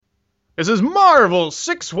This is Marvel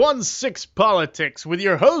 616 Politics with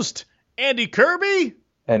your host, Andy Kirby.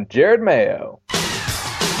 And Jared Mayo.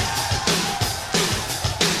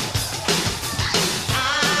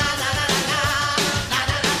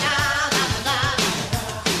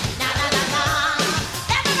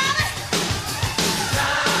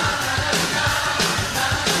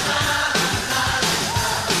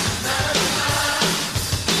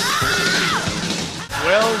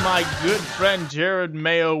 Well, my good friend Jared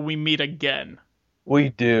Mayo, we meet again. We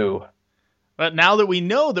do. But now that we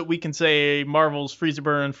know that we can say Marvel's Freezer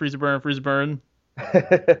Burn,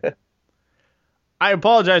 I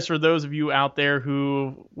apologize for those of you out there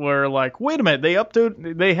who were like, wait a minute,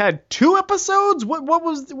 they had 2 episodes?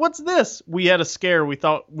 What's this? We had a scare. We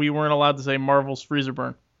thought we weren't allowed to say Marvel's Freezer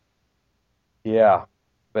Burn. Yeah,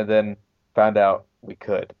 but then found out we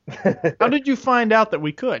could. How did you find out that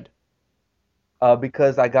we could?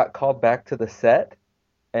 Because I got called back to the set,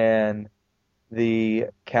 and the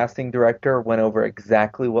casting director went over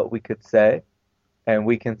exactly what we could say, and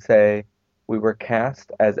we can say we were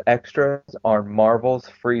cast as extras on Marvel's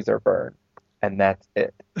Freezer Burn, and that's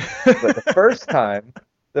it. But the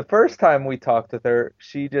first time we talked with her,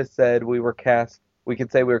 she just said we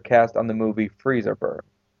could say we were cast on the movie Freezer Burn.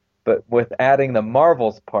 But with adding the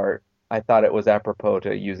Marvel's part, I thought it was apropos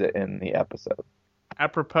to use it in the episode.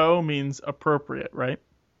 Apropos means appropriate, right?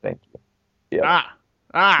 Thank you. Yeah.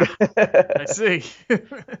 I see.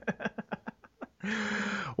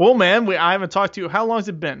 Well, man, I haven't talked to you. How long has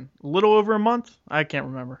it been? A little over a month? I can't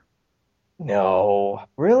remember. No.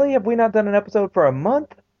 Really? Have we not done an episode for a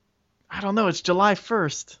month? I don't know. It's July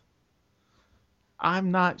 1st. I'm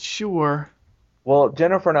not sure. Well,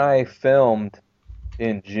 Jennifer and I filmed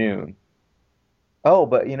in June. Oh,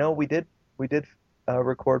 but we did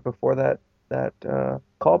record before that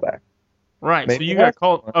callback. Right. Maybe so you got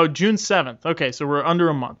called. Oh, June 7th. Okay, so we're under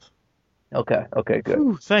a month. Okay, good.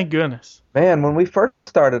 Whew, thank goodness. Man, when we first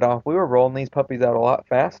started off, we were rolling these puppies out a lot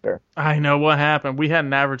faster. I know what happened. We had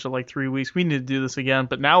an average of like 3 weeks. We need to do this again.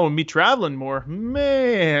 But now with me traveling more,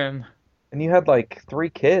 man. And you had like 3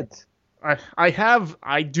 kids.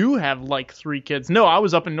 I do have like 3 kids. No, I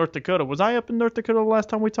was up in North Dakota. Was I up in North Dakota the last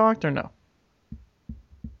time we talked or no?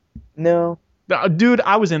 No. Dude,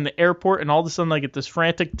 I was in the airport and all of a sudden I get this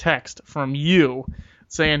frantic text from you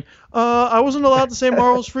saying, I wasn't allowed to say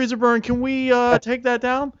Marvel's Freezer Burn. Can we take that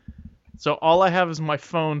down? So all I have is my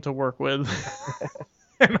phone to work with.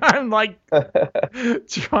 And I'm like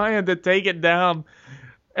trying to take it down.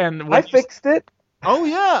 And I fixed it. Oh,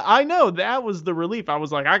 yeah, I know. That was the relief. I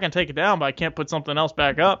was like, I can take it down, but I can't put something else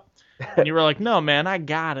back up. And you were like, no, man, I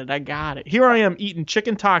got it. Here I am eating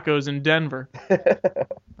chicken tacos in Denver.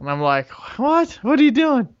 And I'm like, what? What are you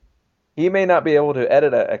doing? He may not be able to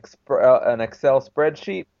edit an Excel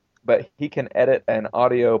spreadsheet, but he can edit an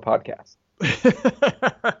audio podcast.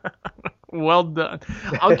 Well done.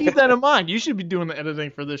 I'll keep that in mind. You should be doing the editing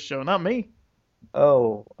for this show, not me.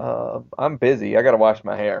 Oh, I'm busy. I got to wash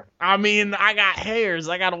my hair. I mean, I got hairs.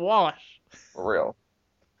 I got to wash. For real.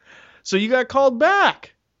 So you got called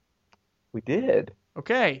back. We did.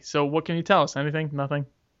 Okay, so what can you tell us? Anything? Nothing?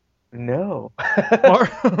 No. I'll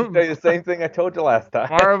tell you the same thing I told you last time.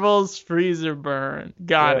 Marvel's Freezer Burn.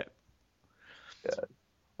 Got it. Yeah.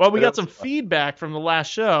 Well, we got some feedback from the last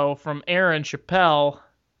show from Aaron Chappelle,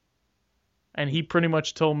 and he pretty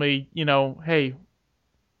much told me, hey,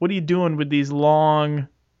 what are you doing with these long,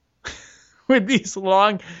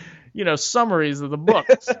 summaries of the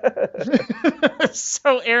books?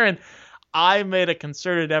 So, Aaron, I made a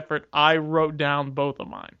concerted effort. I wrote down both of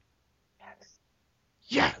mine.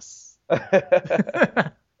 Yes.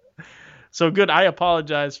 So good. I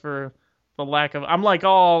apologize for the lack of. I'm like,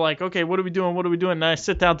 okay, what are we doing? And I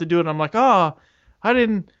sit down to do it. And I'm like, I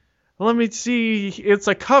didn't. Let me see. It's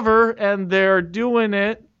a cover, and they're doing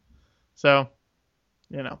it. So,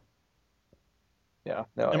 Yeah. No,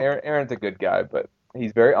 Aaron's a good guy, but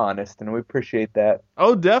he's very honest, and we appreciate that.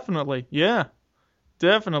 Oh, definitely. Yeah.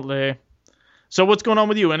 Definitely. So what's going on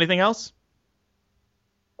with you? Anything else?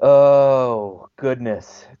 Oh,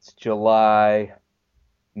 goodness. It's July.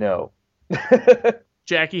 No.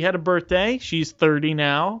 Jackie had a birthday. She's 30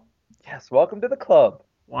 now. Yes, welcome to the club.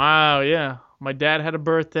 Wow, yeah. My dad had a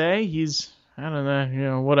birthday. He's, I don't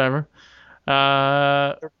know, whatever.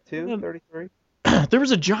 32, 33? There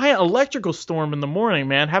was a giant electrical storm in the morning,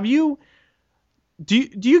 man. Do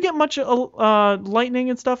you get much lightning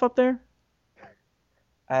and stuff up there?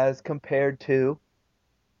 As compared to?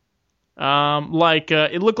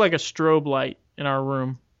 It looked like a strobe light in our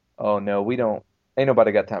room. Oh, no, we don't. Ain't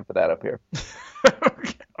nobody got time for that up here.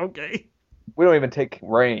 Okay. We don't even take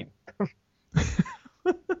rain.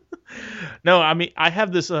 No, I mean, I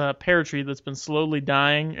have this pear tree that's been slowly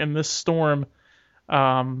dying, and this storm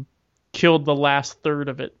killed the last third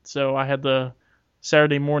of it. So I had the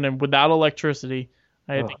Saturday morning without electricity.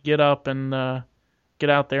 I had to Oh, get up and get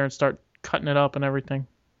out there and start cutting it up and everything.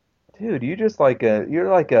 dude, you're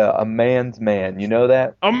like a man's man. You know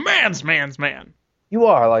that? A man's man. You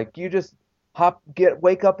are like you just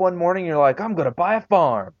wake up one morning, you're like, I'm gonna buy a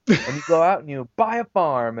farm, and you go out and you buy a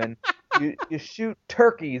farm, and you shoot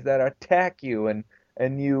turkeys that attack you, and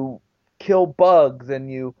you kill bugs,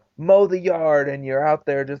 and you mow the yard, and you're out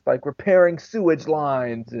there just like repairing sewage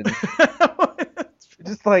lines, and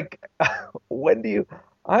just like, when do you?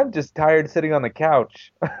 I'm just tired sitting on the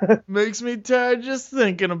couch. Makes me tired just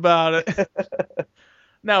thinking about it.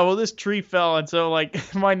 No, well, this tree fell, and so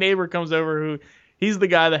like my neighbor comes over who he's the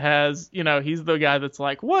guy that has, he's the guy that's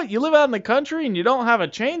like, what? You live out in the country and you don't have a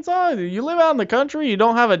chainsaw? You live out in the country, you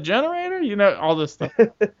don't have a generator? All this stuff.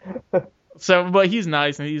 So, but he's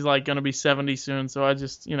nice and he's like gonna be 70 soon, so I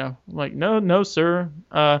just, like, no, sir.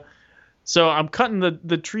 So I'm cutting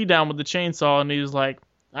the tree down with the chainsaw, and he's like,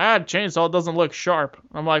 chainsaw doesn't look sharp.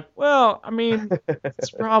 I'm like, well, I mean,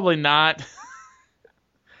 it's probably not.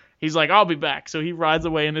 He's like, I'll be back. So he rides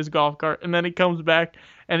away in his golf cart, and then he comes back,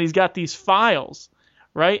 and he's got these files,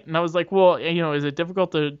 right? And I was like, well, is it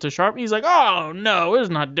difficult to sharpen? He's like, oh, no, it's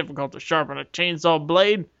not difficult to sharpen a chainsaw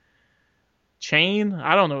blade. Chain?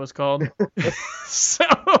 I don't know what it's called.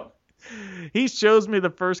 So he shows me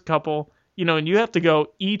the first couple, and you have to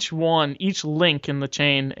go each link in the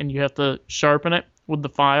chain, and you have to sharpen it with the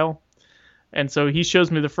file. And so he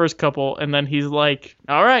shows me the first couple, and then he's like,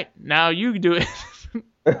 all right, now you do it.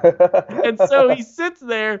 And so he sits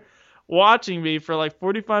there watching me for like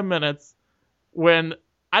 45 minutes when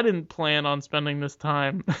I didn't plan on spending this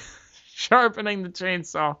time sharpening the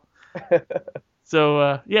chainsaw.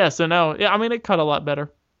 So, so no, I mean, it cut a lot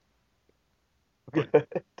better. Good.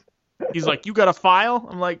 He's like, you got a file?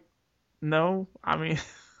 I'm like, no, I mean,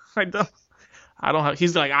 I don't have,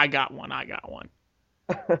 he's like, I got one.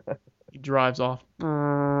 He drives off.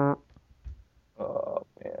 Oh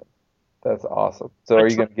man, that's awesome. So are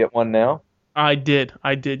you gonna get one now? I did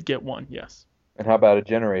get one, yes. And how about a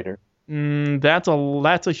generator? That's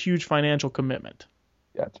a huge financial commitment.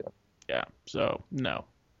 Gotcha. Yeah, so no.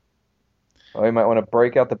 Oh, you might want to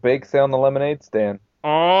break out the bake sale on the lemonade stand.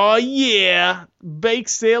 Oh yeah, bake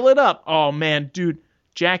sale it up. Oh man, dude,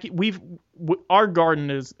 Jackie, our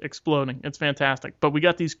garden is exploding. It's fantastic. But we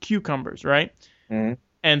got these cucumbers, right? Mm-hmm.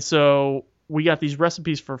 And so we got these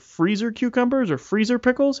recipes for freezer cucumbers or freezer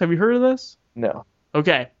pickles. Have you heard of this? No.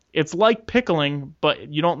 Okay. It's like pickling, but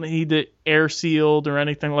you don't need it air sealed or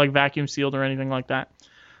anything, like vacuum sealed or anything like that.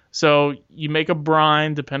 So you make a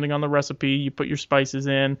brine, depending on the recipe. You put your spices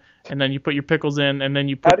in, and then you put your pickles in, and then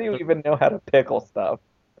you put... How do you even know how to pickle stuff?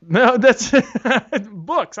 No, that's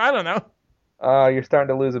books. I don't know. You're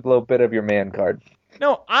starting to lose a little bit of your man card.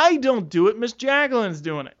 No, I don't do it. Miss Jacqueline's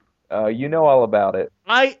doing it. You know all about it.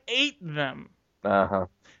 I ate them. Uh-huh.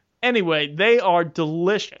 Anyway, they are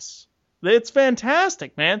delicious. It's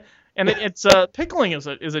fantastic, man. And it's pickling is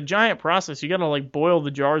a giant process. You got to like boil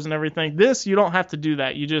the jars and everything. This you don't have to do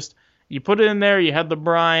that. You put it in there. You have the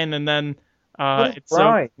brine, and then What is it's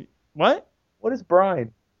brine? What? What is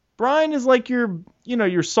brine? Brine is like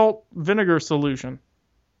your salt vinegar solution.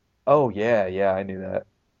 Oh yeah, I knew that.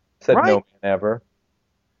 Said Right? no man ever.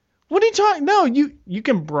 What are you talking? No, you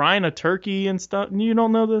can brine a turkey and stuff. You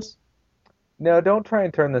don't know this? No, don't try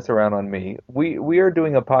and turn this around on me. We are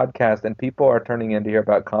doing a podcast and people are turning in to hear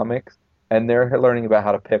about comics and they're learning about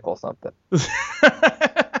how to pickle something.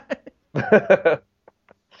 I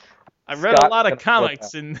read a lot of Scott-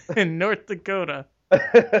 comics in North Dakota.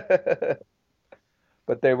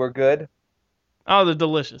 But they were good. Oh, they're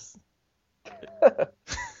delicious.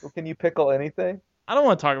 Well, can you pickle anything? I don't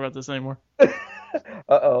want to talk about this anymore.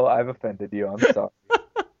 Uh-oh, I've offended you. I'm sorry.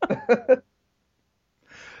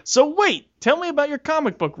 So wait, tell me about your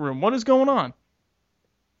comic book room. What is going on?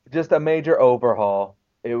 Just a major overhaul.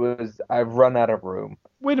 I've run out of room.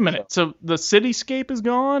 Wait a minute. So the cityscape is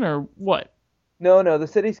gone, or what? No, the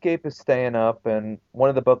cityscape is staying up, and one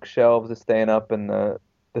of the bookshelves is staying up, and the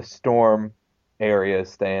storm area is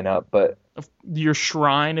staying up, but Your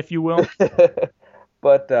shrine, if you will.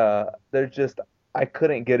 I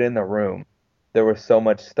couldn't get in the room. There was so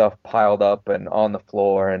much stuff piled up and on the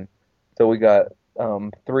floor, and so we got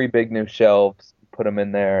 3 big new shelves, put them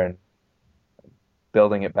in there, and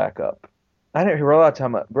building it back up. I didn't realize how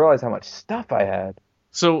much stuff I had.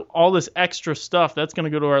 So all this extra stuff, that's going to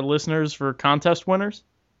go to our listeners for contest winners?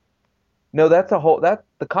 No,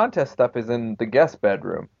 the contest stuff is in the guest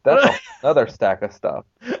bedroom. That's another stack of stuff.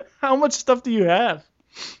 How much stuff do you have?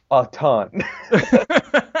 A ton.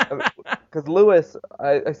 Because Lewis,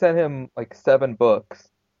 I sent him like 7 books,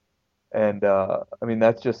 and I mean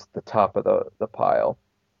that's just the top of the pile.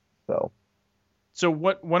 So So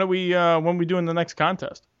when we doing the next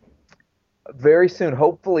contest? very soon,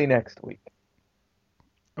 hopefully next week.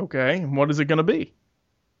 Okay, and what is it gonna be?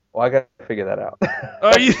 Well, I got to figure that out.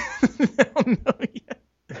 Oh, you don't know yet.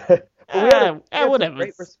 But we had some Whatever.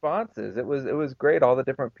 great responses. It was great. All the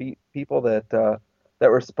different people that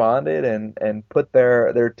responded and put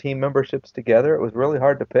their team memberships together. It was really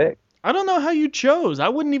hard to pick. I don't know how you chose. I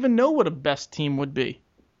wouldn't even know what a best team would be.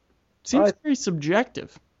 Seems Uh, very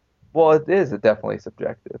subjective. well, it is definitely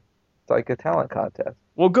subjective. It's like a talent contest.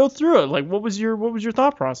 Well, go through it. Like, what was your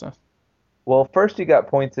thought process? Well, first you got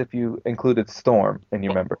points if you included Storm in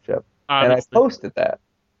your membership, and I Obviously. posted that,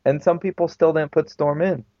 and some people still didn't put Storm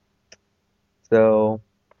in, so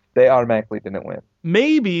they automatically didn't win.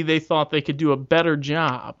 Maybe they thought they could do a better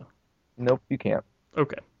job. Nope, you can't.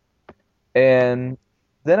 Okay. And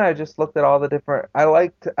then I just looked at all the different. I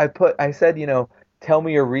said, tell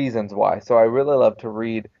me your reasons why. So I really love to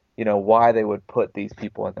read, why they would put these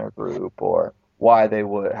people in their group, or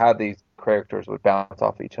how these characters would bounce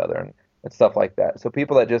off each other, and stuff like that. So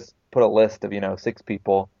people that just put a list of, 6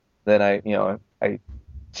 people, then I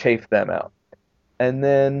chafe them out. And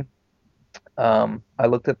then I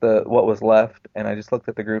looked at what was left, and I just looked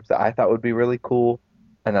at the groups that I thought would be really cool,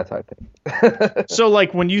 and that's how I picked. So,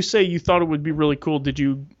 like, when you say you thought it would be really cool, did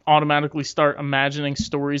you automatically start imagining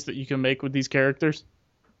stories that you can make with these characters?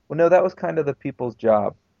 Well, no, that was kind of the people's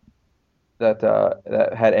job that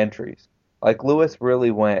had entries. Like Lewis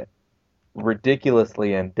really went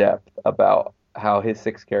ridiculously in depth about how his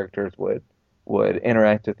 6 characters would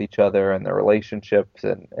interact with each other and their relationships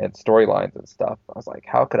and storylines and stuff. I was like,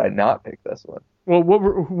 how could I not pick this one? Well,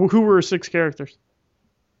 who were 6 characters?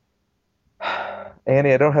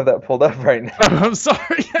 Annie, I don't have that pulled up right now. I'm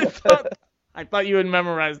sorry. I thought you had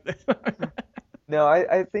memorized it. No,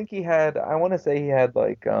 I think he had. I want to say he had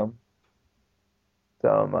like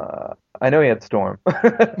some. I know he had Storm.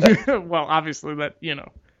 Well, obviously that.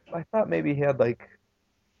 I thought maybe he had like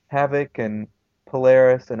Havoc and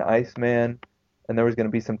Polaris and Iceman, and there was going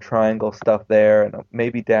to be some triangle stuff there, and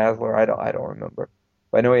maybe Dazzler. I don't remember.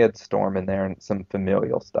 But I know he had Storm in there and some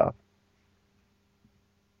familial stuff.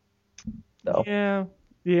 So Yeah.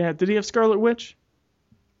 Yeah. Did he have Scarlet Witch?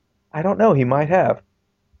 I don't know. He might have.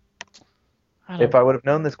 I don't If I would have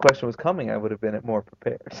known this question was coming, I would have been more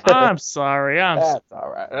prepared. I'm sorry. That's all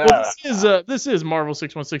right. Well, this is Marvel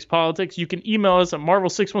 616 Politics. You can email us at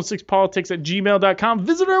marvel616politics@gmail.com.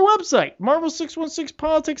 Visit our website,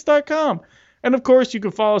 marvel616politics.com. And of course, you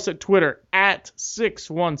can follow us at Twitter at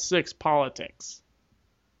 616politics.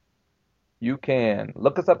 You can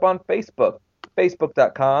look us up on Facebook,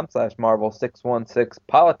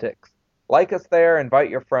 facebook.com/Marvel616Politics. Like us there, invite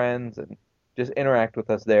your friends, and just interact with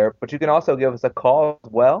us there. But you can also give us a call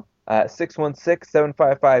as well at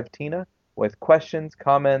 616-755-TINA with questions,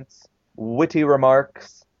 comments, witty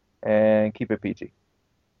remarks, and keep it PG.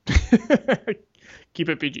 Keep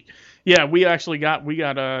it PG. Yeah, we got 2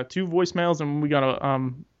 voicemails, and we got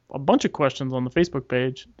a bunch of questions on the Facebook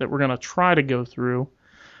page that we're gonna try to go through.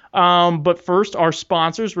 But first, our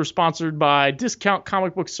sponsors. We're sponsored by Discount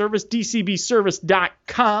Comic Book Service,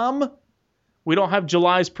 DCBService.com. We don't have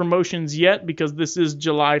July's promotions yet because this is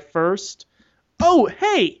July 1st. Oh,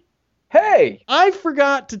 hey! Hey! I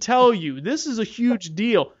forgot to tell you. This is a huge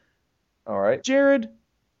deal. All right. Jared,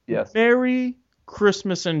 Yes. Merry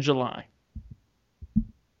Christmas in July.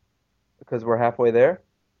 Because we're halfway there?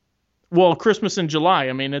 Well, Christmas in July.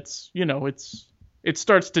 I mean, it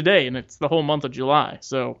starts today, and it's the whole month of July.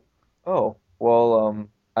 So Oh, well,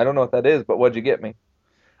 I don't know what that is, but what'd you get me?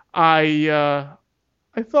 I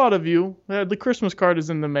thought of you. The Christmas card is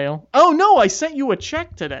in the mail. Oh, no, I sent you a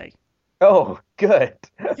check today. Oh, good.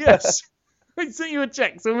 Yes. I sent you a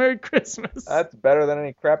check, so Merry Christmas. That's better than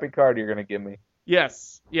any crappy card you're going to give me.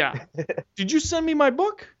 Yes, yeah. Did you send me my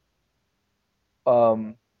book?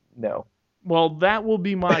 No. Well, that will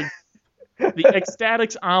be the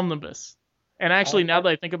Ecstatics Omnibus. And actually, now that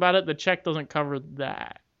I think about it, the check doesn't cover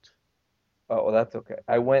that. Oh, well, that's okay.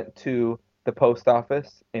 I went to the post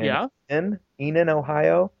office in Enon,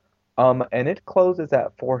 Ohio, and it closes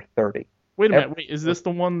at 4:30. Wait a minute. Wait, is this the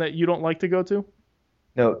one that you don't like to go to?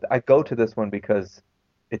 No, I go to this one because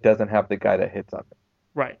it doesn't have the guy that hits on me.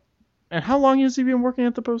 Right. And how long has he been working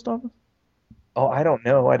at the post office? Oh, I don't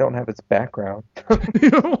know. I don't have his background.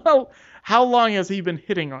 Well, how long has he been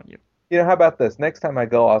hitting on you? How about this? Next time I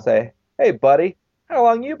go, I'll say, "Hey, buddy, how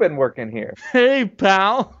long you been working here?" Hey,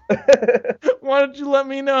 pal. Why don't you let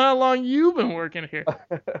me know how long you've been working here?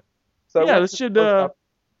 So Yeah, this should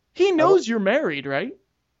He I knows you're married, right?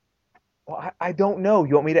 Well, I don't know.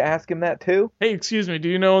 You want me to ask him that too? Hey, excuse me, do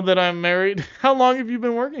you know that I'm married? How long have you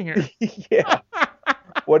been working here? Yeah.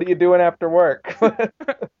 What are you doing after work?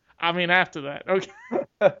 I mean, after that. Okay.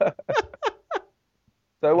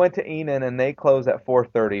 So I went to Enon and they close at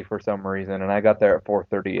 4:30 for some reason, and I got there at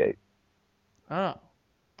 4:38. Oh.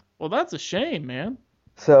 Well, that's a shame, man.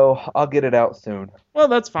 So I'll get it out soon. Well,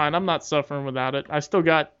 that's fine. I'm not suffering without it.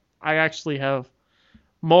 I actually have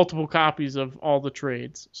multiple copies of all the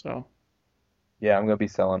trades. So Yeah, I'm gonna be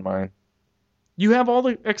selling mine. you have all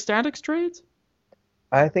the Ecstatics trades?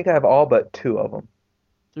 I think I have all but two of them.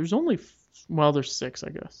 There's only, well, there's six, I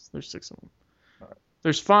guess. There's six of them. Alright.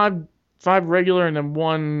 There's five regular and then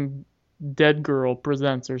one Dead Girl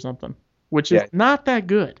Presents or something, which is Yeah. not that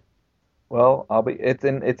good. Well, it's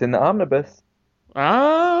in the omnibus.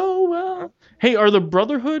 Oh, well. Hey, are the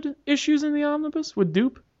Brotherhood issues in the omnibus with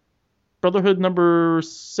Dupe? Brotherhood number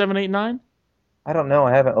 789? I don't know.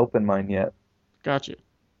 I haven't opened mine yet. Gotcha.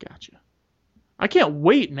 I can't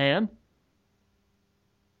wait, man,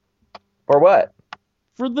 For what?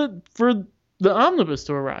 for the omnibus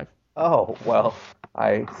to arrive. Oh, well,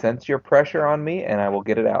 I sense your pressure on me, and I will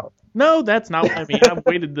get it out. No, that's not what I mean. I've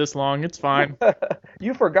waited this long. It's fine.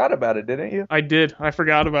 You forgot about it, didn't you? I did. I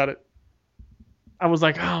forgot about it. I was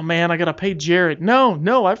like, oh man, I gotta pay Jared.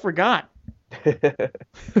 No, I forgot.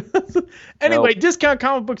 Anyway, Discount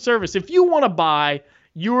Comic Book Service. If you want to buy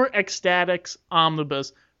your Ecstatics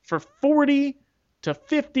Omnibus for 40 to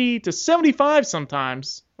 50 to 75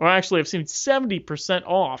 sometimes, or actually I've seen 70%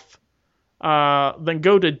 off, then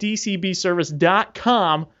go to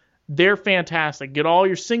dcbservice.com. They're fantastic. Get all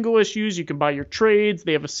your single issues. You can buy your trades.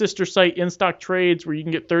 They have a sister site, In Stock Trades, where you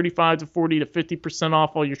can get 35 to 40 to 50%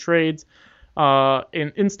 off all your trades.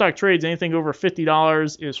 In stock trades, anything over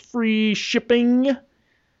 $50 is free shipping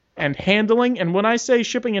and handling. And when I say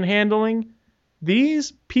shipping and handling,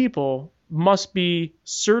 these people must be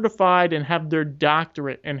certified and have their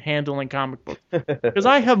doctorate in handling comic books. Because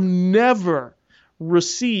I have never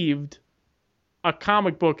received a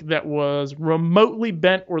comic book that was remotely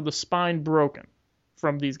bent or the spine broken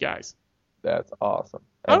from these guys. That's awesome.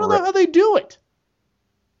 I don't know how they do it.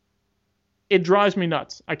 It drives me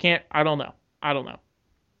nuts. I don't know.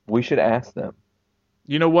 We should ask them.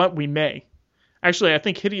 You know what? We may. Actually, I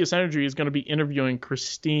think Hideous Energy is going to be interviewing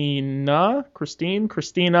Christina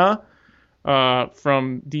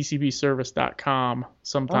from dcbservice.com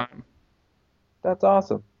sometime. That's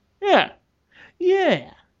awesome. Yeah.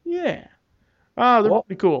 They're Well,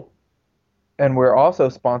 pretty cool. And we're also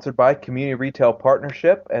sponsored by Community Retail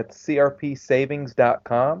Partnership at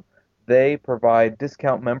crpsavings.com. They provide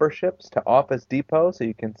discount memberships to Office Depot, so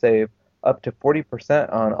you can save up to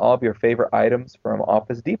 40% on all of your favorite items from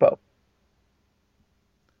Office Depot.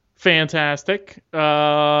 Fantastic.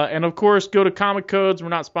 And of course, go to Comic Codes. We're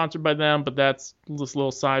not sponsored by them, but that's this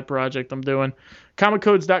little side project I'm doing.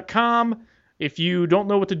 ComicCodes.com. If you don't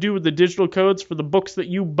know what to do with the digital codes for the books that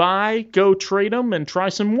you buy, go trade them and try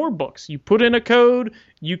some more books. You put in a code,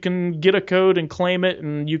 you can get a code and claim it,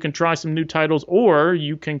 and you can try some new titles, or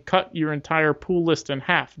you can cut your entire pool list in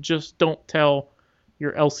half. Just don't tell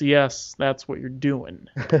your LCS that's what you're doing.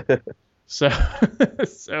 So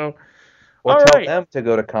Or all tell right. them to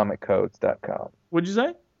go to ComicCodes.com. What'd you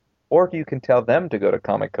say? Or you can tell them to go to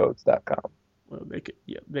ComicCodes.com. Well, they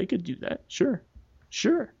could do that. Sure.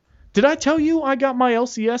 Did I tell you I got my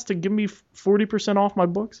LCS to give me 40% off my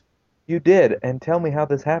books? You did, and tell me how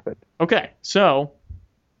this happened. Okay, so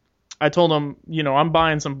I told them, I'm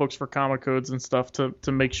buying some books for Comic Codes and stuff to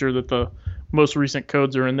make sure that the most recent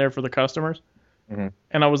codes are in there for the customers. Mm-hmm.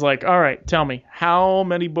 And I was like, all right, tell me, how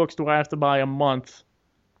many books do I have to buy a month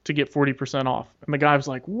to get 40% off? And the guy was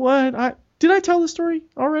like, what? Did I tell this story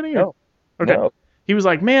already? No. Okay. No. He was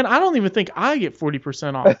like, man, I don't even think I get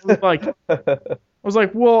 40% off. I was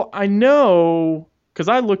like, well, I know, because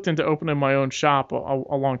I looked into opening my own shop a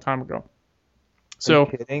long time ago. So,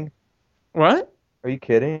 Are you kidding? What? Are you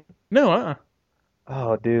kidding? No,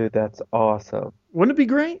 Oh, dude, that's awesome. Wouldn't it be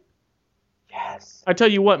great? Yes. I tell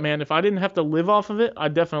you what, man, if I didn't have to live off of it, I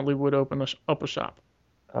definitely would open up a shop.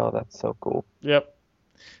 Oh, that's so cool. Yep.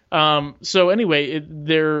 So anyway,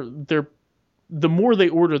 they're the more they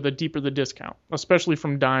order, the deeper the discount, especially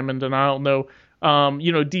from Diamond. And I don't know,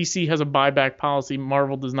 DC has a buyback policy.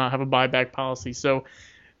 Marvel does not have a buyback policy. So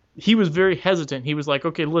he was very hesitant. He was like,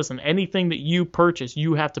 okay, listen, anything that you purchase,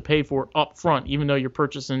 you have to pay for up front, even though you're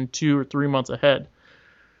purchasing 2 or 3 months ahead.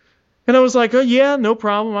 And I was like, oh yeah, no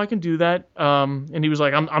problem, I can do that. And he was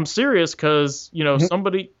like, I'm serious, because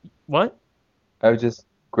somebody. What? I was just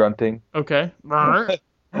grunting. Okay.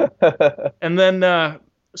 And then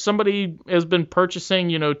somebody has been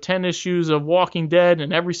purchasing, 10 issues of Walking Dead,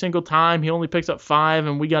 and every single time he only picks up 5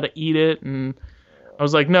 and we got to eat it. And I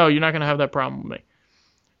was like, no, you're not going to have that problem with me.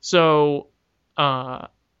 So,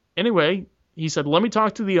 anyway, he said, let me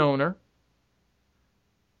talk to the owner.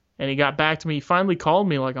 And he got back to me. He finally called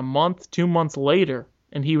me like a month, 2 months later.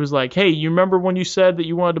 And he was like, hey, you remember when you said that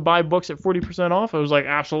you wanted to buy books at 40% off? I was like,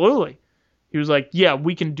 absolutely. He was like, yeah,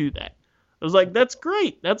 we can do that. I was like, that's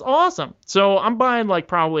great. That's awesome. So I'm buying like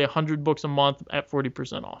probably 100 books a month at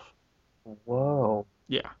 40% off. Whoa.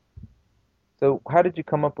 Yeah. So how did you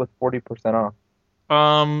come up with 40% off?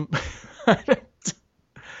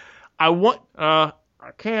 I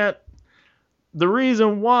can't. The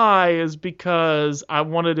reason why is because I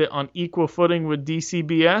wanted it on equal footing with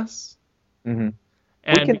DCBS. Mm-hmm.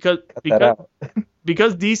 And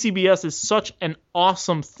because DCBS is such an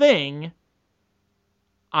awesome thing,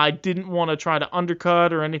 I didn't want to try to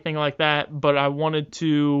undercut or anything like that, but I wanted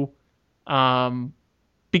to,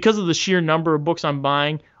 because of the sheer number of books I'm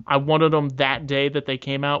buying, I wanted them that day that they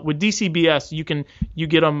came out. With DCBS, you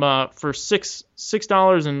get them for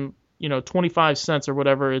 $6 and 25 cents or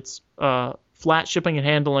whatever. It's flat shipping and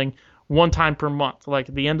handling one time per month, like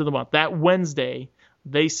at the end of the month. That Wednesday,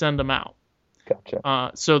 they send them out.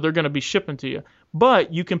 Gotcha. So they're going to be shipping to you,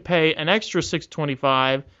 but you can pay an extra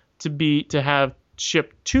 $6.25 to have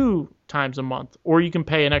shipped 2 times a month, or you can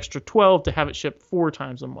pay an extra $12 to have it shipped 4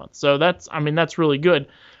 times a month. So that's really good.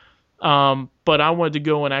 But I wanted to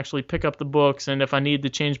go and actually pick up the books, and if I needed to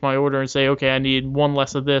change my order and say, okay, I need 1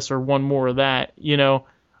 less of this or 1 more of that,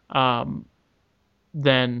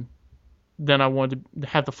 then I wanted to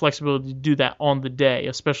have the flexibility to do that on the day,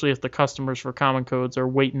 especially if the customers for Common Codes are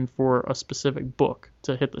waiting for a specific book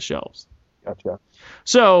to hit the shelves. Gotcha.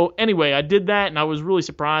 So anyway, I did that, and I was really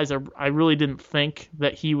surprised. I really didn't think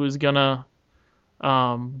that he was gonna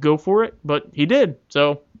go for it, but he did.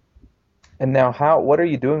 So. And now, what are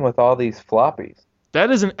you doing with all these floppies? That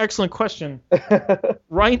is an excellent question.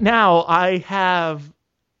 Right now, I have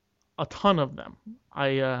a ton of them.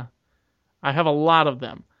 I have a lot of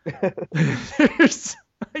them. I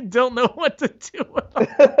don't know what to do with them.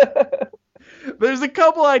 There's a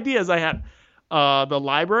couple ideas I had. The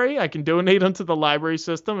library, I can donate them to the library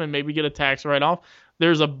system and maybe get a tax write-off.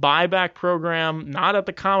 There's a buyback program, not at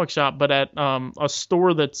the comic shop, but at a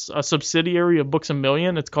store that's a subsidiary of Books A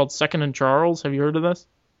Million. It's called Second and Charles. Have you heard of this?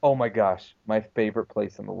 Oh my gosh, my favorite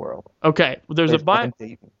place in the world. Okay, there's a buyback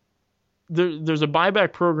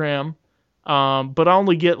program, but I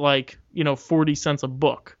only get 40 cents a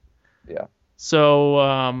book. Yeah. So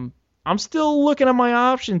I'm still looking at my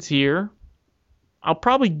options here. I'll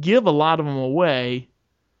probably give a lot of them away.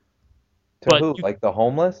 To who? Like the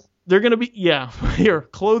homeless? They're going to be, yeah. Here,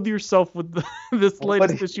 clothe yourself with this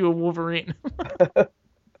latest issue of Wolverine.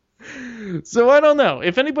 So I don't know.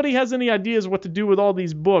 If anybody has any ideas what to do with all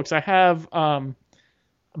these books, I have,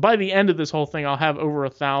 by the end of this whole thing, I'll have over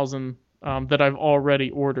 1,000 that I've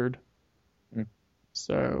already ordered. Mm.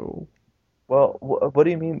 So. Well, what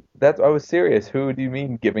do you mean? I was serious. Who do you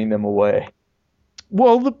mean giving them away?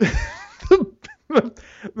 Well,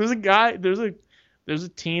 there's a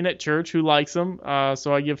teen at church who likes them,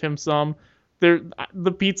 so I give him some.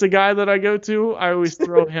 The pizza guy that I go to, I always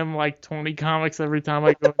throw him 20 comics every time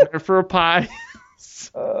I go there for a pie.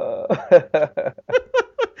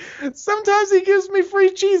 Sometimes he gives me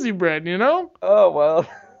free cheesy bread, Oh, well.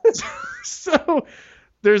 So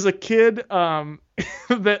there's a kid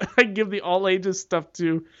that I give the all ages stuff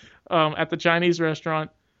to at the Chinese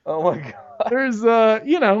restaurant. Oh my God. There's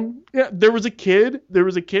there was a kid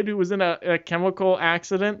who was in a chemical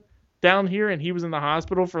accident down here, and he was in the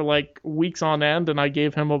hospital for weeks on end, and I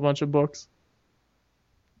gave him a bunch of books.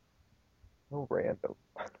 So random.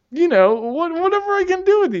 Whatever I can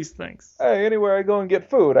do with these things. Hey, anywhere I go and get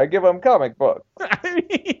food, I give them comic books. I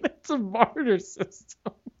mean, it's a barter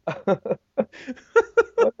system. What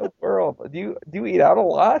the world? Do you eat out a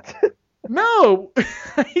lot? No,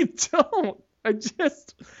 I don't.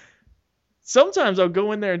 Sometimes I'll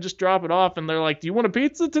go in there and just drop it off, and they're like, do you want a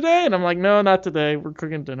pizza today? And I'm like, no, not today. We're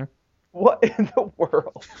cooking dinner. What in the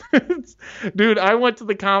world? Dude, I went to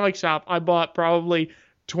the comic shop. I bought probably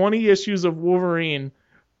 20 issues of Wolverine.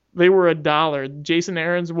 They were $1. Jason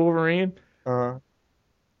Aaron's Wolverine. Uh-huh.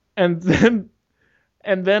 And then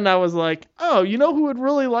I was like, oh, you know who would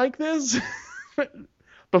really like this?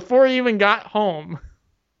 Before I even got home,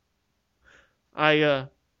 I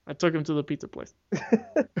took him to the pizza place.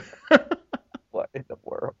 What in the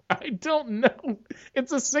world? I don't know.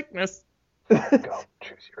 It's a sickness. Go.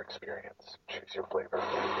 Choose your experience. Choose your flavor.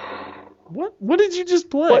 What did you just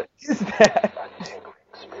play? What is that? A tingling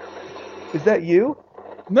experiment. Is that you?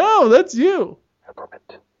 No, that's you.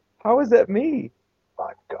 peppermint. How is that me?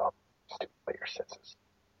 5 gum. Stimulate your senses.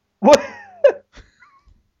 What?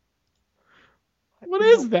 What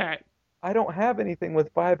is that? I don't have anything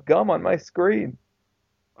with 5 gum on my screen.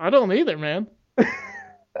 I don't either, man.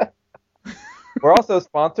 We're also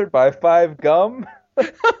sponsored by 5 gum.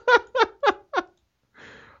 I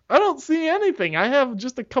don't see anything. I have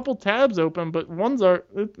just a couple tabs open, but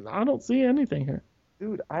I don't see anything here.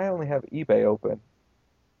 Dude, I only have eBay open.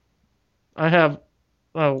 I have,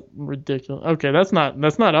 oh, ridiculous. Okay, that's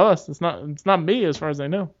not us. It's not me as far as I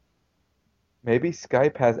know. Maybe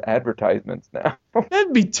Skype has advertisements now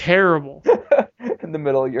That'd be terrible. in the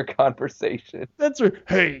middle of your conversation. That's where,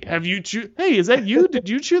 hey, hey, is that you? Did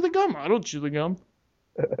you chew the gum? I don't chew the gum.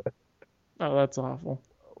 Oh, that's awful.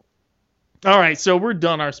 All right, so we're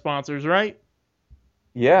done our sponsors, right?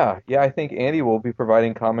 Yeah, I think Andy will be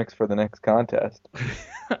providing comics for the next contest.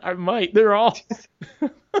 I might. They're all.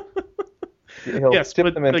 He'll Yes, ship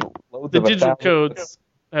but them in the loads the of digital 1,000. codes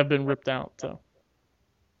have been ripped out. So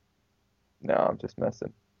No, I'm just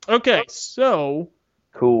messing. okay, so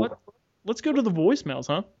Cool. let's go to the voicemails,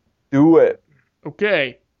 huh? Do it.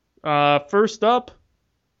 Okay. First up,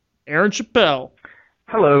 Aaron Chappelle.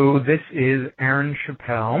 Hello, this is Aaron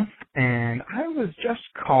Chappelle, and I was just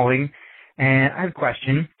calling, and I have a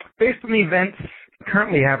question. Based on the events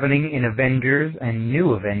currently happening in Avengers and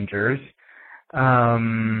New Avengers,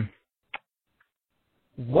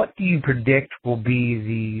 what do you predict will be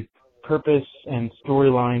the purpose and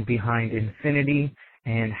storyline behind Infinity,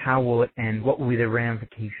 and how will it end? What will be the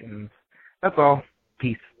ramifications? That's all.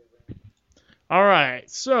 Peace. All right,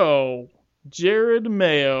 so Jared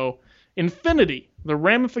Mayo, Infinity, the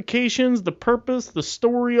ramifications, the purpose, the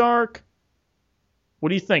story arc. What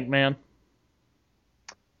do you think, man?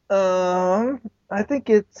 I think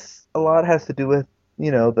it's a lot has to do with,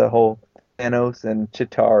 the whole Thanos and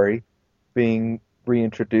Chitauri being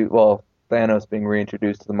reintroduced. Well, Thanos being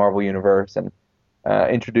reintroduced to the Marvel Universe and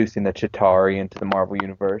introducing the Chitauri into the Marvel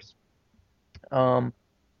Universe.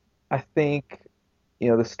 I think, the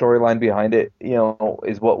storyline behind it,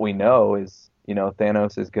 is what we know is,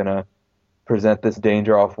 Thanos is gonna present this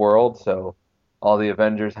danger off world, so all the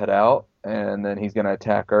Avengers head out, and then he's gonna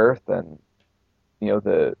attack Earth, and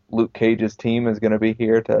the Luke Cage's team is gonna be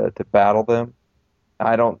here to battle them.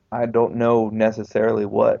 I don't know necessarily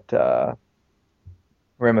what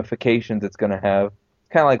ramifications it's gonna have.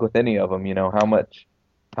 It's kind of like with any of them,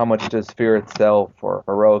 how much does Fear itself or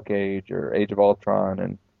Heroic Age or Age of Ultron,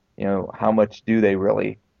 and how much do they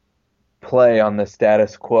really play on the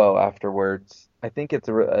status quo afterwards? I think it's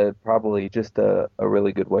probably just a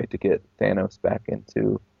really good way to get Thanos back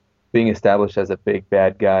into being established as a big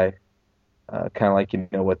bad guy, kind of like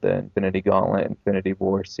what the Infinity Gauntlet, Infinity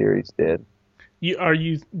War series did.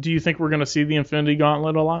 Do you think we're going to see the Infinity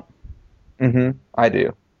Gauntlet a lot? Mm-hmm. I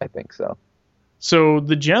do. I think so. So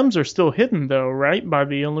the gems are still hidden, though, right, by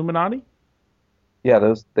the Illuminati?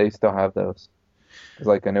 Yeah, they still have those.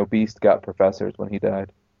 'Cause, I know Beast got professors when he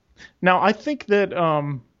died. Now, I think that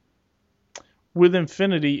with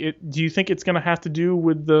Infinity, do you think it's going to have to do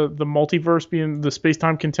with the multiverse being, the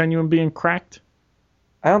space-time continuum being cracked?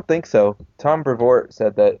 I don't think so. Tom Brevoort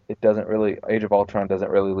said that Age of Ultron doesn't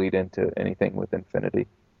really lead into anything with Infinity.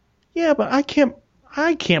 Yeah, but I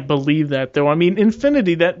can't believe that, though. I mean,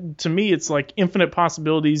 Infinity, that to me, it's like infinite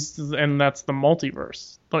possibilities, and that's the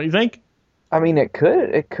multiverse. Don't you think? I mean, it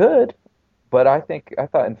could, but I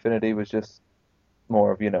thought Infinity was just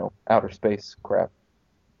more of, outer space crap.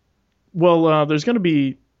 Well, there's going to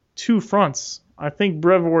be two fronts. I think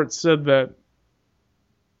Brevoort said that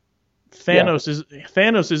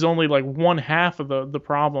Thanos is only like one half of the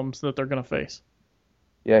problems that they're going to face.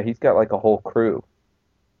 Yeah, he's got a whole crew.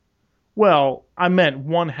 Well, I meant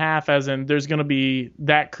one half as in there's going to be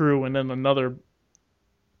that crew and then another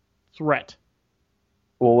threat.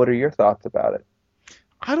 Well, what are your thoughts about it?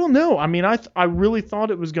 I don't know. I mean, I really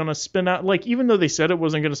thought it was going to spin out, even though they said it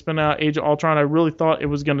wasn't going to spin out Age of Ultron, I really thought it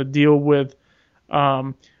was going to deal with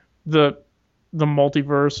the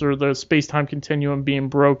multiverse or the space-time continuum being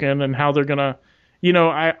broken and how they're going to,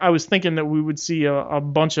 I was thinking that we would see a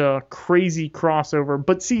bunch of crazy crossover.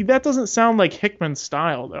 But see, that doesn't sound like Hickman's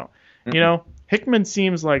style, though. Mm-hmm. Hickman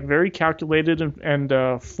seems like very calculated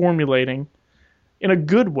and formulating in a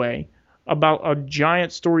good way about a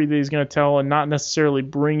giant story that he's going to tell and not necessarily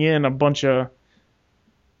bring in a bunch of,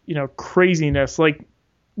 craziness. Like,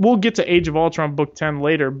 we'll get to Age of Ultron book 10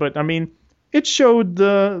 later, but I mean, it showed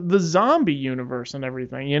the zombie universe and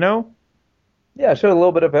everything, Yeah, it showed a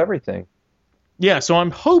little bit of everything. Yeah, so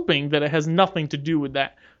I'm hoping that it has nothing to do with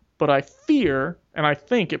that, but I fear, and I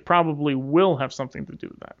think it probably will have something to do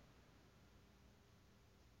with that.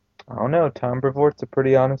 I don't know. Tom Brevoort's a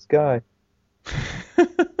pretty honest guy.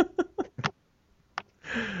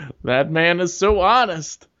 That man is so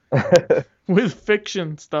honest with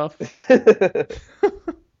fiction stuff.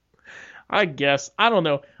 I guess. I don't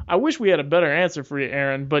know. I wish we had a better answer for you,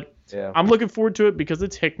 Aaron, but Yeah. I'm looking forward to it because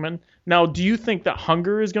it's Hickman. Now, do you think that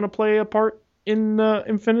hunger is going to play a part in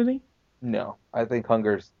Infinity? No, I think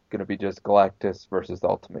Hunger's gonna be just Galactus versus the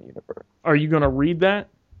Ultimate Universe. Are you going to read that?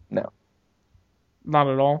 No. Not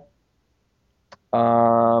at all.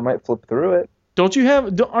 I might flip through it. Don't you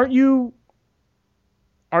have? Aren't you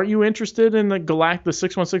interested in the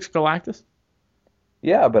 616 Galactus?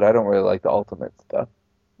 Yeah, but I don't really like the Ultimate stuff.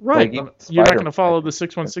 Right. Like, even You're not Spider-Man. going to follow the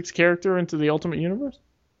 616 character into the Ultimate Universe?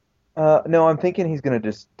 No, I'm thinking he's gonna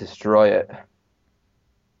just destroy it.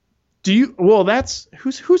 Do you? Well, that's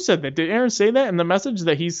who said that? Did Aaron say that in the message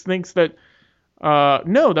that he thinks that?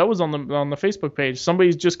 No, that was on the Facebook page.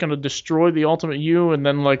 Somebody's just gonna destroy the Ultimate U, and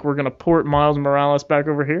then like we're gonna port Miles Morales back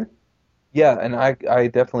over here. Yeah, and I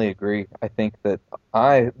definitely agree. I think that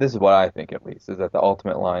this is what I think at least, is that the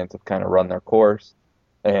Ultimate lines have kind of run their course,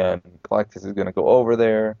 and Galactus is gonna go over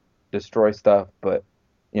there, destroy stuff, but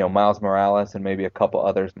Miles Morales and maybe a couple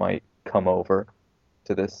others might come over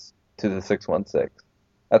to the 616.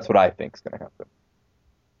 That's what I think is gonna happen.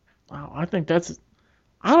 Wow, I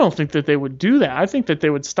don't think that they would do that. I think that they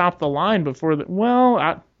would stop the line before the.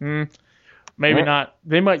 Well, maybe Yeah. not.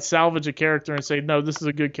 They might salvage a character and say, no, this is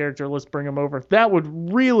a good character. Let's bring him over. That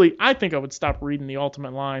would really. I think I would stop reading the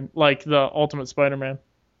Ultimate line, like the Ultimate Spider-Man.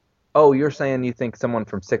 Oh, you're saying you think someone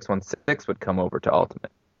from 616 would come over to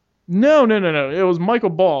Ultimate? No. It was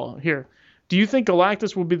Michael Ball here. Do you think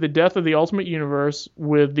Galactus will be the death of the Ultimate Universe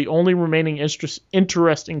with the only remaining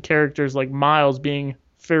interesting characters like Miles being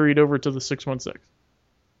ferried over to the 616?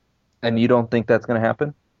 And you don't think that's gonna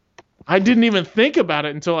happen? I didn't even think about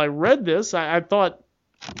it until I read this. I thought,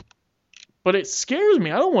 but it scares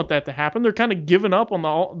me. I don't want that to happen. They're kind of giving up on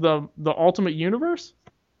the Ultimate Universe.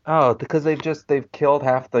 Oh, because they've killed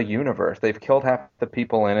half the universe. They've killed half the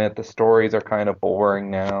people in it. The stories are kind of boring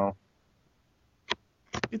now.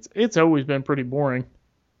 It's always been pretty boring.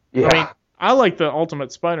 Yeah. I mean, I like the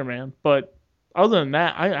Ultimate Spider-Man, but other than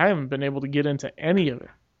that, I haven't been able to get into any of it.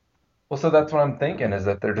 Well, so that's what I'm thinking, is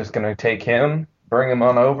that they're just gonna take him, bring him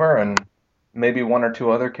on over, and maybe one or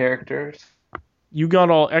two other characters. You got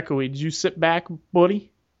all echoey. Did you sit back,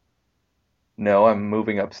 buddy? No, I'm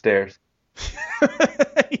moving upstairs.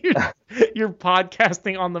 You're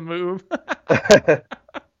podcasting on the move.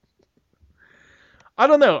 I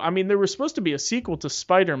don't know. I mean, there was supposed to be a sequel to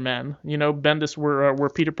Spider-Man, Bendis, where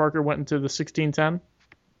Peter Parker went into the 1610.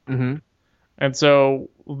 Mm-hmm. And so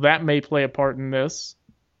that may play a part in this.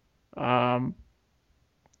 Yeah,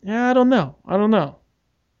 I don't know.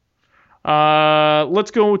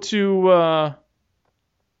 Let's go to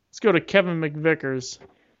Kevin McVickers.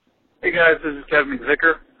 Hey guys, this is Kevin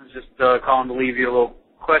McVicker. I was just calling to leave you a little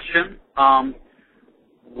question.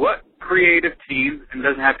 What creative team, and it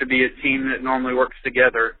doesn't have to be a team that normally works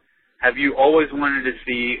together, have you always wanted to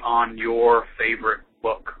see on your favorite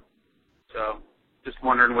book? So, just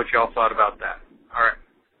wondering what y'all thought about that. All right.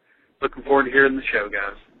 Looking forward to hearing the show,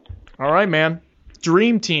 guys. All right, man.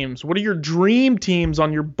 Dream teams. What are your dream teams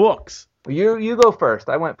on your books? You go first.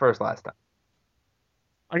 I went first last time.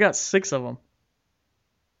 I got 6 of them.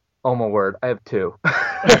 Oh my word, I have 2.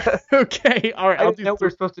 Okay, all right. I I'll didn't do know we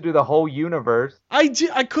were supposed to do the whole universe. I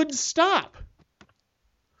couldn't stop.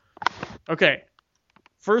 Okay.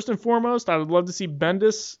 First and foremost, I would love to see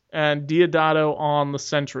Bendis and Deodato on the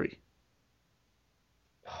Sentry.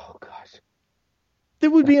 Oh gosh,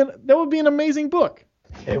 That would be an amazing book.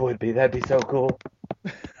 it would be. That'd be so cool.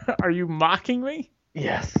 Are you mocking me?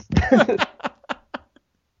 Yes.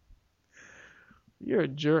 You're a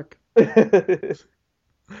jerk.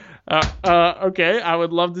 Okay, I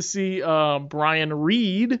would love to see Brian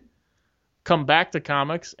Reed come back to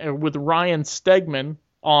comics with Ryan Stegman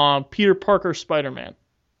on Peter Parker Spider-Man.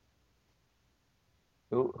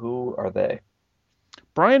 Who are they?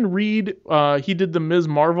 Brian Reed, he did the Ms.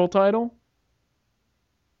 Marvel title,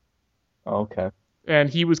 Okay. and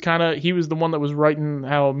he was the one that was writing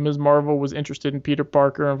how Ms. Marvel was interested in Peter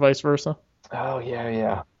Parker and vice versa. Oh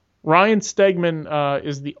yeah. Ryan Stegman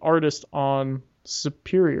is the artist on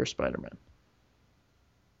Superior Spider-Man.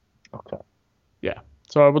 Okay. Yeah.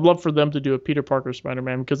 So I would love for them to do a Peter Parker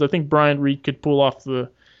Spider-Man because I think Brian Reed could pull off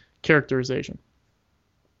the characterization.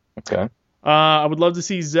 Okay. I would love to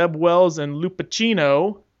see Zeb Wells and Lou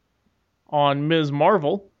Pacino on Ms.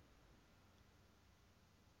 Marvel.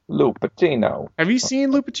 Lou Pacino. Have you seen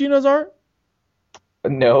Lou Pacino's art?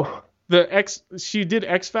 No. She did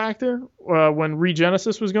X Factor when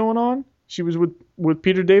Regenesis was going on. She was with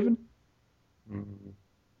Peter David. Mm,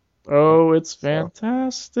 Oh, it's so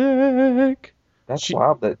fantastic. that's She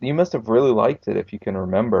wild. That you must have really liked it if you can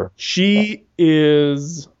remember. she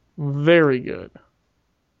is very good.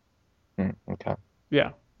 Okay.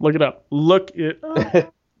 Yeah, look it up. Look it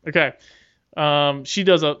up. Okay. She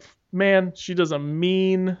does a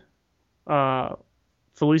mean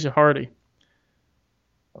Felicia Hardy.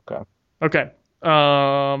 Okay. Okay.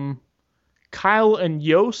 Kyle and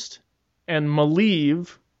Yost and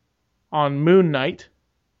Maleev on Moon Knight.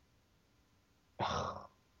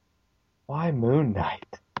 Why Moon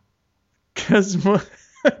Knight? Because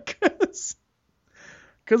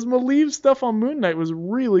Maleev's stuff on Moon Knight was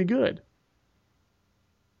really good.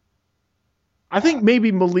 I think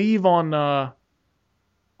maybe Maleev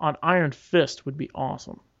on Iron Fist would be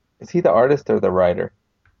awesome. Is he the artist or the writer?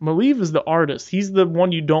 Maleev is the artist. He's the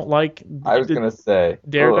one you don't like. I was gonna say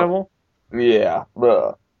Daredevil. Ugh. Yeah.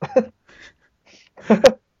 Ugh.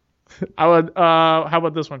 I would. How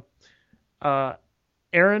about this one?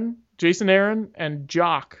 Jason Aaron, and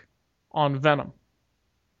Jock on Venom.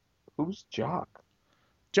 Who's Jock?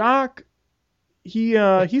 Jock,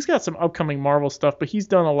 he's got some upcoming Marvel stuff, but he's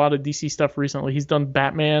done a lot of DC stuff recently. He's done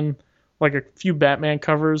Batman, like a few Batman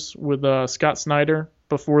covers with Scott Snyder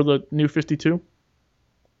before the New 52.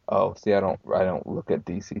 Oh, see, I don't look at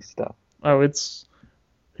DC stuff. Oh, it's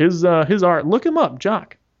his art. Look him up,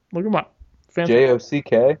 Jock. Look him up. Jock?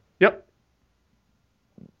 Yep.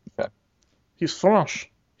 Okay. He's French.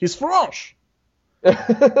 He's French.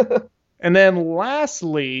 And then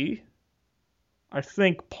lastly, I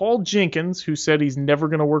think Paul Jenkins, who said he's never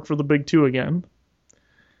going to work for the Big Two again,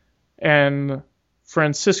 and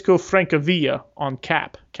Francisco Francavilla on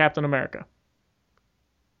Captain America.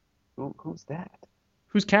 Who's that?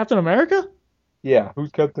 Who's Captain America? Yeah,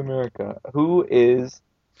 who's Captain America? Who is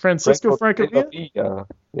Francisco Francavilla?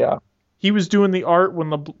 Yeah. He was doing the art when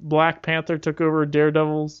the Black Panther took over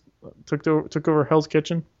Daredevil's, took over Hell's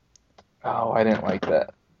Kitchen. Oh, I didn't like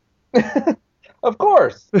that. Of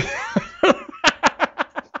course.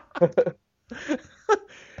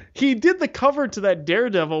 He did the cover to that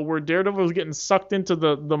Daredevil where Daredevil was getting sucked into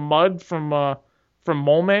the mud from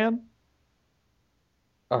Mole Man.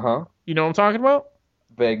 Uh-huh. You know what I'm talking about?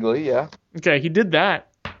 Vaguely, yeah. Okay, he did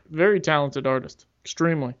that. Very talented artist.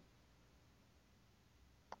 Extremely.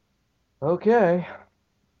 Okay.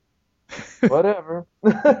 Whatever.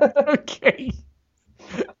 Okay.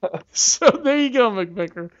 So there you go,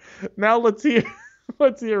 McVicker. Now let's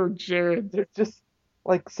hear Jared. They're just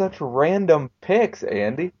like such random picks,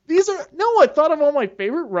 Andy. I thought of all my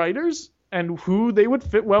favorite writers and who they would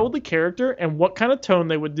fit well with the character and what kind of tone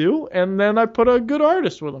they would do, and then I put a good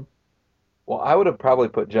artist with them. Well, I would have probably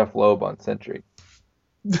put Jeff Loeb on Sentry.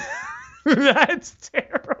 That's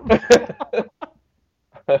terrible.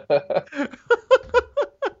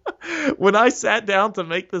 When I sat down to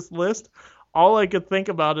make this list, all I could think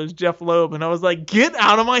about is Jeff Loeb, and I was like, get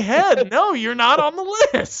out of my head. No, you're not on the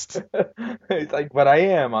list. He's like, but I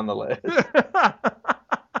am on the list.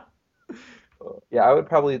 Yeah,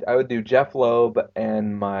 I would do Jeff Loeb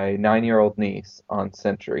and my 9-year-old niece on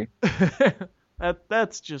Sentry.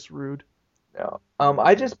 That's just rude. No.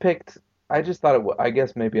 I just thought I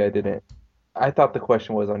guess maybe I didn't. I thought the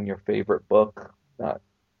question was on your favorite book, not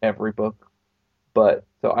every book. But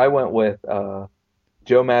so I went with Joe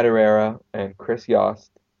Madureira and Chris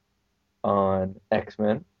Yost on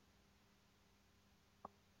X-Men,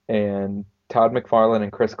 and Todd McFarlane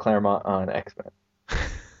and Chris Claremont on X-Men.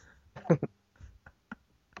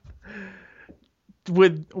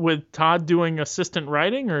 With Todd doing assistant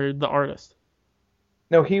writing or the artist?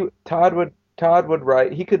 No, Todd would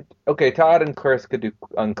write. Todd and Chris could do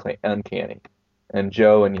Uncanny, and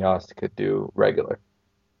Joe and Yost could do regular.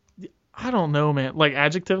 I don't know, man. Like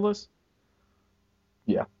adjectiveless?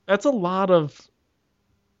 Yeah. That's a lot of...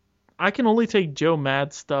 I can only take Joe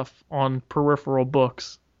Mad stuff on peripheral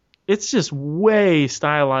books. It's just way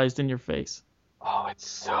stylized in your face. Oh, it's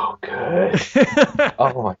so good.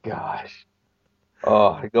 Oh my gosh. Oh,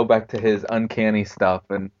 I go back to his Uncanny stuff,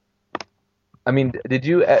 and I mean, did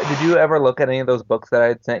you ever look at any of those books that I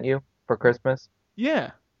had sent you for Christmas?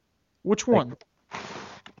 Yeah. Which one?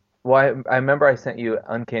 Well, I remember I sent you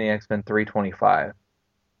Uncanny X-Men 325,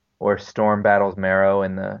 where Storm battles Marrow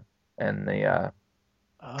in the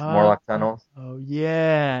Morlock tunnels. Oh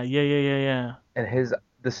yeah. And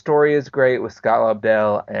the story is great with Scott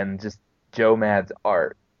Lobdell, and just Joe Mad's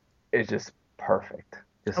art is just perfect.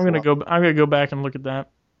 I'm gonna go back and look at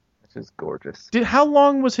that. It's just gorgeous. How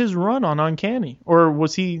long was his run on Uncanny? Or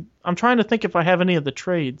was he... I'm trying to think if I have any of the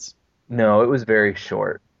trades. No, it was very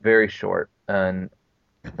short.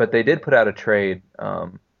 But they did put out a trade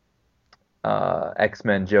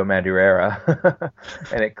X-Men Joe Madureira,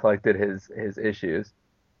 and it collected his issues.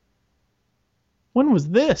 When was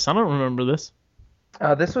this? I don't remember this.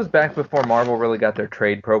 This was back before Marvel really got their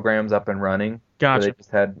trade programs up and running. So they Gotcha. just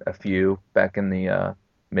had a few back in the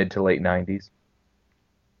mid to late 90s.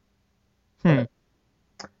 Hmm.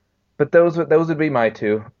 But those would be my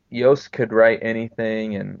two. Yost could write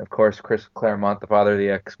anything, and of course Chris Claremont, the father of the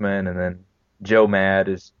X-Men, and then Joe Mad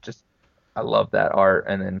is just I love that art,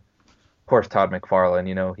 and then of course Todd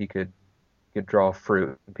McFarlane. He could draw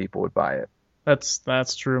fruit and people would buy it.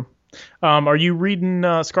 That's true. Are you reading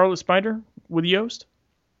Scarlet Spider with Yost?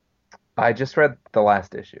 I just read the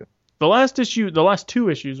last issue. The last two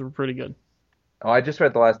issues were pretty good. Oh, I just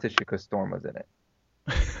read the last issue because Storm was in it.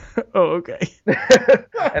 Oh, okay.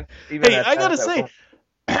 And even Hey, at I that, gotta that say,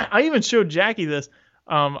 I even showed Jackie this.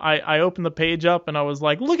 I opened the page up and I was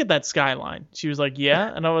like, look at that skyline. She was like,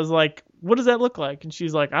 yeah. And I was like, what does that look like? And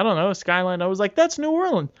she's like, I don't know, a skyline. I was like, that's New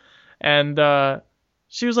Orleans. And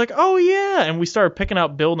she was like, oh, yeah. And we started picking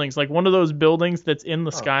out buildings, like one of those buildings that's in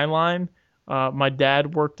the skyline. My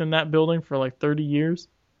dad worked in that building for like 30 years.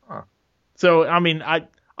 Huh. So, I mean, I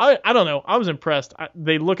don't know. I was impressed.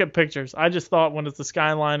 They look at pictures. I just thought when it's the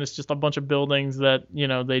skyline, it's just a bunch of buildings that,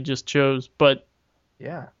 they just chose. But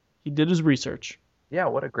yeah, he did his research. yeah,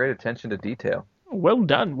 what a great attention to detail. Well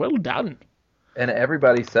done. Well done. And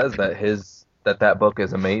everybody says that book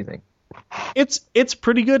is amazing. It's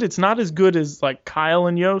pretty good. It's not as good as like Kyle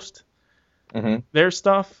and Yost, their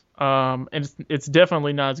stuff. And it's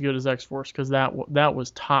definitely not as good as X-Force because that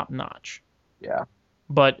was top notch. Yeah.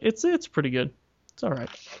 But it's pretty good. It's all right.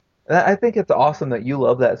 I think it's awesome that you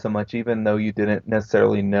love that so much, even though you didn't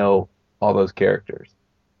necessarily know all those characters.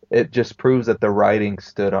 It just proves that the writing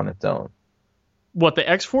stood on its own. What, the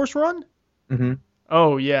X-Force run? Mm-hmm.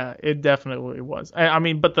 Oh yeah, it definitely was. I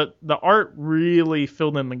mean, but the art really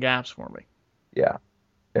filled in the gaps for me. Yeah.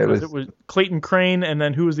 It was Clayton Crane, and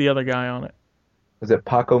then who was the other guy on it? Was it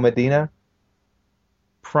Paco Medina?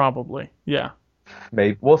 Probably, yeah.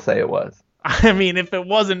 Maybe we'll say it was. I mean, if it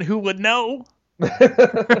wasn't, who would know? Well,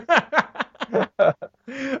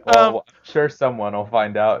 I'm sure someone will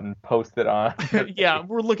find out and post it on. Yeah,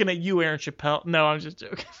 we're looking at you, Aaron Chappelle. No, I'm just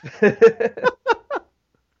joking.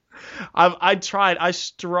 I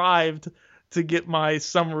strived to get my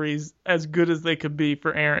summaries as good as they could be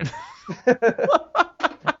for Aaron.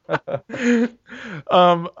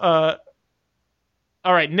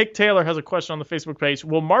 All right, Nick Taylor has a question on the Facebook page.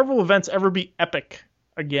 Will Marvel events ever be epic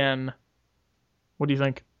again? What do you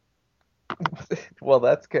think? Well,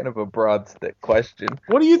 that's kind of a broad stick question.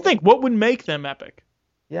 What do you think? What would make them epic?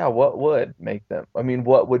 Yeah, what would make them? I mean,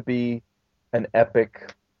 what would be an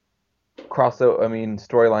epic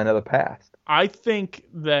storyline of the past? I think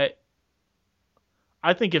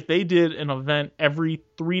if they did an event every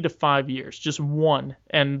 3 to 5 years, just one,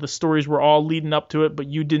 and the stories were all leading up to it, but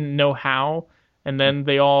you didn't know how, and then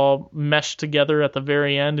they all meshed together at the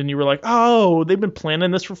very end, and you were like, oh, they've been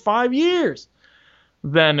planning this for 5 years,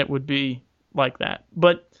 then it would be like that.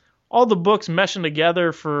 But all the books meshing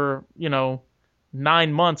together for,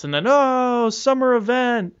 9 months, and then, oh, summer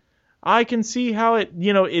event, I can see how it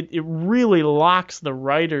really locks the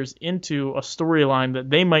writers into a storyline that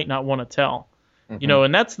they might not want to tell.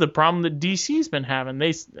 And that's the problem that DC's been having.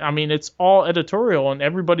 It's all editorial, and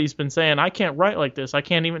everybody's been saying, I can't write like this. I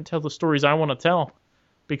can't even tell the stories I want to tell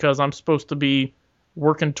because I'm supposed to be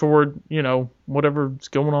working toward, whatever's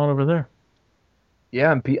going on over there.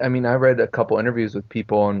 Yeah, and I read a couple interviews with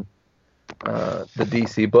people on the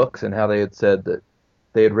DC books and how they had said that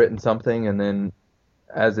they had written something, and then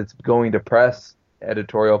as it's going to press,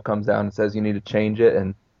 editorial comes down and says you need to change it,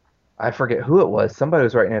 and I forget who it was. Somebody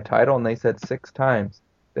was writing a title, and they said 6 times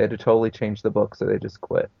they had to totally change the book, so they just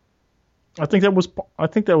quit. I think that was.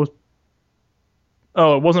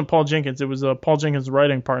 Oh, it wasn't Paul Jenkins. It was Paul Jenkins'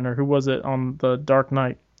 writing partner. Who was it on The Dark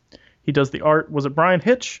Knight? He does the art. Was it Brian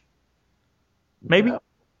Hitch? Maybe.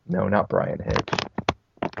 No, not Brian Hitch.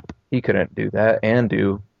 He couldn't do that and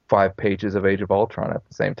do 5 pages of Age of Ultron at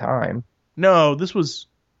the same time. No, this was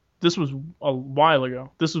a while ago.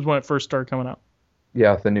 This was when it first started coming out.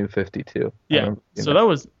 Yeah, the New 52. Yeah, so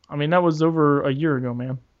that was over a year ago,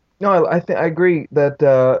 man. No, I agree that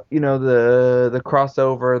the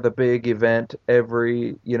crossover, the big event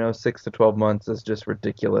every 6 to 12 months is just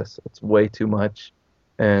ridiculous. It's way too much,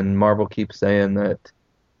 and Marvel keeps saying that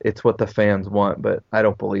it's what the fans want, but I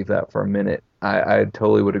don't believe that for a minute. I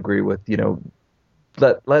totally would agree with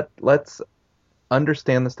let's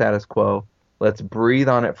understand the status quo. Let's breathe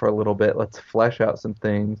on it for a little bit. Let's flesh out some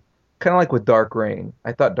things. Kind of like with Dark Reign.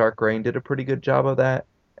 I thought Dark Reign did a pretty good job of that.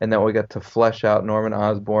 And then we got to flesh out Norman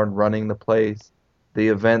Osborn running the place. The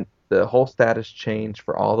event the whole status changed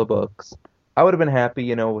for all the books. I would have been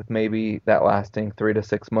happy, with maybe that lasting 3 to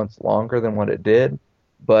 6 months longer than what it did,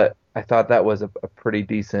 but I thought that was a pretty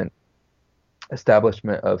decent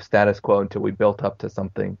establishment of status quo until we built up to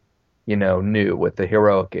something, new with the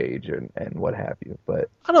heroic age and what have you. But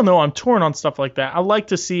I don't know. I'm torn on stuff like that. I like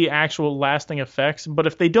to see actual lasting effects, but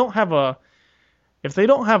if they don't have a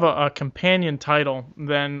companion title,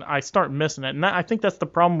 then I start missing it. And I think that's the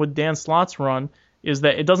problem with Dan Slott's run, is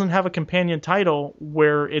that it doesn't have a companion title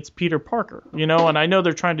where it's Peter Parker, and I know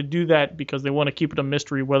they're trying to do that because they want to keep it a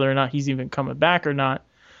mystery whether or not he's even coming back or not.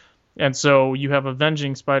 And so you have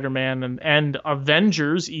Avenging Spider-Man and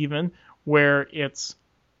Avengers even, where it's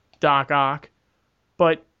Doc Ock.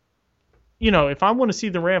 But, if I want to see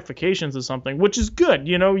the ramifications of something, which is good,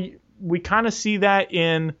 we kind of see that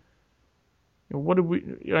in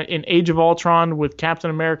Age of Ultron with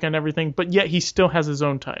Captain America and everything, but yet he still has his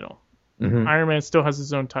own title. mm-hmm. Iron Man still has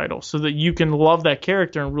his own title, so that you can love that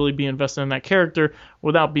character and really be invested in that character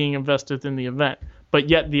without being invested in the event. But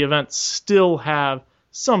yet the events still have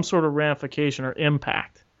some sort of ramification or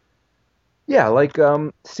impact. Yeah, like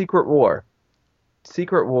Secret War.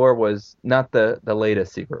 Secret War was not the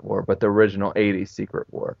latest Secret War, but the original 80s Secret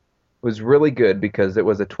War. It was really good because it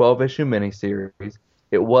was a 12-issue miniseries.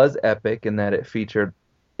 It was epic in that it featured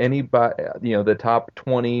the top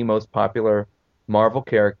 20 most popular Marvel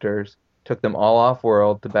characters, took them all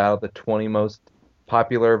off-world to battle the 20 most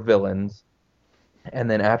popular villains.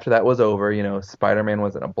 And then after that was over, Spider-Man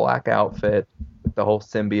was in a black outfit with the whole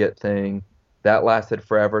symbiote thing. That lasted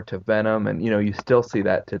forever to Venom, and you still see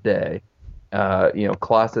that today.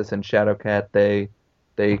 Colossus and Shadowcat,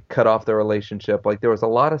 they cut off their relationship. Like, there was a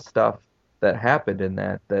lot of stuff that happened in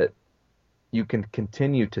that you can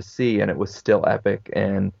continue to see, and it was still epic,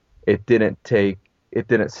 and it didn't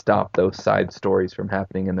stop those side stories from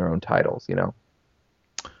happening in their own titles.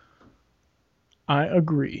 I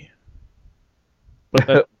agree.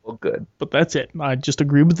 But well, good. But that's it. I just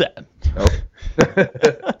agree with that. Nope.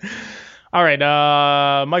 All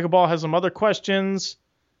right. Michael Ball has some other questions.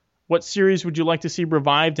 What series would you like to see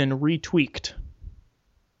revived and retweaked?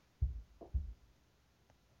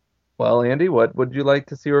 Well, Andy, what would you like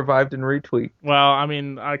to see revived and retweaked? Well, I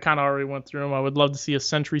mean, I kind of already went through them. I would love to see a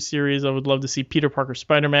Sentry series. I would love to see Peter Parker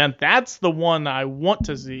Spider-Man. That's the one I want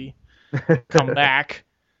to see come back.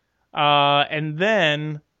 And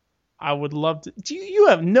then I would love to... You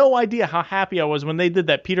have no idea how happy I was when they did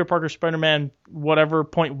that Peter Parker Spider-Man whatever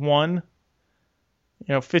 .1.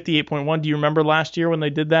 58.1. Do you remember last year when they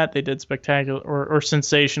did that? They did Spectacular or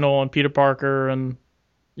Sensational and Peter Parker, and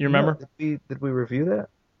you remember? No, did we review that?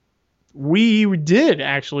 We did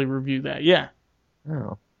actually review that, yeah.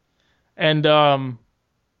 Oh. And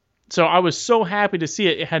so I was so happy to see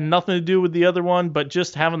it. It had nothing to do with the other one, but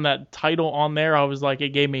just having that title on there, I was like, it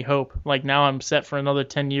gave me hope. Like, now I'm set for another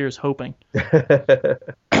 10 years hoping.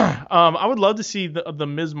 I would love to see the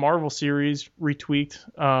Ms. Marvel series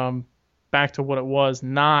retweaked back to what it was,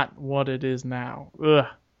 not what it is now. Ugh.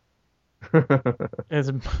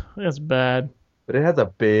 It's bad. But it has a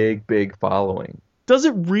big following. Does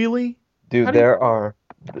it really? Dude, there are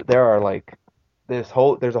like there's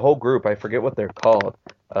a whole group, I forget what they're called,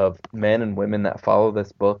 of men and women that follow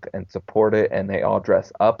this book and support it, and they all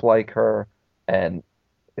dress up like her, and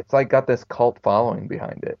it's like got this cult following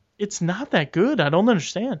behind it. It's not that good. I don't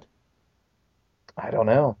understand. I don't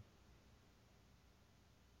know.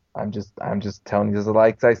 I'm just telling you the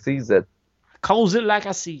likes I sees it. Calls it like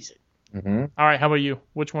I sees it. Mm-hmm. All right, how about you?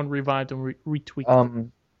 Which one revived and retweaked?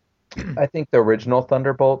 I think the original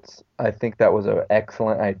Thunderbolts, I think that was an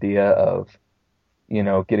excellent idea of,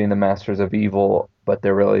 getting the Masters of Evil, but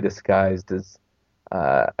they're really disguised as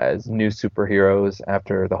new superheroes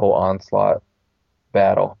after the whole Onslaught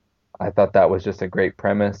battle. I thought that was just a great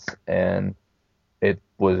premise, and it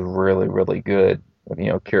was really, really good.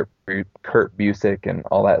 Kurt Busiek and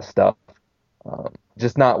all that stuff.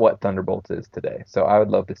 Just not what Thunderbolts is today. So I would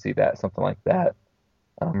love to see that, something like that.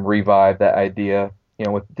 Revive that idea,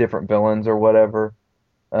 with different villains or whatever.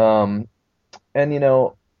 And,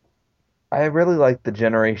 I really like the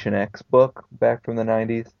Generation X book back from the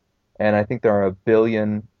 90s. And I think there are a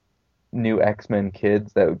billion new X-Men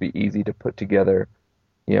kids that would be easy to put together,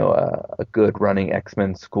 a good running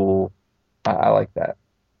X-Men school. I like that.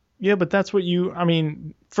 Yeah, but that's what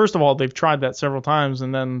first of all, they've tried that several times,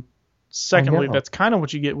 and then secondly, that's kind of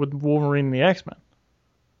what you get with Wolverine and the X-Men.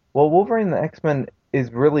 Well, Wolverine and the X-Men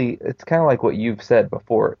is really, it's kind of like what you've said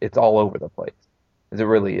before. It's all over the place, as it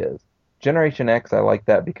really is. Generation X, I like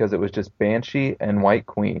that because it was just Banshee and White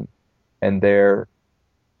Queen, and they're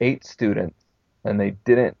 8 students, and they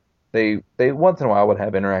once in a while would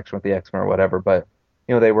have interaction with the X-Men or whatever, but,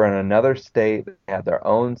 they were in another state, they had their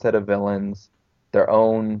own set of villains, their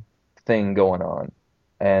own thing going on.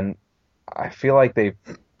 And I feel like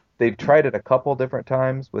they've tried it a couple different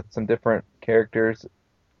times with some different characters,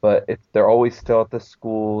 but they're always still at the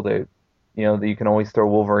school. You can always throw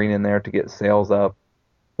Wolverine in there to get sales up.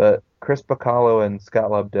 But Chris Bacalo and Scott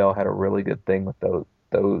Lobdell had a really good thing with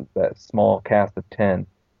that small cast of 10,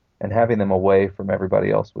 and having them away from everybody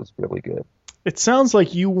else was really good. It sounds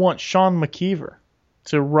like you want Sean McKeever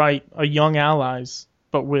to write a Young Allies,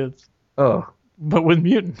 but with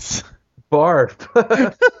mutants. Barf.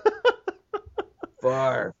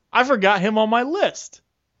 Barf. I forgot him on my list.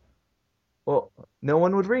 Well, no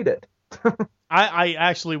one would read it. I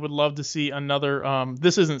actually would love to see another.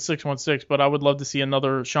 This isn't 616, but I would love to see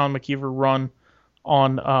another Sean McKeever run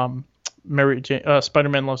on Mary Jane.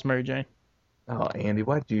 Spider-Man Loves Mary Jane. Oh, Andy,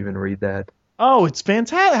 why did you even read that? Oh, it's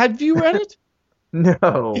fantastic. Have you read it?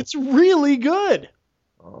 No. It's really good.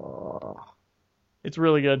 Oh, It's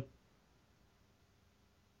really good.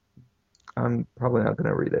 I'm probably not going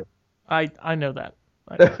to read it. I know that.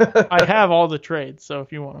 I have all the trades, so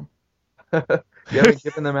if you want them. You haven't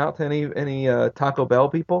given them out to any Taco Bell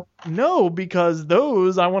people? No, because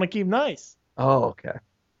those I want to keep nice. Oh, okay.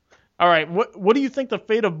 All right, what do you think the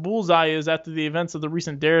fate of Bullseye is after the events of the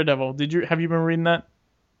recent Daredevil? Have you been reading that?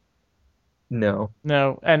 No.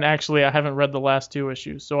 No, and actually I haven't read the last 2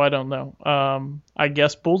 issues, so I don't know. I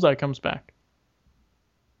guess Bullseye comes back.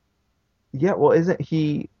 Yeah, well, isn't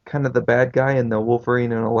he kind of the bad guy in the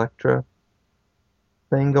Wolverine and Elektra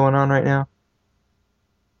thing going on right now?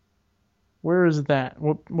 Where is that?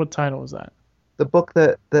 What title is that? The book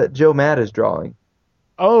that Joe Matt is drawing.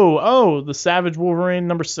 Oh, the Savage Wolverine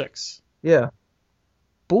 #6. Yeah.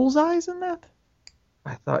 Bullseye's in that?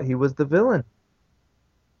 I thought he was the villain.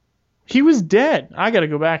 He was dead. I got to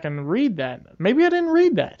go back and read that. Maybe I didn't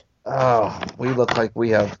read that. Oh, we look like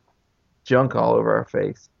we have junk all over our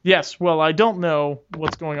face. Yes, well, I don't know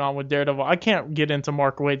what's going on with Daredevil. I can't get into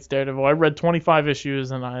Mark Waid's Daredevil. I read 25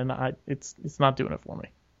 issues and it's not doing it for me.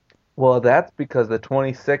 Well, that's because the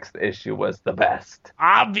 26th issue was the best.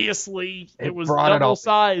 Obviously, it was brought it all-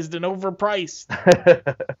 double-sized and overpriced.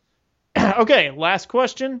 Okay, last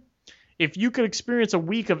question. If you could experience a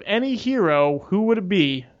week of any hero, who would it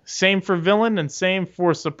be? Same for villain and same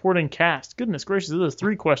for supporting cast. Goodness gracious, this is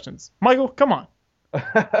 3 questions. Michael, come on.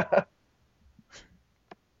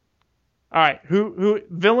 All right, who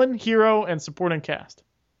villain, hero, and supporting cast?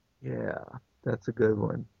 Yeah, that's a good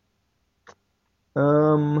one.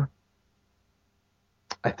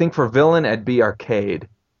 I think for villain, I'd be Arcade,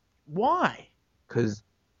 Why? because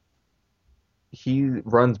he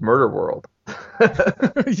runs Murder World.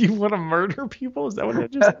 You want to murder people? Is that what I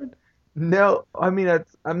just said? No, I mean,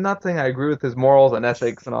 I'm not saying I agree with his morals and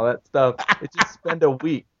ethics and all that stuff. It's just spend a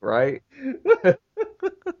week, right?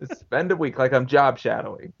 Just spend a week like I'm job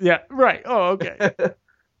shadowing. Yeah, right. Oh, okay.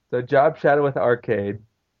 So job shadow with Arcade,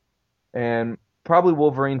 and probably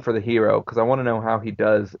Wolverine for the hero, because I want to know how he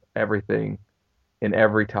does everything in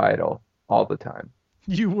every title all the time.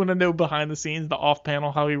 You want to know behind the scenes, the off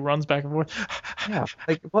panel, how he runs back and forth? Yeah,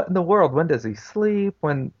 like what in the world? When does he sleep?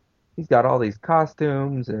 When he's got all these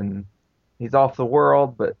costumes and he's off the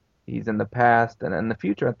world, but he's in the past and in the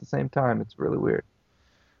future at the same time. It's really weird.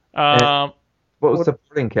 What was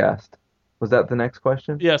supporting cast? Was that the next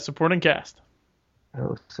question? Yeah, supporting cast.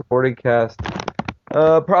 Oh, supporting cast.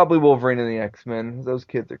 Probably Wolverine and the X-Men. Those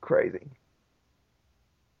kids are crazy.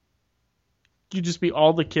 You just be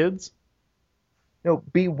all the kids? No,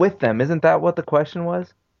 be with them. Isn't that what the question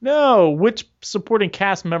was? No. Which supporting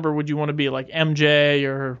cast member would you want to be? Like MJ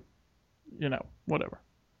or, whatever.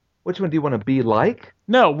 Which one do you want to be like?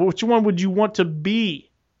 No, which one would you want to be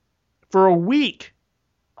for a week?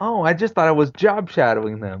 Oh, I just thought I was job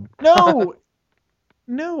shadowing them. No.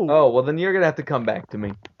 No. Oh, well then you're going to have to come back to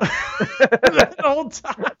me. That whole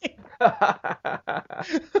time.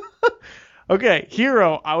 Okay,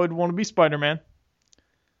 hero, I would want to be Spider-Man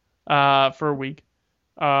for a week.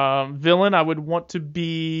 Villain, I would want to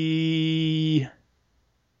be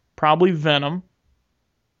probably Venom.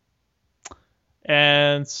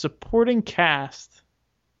 And supporting cast,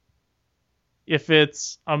 if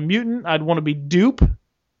it's a mutant, I'd want to be Dupe.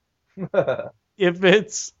 If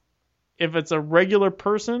it's a regular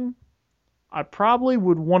person, I probably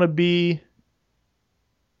would want to be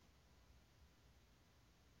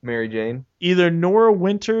Mary Jane. either Nora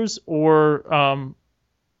Winters or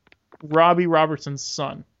Robbie Robertson's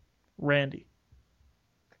son, Randy.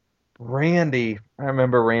 Randy. I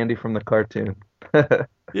remember Randy from the cartoon.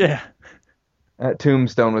 Yeah. That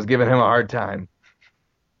Tombstone was giving him a hard time.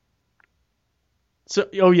 So,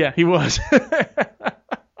 oh yeah, he was.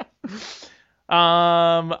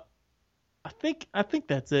 I think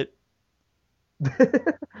that's it.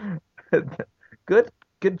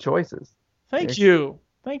 Good choices. Thank You're you.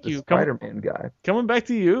 Thank the you. Spider-Man guy. Coming back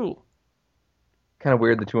to you. Kind of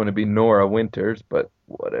weird that you want to be Nora Winters, but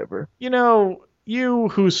whatever. You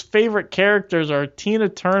whose favorite characters are Tina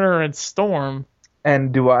Turner and Storm.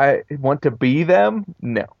 And do I want to be them?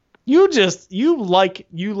 No. You like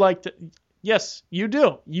to. Yes, you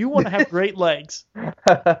do. You want to have great legs.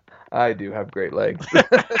 I do have great legs.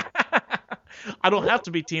 I don't have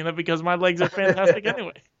to be Tina because my legs are fantastic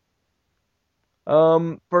anyway.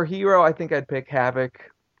 For hero, I think I'd pick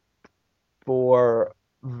Havoc. For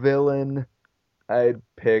villain, I'd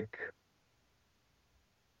pick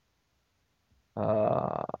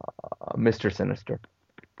Mr. Sinister.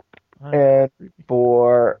 And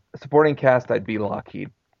for supporting cast, I'd be Lockheed.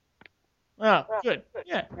 Oh, good.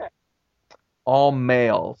 Yeah. All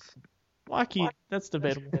males. Lockheed, that's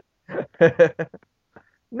debatable.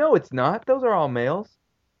 No, it's not. Those are all males.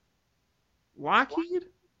 Lockheed?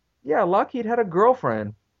 Yeah, Lockheed had a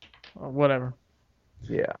girlfriend. Whatever.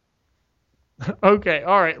 Yeah. Okay,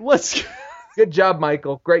 all right. Let's. Good job,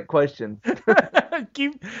 Michael. Great questions.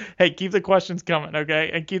 keep the questions coming,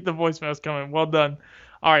 okay? And keep the voicemails coming. Well done.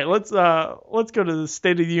 All right, let's go to the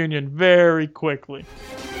State of the Union very quickly.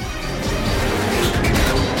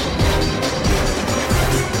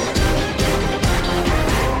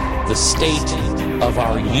 The state of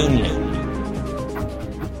our union.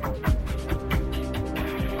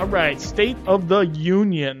 All right, State of the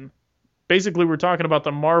Union. Basically, we're talking about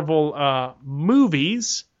the Marvel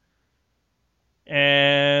movies.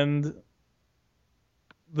 And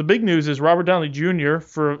the big news is Robert Downey Jr.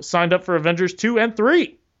 signed up for Avengers 2 and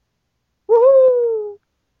 3. Woohoo!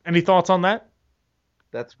 Any thoughts on that?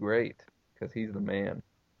 That's great, because he's the man.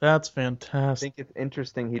 That's I fantastic. think it's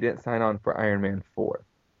interesting he didn't sign on for Iron Man 4.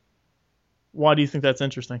 Why do you think that's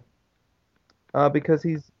interesting? Because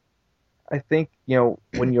I think,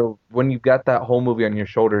 when you've got that whole movie on your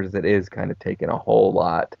shoulders, it is kind of taking a whole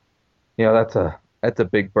lot. That's a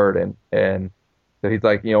big burden. And so he's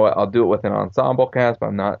like, you know what, I'll do it with an ensemble cast, but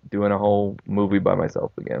I'm not doing a whole movie by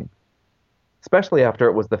myself again. Especially after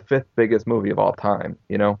it was the 5th biggest movie of all time,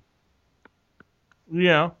 Yeah,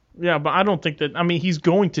 but I don't think that. I mean, he's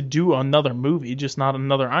going to do another movie, just not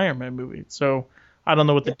another Iron Man movie. So I don't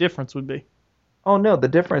know what the difference would be. Oh no, the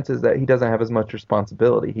difference is that he doesn't have as much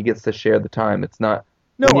responsibility. He gets to share the time. It's not.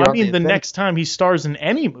 No, I mean the next time he stars in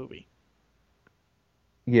any movie.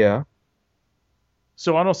 Yeah.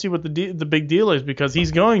 So I don't see what the big deal is, because he's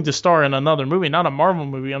going to star in another movie, not a Marvel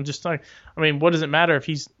movie. I'm just talking. I mean, what does it matter if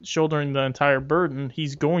he's shouldering the entire burden?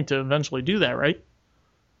 He's going to eventually do that, right?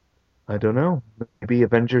 I don't know. Maybe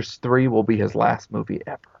Avengers 3 will be his last movie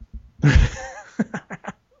ever.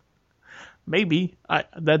 Maybe.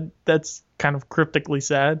 That's kind of cryptically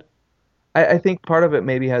sad. I think part of it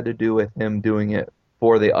maybe had to do with him doing it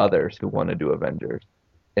for the others who want to do Avengers.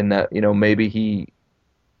 And that, maybe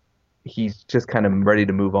he's just kind of ready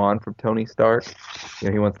to move on from Tony Stark.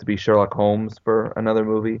 He wants to be Sherlock Holmes for another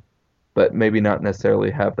movie, but maybe not necessarily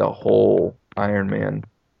have the whole Iron Man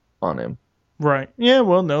on him. Right. Yeah,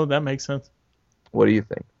 well, no, that makes sense. What do you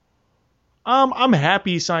think? I'm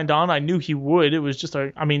happy he signed on. I knew he would. It was just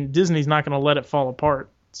Disney's not going to let it fall apart.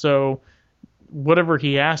 So whatever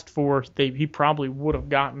he asked for, he probably would have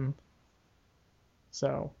gotten.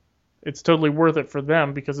 So it's totally worth it for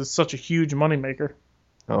them because it's such a huge moneymaker.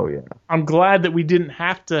 Oh, yeah. I'm glad that we didn't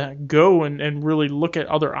have to go and really look at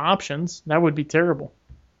other options. That would be terrible.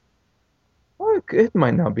 Well, it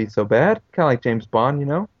might not be so bad. Kind of like James Bond,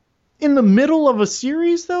 In the middle of a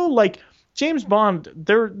series, though, like James Bond,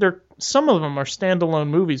 they're some of them are standalone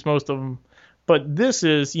movies, most of them. But this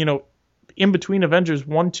is, in between Avengers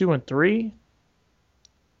 1, 2, and 3.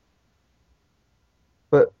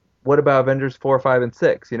 But what about Avengers 4, 5, and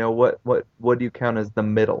 6? What do you count as the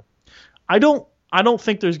middle? I don't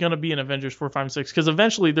think there's going to be an Avengers 4, 5, and 6 because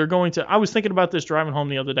eventually they're going to. I was thinking about this driving home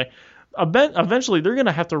the other day. Eventually they're going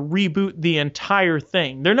to have to reboot the entire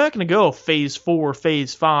thing. They're not going to go Phase 4,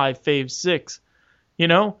 Phase 5, Phase 6.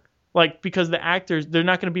 Because the actors, they're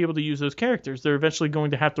not going to be able to use those characters. They're eventually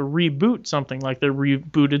going to have to reboot something like they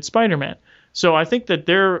rebooted Spider-Man. So I think that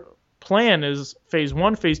their plan is Phase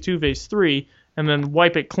 1, Phase 2, Phase 3, and then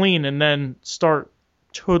wipe it clean and then start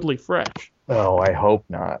totally fresh. Oh, I hope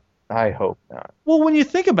not. I hope not. Well, when you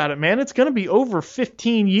think about it, man, it's going to be over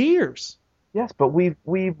 15 years. Yes, but we've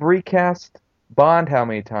recast Bond how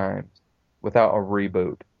many times without a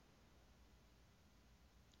reboot?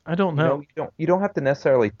 I don't know. You don't have to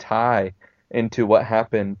necessarily tie into what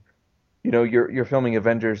happened. You're filming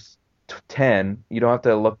Avengers 10. You don't have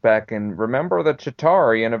to look back and remember the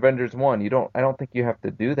Chitauri in Avengers 1. I don't think you have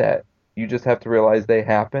to do that. You just have to realize they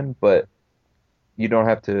happen, but you don't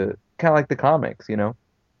have to, kind of like the comics, you know?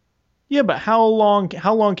 Yeah, but how long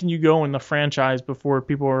can you go in the franchise before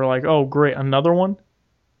people are like, oh, great, another one?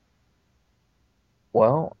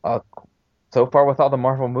 Well, so far with all the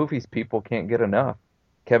Marvel movies, people can't get enough.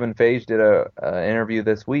 Kevin Feige did a interview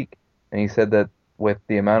this week, and he said that with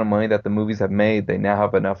the amount of money that the movies have made, they now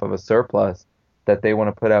have enough of a surplus that they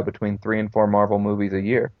want to put out between 3 and 4 Marvel movies a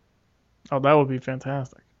year. Oh, that would be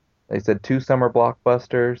fantastic. They said 2 summer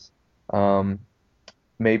blockbusters,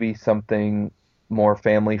 maybe something more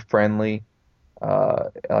family friendly,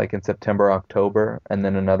 like in September, October, and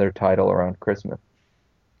then another title around Christmas.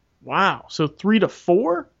 Wow. So 3 to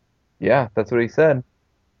 4? Yeah, that's what he said.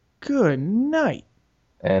 Good night.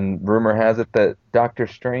 And rumor has it that Doctor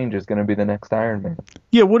Strange is going to be the next Iron Man.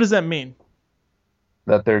 Yeah, what does that mean?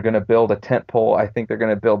 That they're going to build a tentpole. I think they're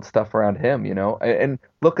going to build stuff around him, you know? And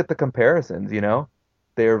look at the comparisons, you know?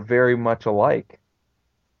 They're very much alike.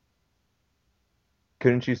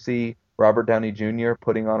 Couldn't you see Robert Downey Jr.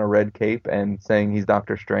 putting on a red cape and saying he's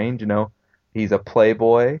Doctor Strange, you know? He's a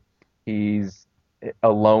playboy, he's a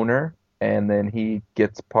loner, and then he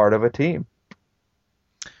gets part of a team.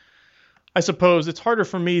 I suppose it's harder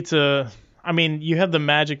for me to. I mean, you have the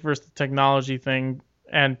magic versus the technology thing,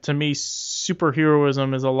 and to me,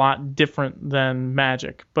 superheroism is a lot different than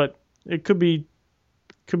magic. But it could be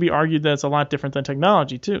argued that it's a lot different than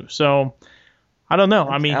technology too. So I don't know.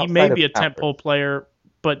 I mean, he may be a tentpole player,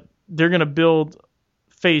 but they're gonna build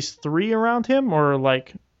Phase 3 around him, or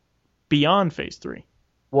like beyond Phase 3.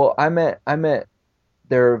 Well, I meant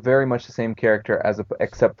they're very much the same character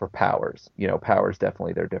except for powers. You know, powers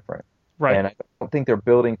definitely they're different. Right. And I don't think they're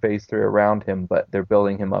building Phase 3 around him, but they're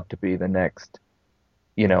building him up to be the next,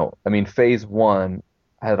 you know, I mean, Phase 1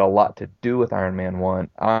 had a lot to do with Iron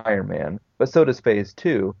Man, but so does Phase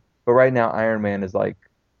 2. But right now, Iron Man is like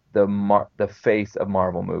the face of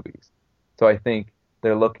Marvel movies. So I think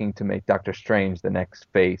they're looking to make Doctor Strange the next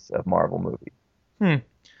face of Marvel movies.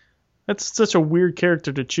 That's such a weird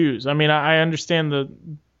character to choose. I mean, I understand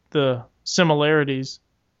the similarities,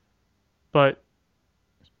 but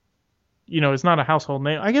you know, it's not a household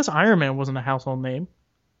name. I guess Iron Man wasn't a household name.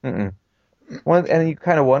 Mm-mm. Well, and you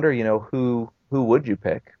kind of wonder, you know, who would you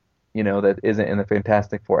pick, you know, that isn't in the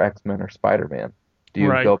Fantastic Four, X-Men, or Spider-Man? Do you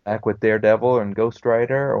go back with Daredevil and Ghost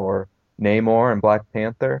Rider, or Namor and Black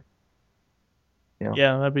Panther? You know?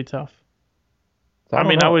 Yeah, that'd be tough. So I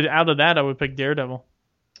mean, I would pick Daredevil.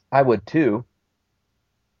 I would too.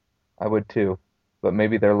 But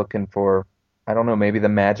maybe they're looking for, I don't know, maybe the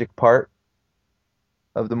magic part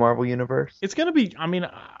of the Marvel Universe. It's going to be, I mean,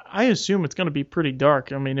 I assume it's going to be pretty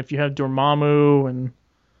dark. I mean, if you have Dormammu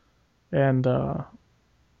and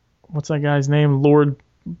what's that guy's name? Lord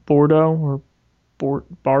Bordeaux or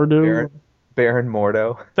Bardo? Baron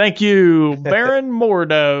Mordo. Thank you, Baron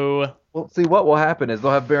Mordo. Well, see, what will happen is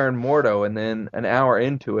they'll have Baron Mordo, and then an hour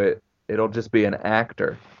into it, it'll just be an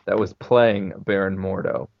actor that was playing Baron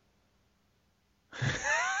Mordo.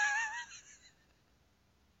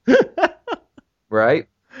 Right?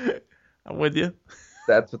 I'm with you.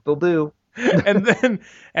 That's what they'll do. and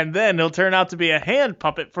then he'll turn out to be a hand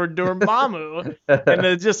puppet for Dormammu, and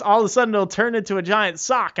then just all of a sudden it'll turn into a giant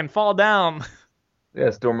sock and fall down.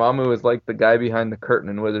 Yes, Dormammu is like the guy behind the curtain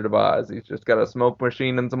in Wizard of Oz. He's just got a smoke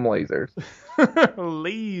machine and some lasers.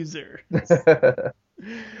 Lasers.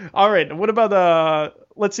 All right. What about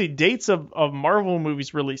let's see, dates of Marvel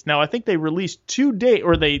movies released. Now I think they released 2 dates,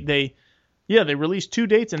 or they released 2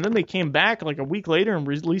 dates, and then they came back like a week later and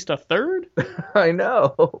released a third. I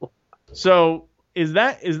know. So is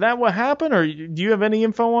that what happened, or do you have any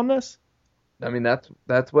info on this? I mean,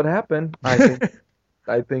 that's what happened.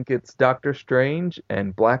 I think it's Doctor Strange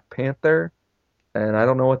and Black Panther, and I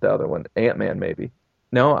don't know what the other one. Ant-Man maybe.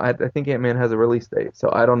 No, I think Ant-Man has a release date, so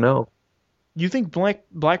I don't know. You think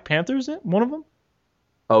Black Panther's it? One of them?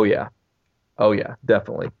 Oh yeah,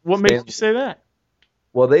 definitely. What makes you say that?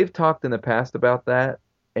 Well, they've talked in the past about that,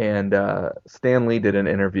 and Stan Lee did an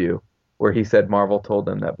interview where he said Marvel told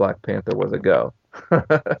them that Black Panther was a go.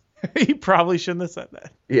 He probably shouldn't have said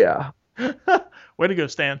that. Yeah. Way to go,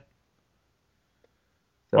 Stan.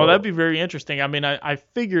 So, well, that'd be very interesting. I mean, I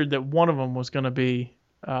figured that one of them was going to be,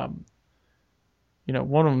 one of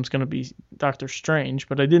them's going to be Doctor Strange,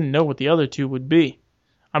 but I didn't know what the other two would be.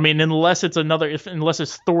 I mean, unless it's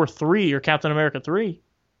Thor 3 or Captain America 3.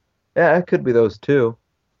 Yeah, it could be those two.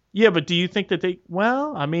 Yeah, but do you think that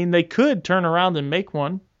they could turn around and make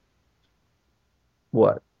one.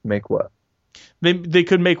 What? Make what? They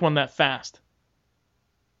could make one that fast.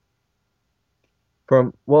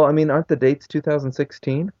 Aren't the dates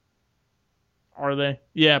 2016? Are they?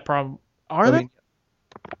 Yeah, probably. Are I they? mean,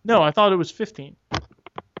 No, I thought it was 15.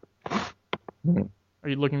 Hmm. Are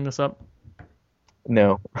you looking this up?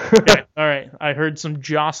 no. Okay. All right. I heard some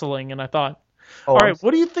jostling, and I thought, Oh, all right,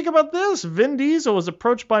 what do you think about this? Vin Diesel was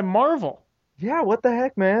approached by Marvel. yeah, what the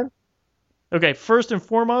heck, man? Okay, first and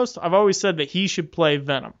foremost, I've always said that he should play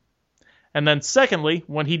Venom. And then secondly,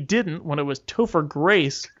 when he didn't, when it was Topher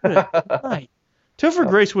Grace, good night. Topher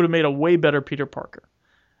Grace would have made a way better Peter Parker.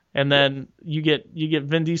 And then you get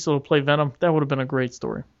Vin Diesel to play Venom. That would have been a great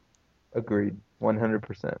story. Agreed.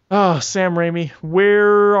 100%. Oh, Sam Raimi,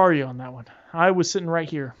 where are you on that one? I was sitting right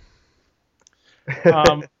here.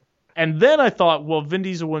 And then I thought, well, Vin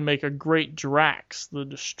Diesel would make a great Drax, the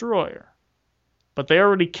Destroyer. But they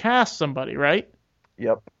already cast somebody, right?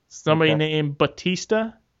 Yep. Somebody Okay. named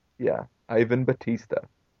Batista. Yeah. Ivan Batista.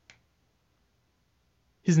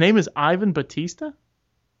 His name is Ivan Batista?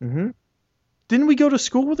 Mm-hmm. Didn't we go to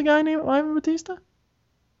school with a guy named Ivan Batista?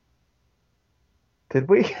 Did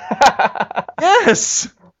we? Yes!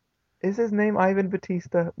 Is his name Ivan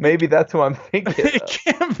Batista? Maybe that's who I'm thinking It of.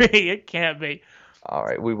 can't be. It can't be. All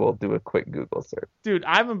right, we will do a quick Google search. Dude,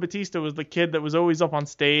 Ivan Batista was the kid that was always up on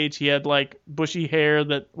stage. He had like bushy hair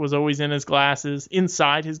that was always in his glasses,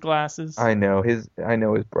 inside his glasses. I know his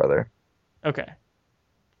brother. Okay.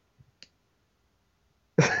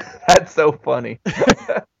 That's so funny.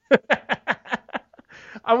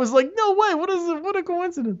 I was like, no way. What a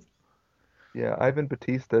coincidence. Yeah, Ivan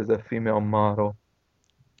Batista is a female model.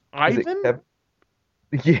 Is it Ivan? Kev-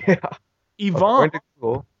 Yeah. Yvonne. According to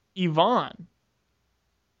Google. Yvonne.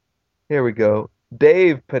 Here we go.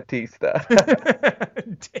 Dave Batista.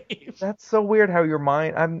 Dave. That's so weird how your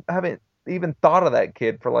mind. I haven't even thought of that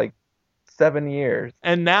kid for like 7 years.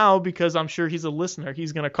 And now, because I'm sure he's a listener,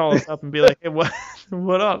 he's going to call us up and be like, hey,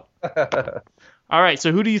 what up? All right,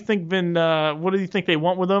 so who do you think what do you think they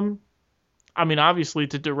want with him? I mean, obviously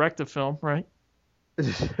to direct a film, right?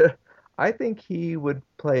 I think he would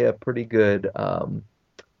play a pretty good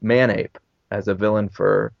Man-Ape as a villain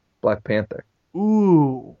for Black Panther.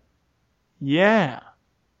 Ooh. Yeah.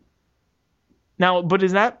 Now, but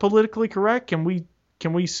is that politically correct? Can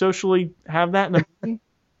we socially have that in a movie?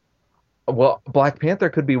 Well, Black Panther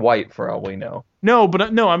could be white for all we know. No,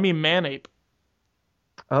 I mean Man-Ape.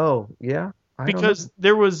 Oh, yeah? I don't know. Because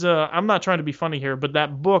there was, I'm not trying to be funny here, but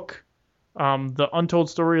that book, The Untold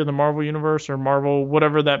Story of the Marvel Universe, or Marvel,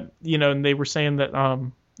 whatever that, and they were saying that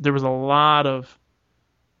there was a lot of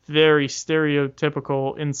very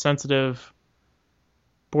stereotypical, insensitive,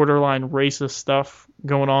 borderline racist stuff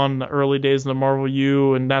going on in the early days of the Marvel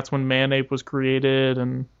U, and that's when Man-Ape was created.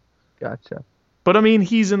 And Gotcha. But, I mean,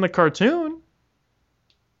 he's in the cartoon.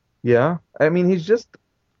 Yeah. I mean, he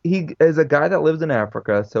is a guy that lives in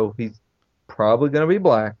Africa, so he's probably going to be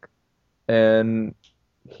black. And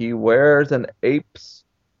he wears an ape's,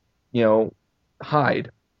 hide.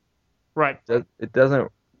 Right.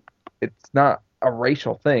 It's not a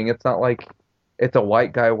racial thing. It's not like it's a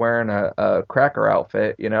white guy wearing a cracker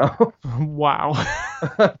outfit, Wow.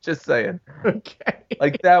 Just saying. Okay.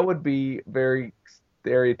 Like, that would be very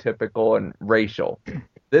stereotypical and racial.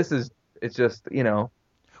 It's just, Well,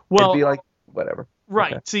 it'd be like, whatever.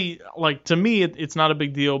 right. Okay. See, like, to me, it's not a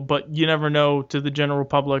big deal, but you never know to the general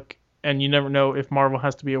public, and you never know if Marvel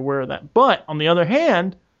has to be aware of that. But, on the other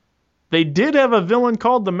hand, they did have a villain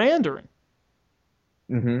called the Mandarin.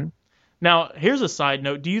 Mm-hmm. Now, here's a side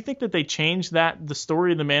note. Do you think that they changed the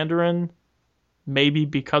story of the Mandarin, maybe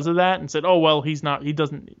because of that, and said, oh, well, he's not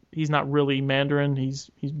really Mandarin,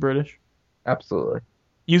 he's British? Absolutely.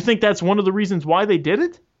 You think that's one of the reasons why they did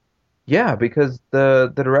it? Yeah, because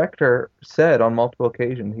the director said on multiple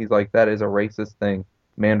occasions, he's like, that is a racist thing.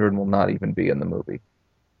 Mandarin will not even be in the movie.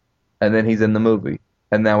 And then he's in the movie.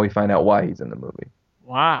 And now we find out why he's in the movie.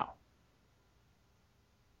 Wow.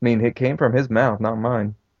 I mean, it came from his mouth, not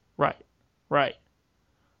mine. Right.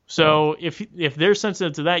 So if they're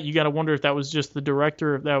sensitive to that, you got to wonder if that was just the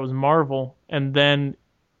director, if that was Marvel, and then,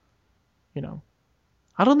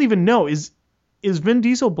 I don't even know. Is Vin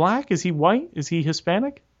Diesel black? Is he white? Is he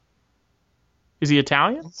Hispanic? Is he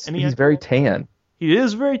Italian? He's very tan. He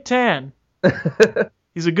is very tan.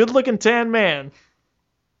 He's a good-looking tan man.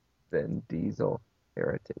 Vin Diesel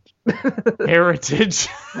heritage. Heritage.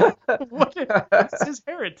 What's his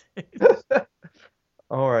heritage?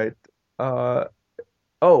 All right.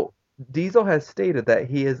 Diesel has stated that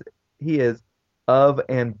he is of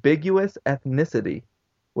ambiguous ethnicity,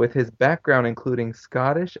 with his background including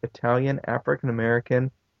Scottish, Italian, African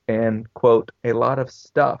American, and, quote, a lot of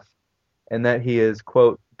stuff, and that he is,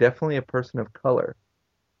 quote, definitely a person of color.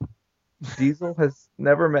 Diesel has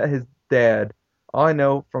never met his dad, All I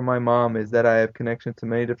know from my mom is that I have connection to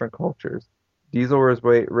many different cultures. Diesel was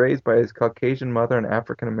raised by his Caucasian mother and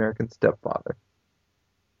African American stepfather.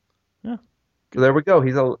 Yeah. So there we go.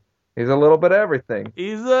 He's a little bit of everything.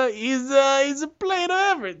 He's a plate of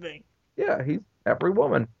everything. Yeah, he's every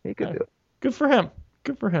woman. He could do it. Good for him.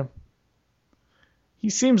 Good for him. He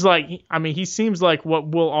seems like what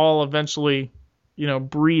we'll all eventually,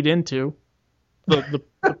 breed into. The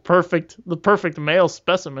perfect male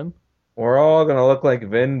specimen. We're all gonna look like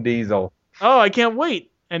Vin Diesel. Oh, I can't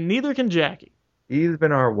wait. And neither can Jackie. He's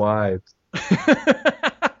been our wives.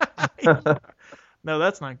 No,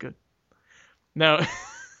 that's not good. No,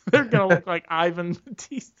 they're gonna look like Ivan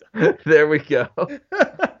Batista. There we go.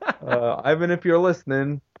 Ivan, if you're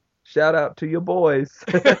listening, shout out to your boys.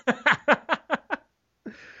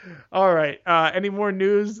 All right. Any more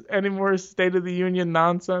news? Any more State of the Union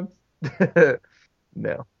nonsense?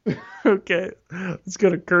 No. Okay. Let's go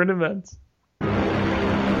to current events.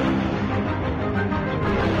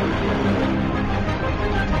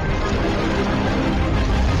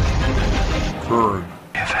 Current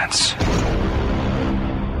events.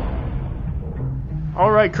 All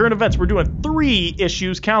right, current events. We're doing 3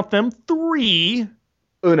 issues. Count them. 3.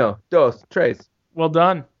 Uno, dos, tres. Well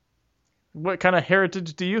done. What kind of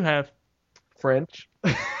heritage do you have? French.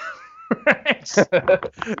 Did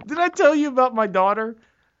I tell you about my daughter?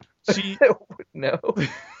 No. This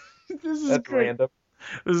is That's great. random.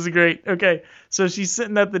 This is great. Okay, so she's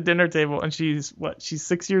sitting at the dinner table, and she's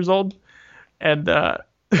 6 years old, and I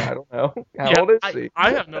don't know. How old is she?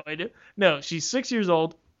 I have no idea. No, she's 6 years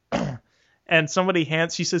old, and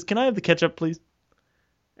she says, "Can I have the ketchup, please?"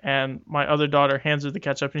 And my other daughter hands her the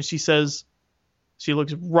ketchup, and she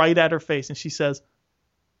looks right at her face, and she says,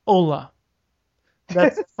 "Hola."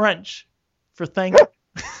 That's French for thank you.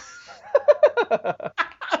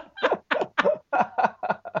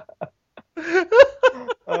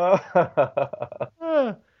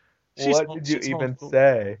 What did you even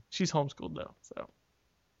say? She's homeschooled though, so.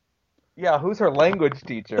 Yeah, who's her language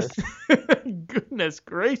teacher? Goodness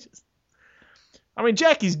gracious. I mean,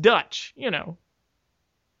 Jackie's Dutch,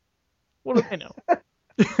 What do I know?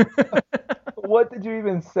 What did you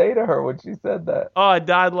even say to her when she said that? Oh, I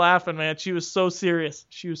died laughing, man. She was so serious.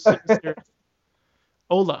 She was so serious.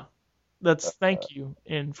 Hola. That's thank you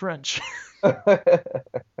in French. All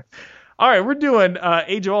right, we're doing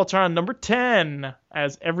Age of Ultron number 10,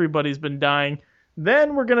 as everybody's been dying.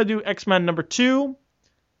 Then we're going to do X-Men number 2,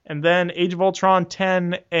 and then Age of Ultron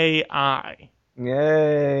 10 AI.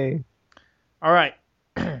 Yay. All right.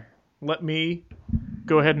 Let me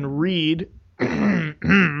go ahead and read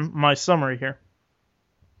my summary here.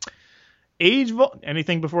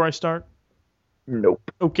 Anything before I start?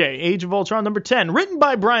 Nope. Okay, Age of Ultron number 10, written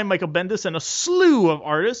by Brian Michael Bendis and a slew of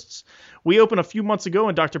artists. We open a few months ago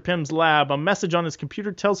in Dr. Pym's lab. A message on his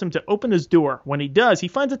computer tells him to open his door. When he does, he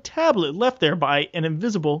finds a tablet left there by an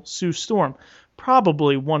invisible Sue Storm,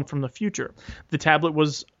 probably one from the future. The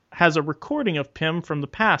tablet has a recording of Pym from the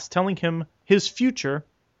past telling his future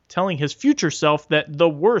self that the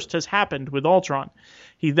worst has happened with Ultron.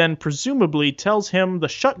 He then presumably tells him the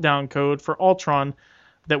shutdown code for Ultron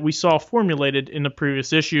that we saw formulated in the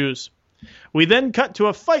previous issues. We then cut to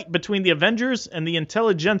a fight between the Avengers and the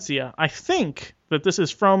Intelligentsia. I think that this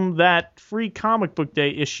is from that Free Comic Book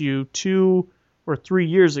Day issue 2 or 3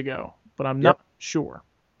 years ago, but I'm not sure.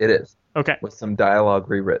 It is. Okay. With some dialogue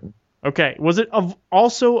rewritten. Okay. Was it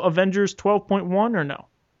also Avengers 12.1 or no?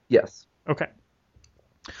 Yes. Okay.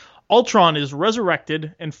 Ultron is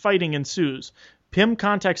resurrected and fighting ensues. Pym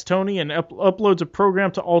contacts Tony and uploads a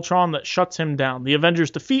program to Ultron that shuts him down. The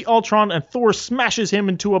Avengers defeat Ultron and Thor smashes him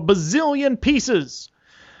into a bazillion pieces.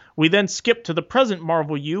 We then skip to the present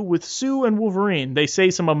Marvel U with Sue and Wolverine. They say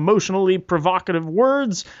some emotionally provocative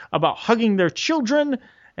words about hugging their children,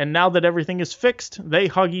 and now that everything is fixed, they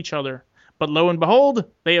hug each other. But lo and behold,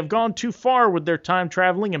 they have gone too far with their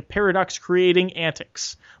time-traveling and paradox-creating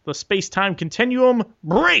antics. The space-time continuum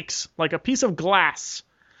breaks like a piece of glass.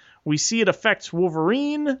 We see it affects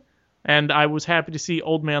Wolverine, and I was happy to see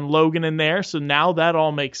Old Man Logan in there, so now that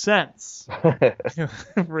all makes sense.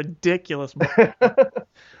 Ridiculous.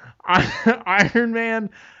 Iron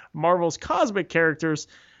Man, Marvel's cosmic characters,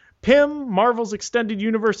 Pym, Marvel's extended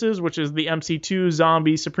universes, which is the MC2,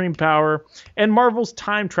 Zombie, Supreme Power, and Marvel's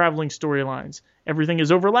time-traveling storylines. Everything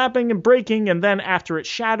is overlapping and breaking, and then after it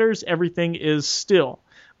shatters, everything is still.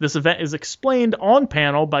 This event is explained on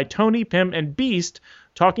panel by Tony, Pym, and Beast,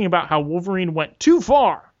 talking about how Wolverine went too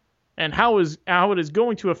far, and how it is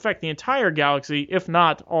going to affect the entire galaxy, if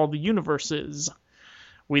not all the universes.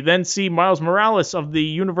 We then see Miles Morales of the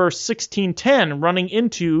Universe 1610 running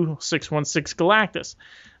into 616 Galactus.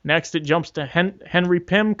 Next, it jumps to Henry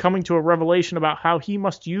Pym coming to a revelation about how he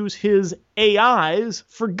must use his AIs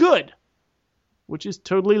for good, which is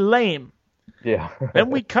totally lame. Yeah. Then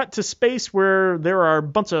we cut to space where there are a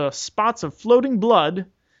bunch of spots of floating blood,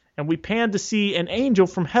 and we pan to see an angel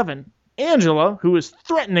from heaven, Angela, who is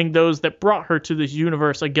threatening those that brought her to this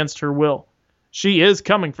universe against her will. She is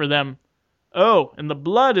coming for them. Oh, and the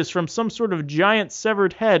blood is from some sort of giant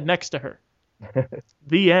severed head next to her.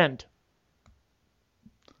 The end.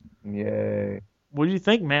 Yay. What do you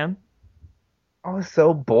think, man? I was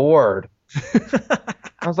so bored.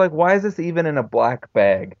 I was like, why is this even in a black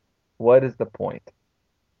bag? What is the point?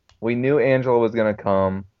 We knew Angela was going to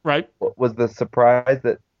come. Right? Was the surprise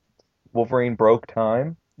that Wolverine broke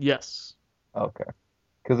time? Yes. Okay.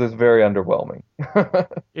 Because it's very underwhelming.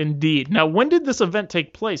 Indeed. Now, when did this event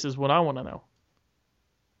take place is what I want to know.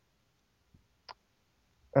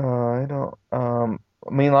 I don't. I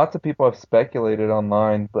mean, lots of people have speculated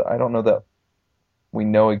online, but I don't know that we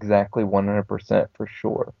know exactly 100% for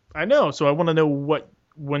sure. I know, so I want to know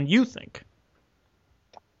when you think.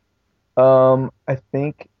 I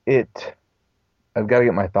think I've got to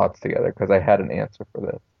get my thoughts together because I had an answer for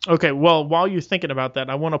this. Okay, well, while you're thinking about that,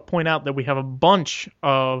 I want to point out that we have a bunch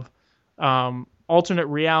of alternate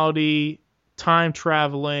reality, time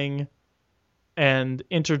traveling, and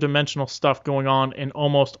interdimensional stuff going on in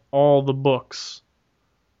almost all the books.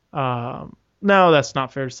 No, that's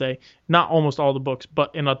not fair to say. Not almost all the books,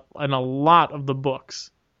 but in a lot of the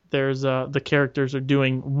books, there's the characters are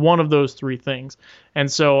doing one of those three things.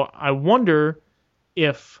 And so I wonder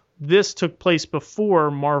if this took place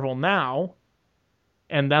before Marvel Now,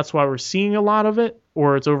 and that's why we're seeing a lot of it,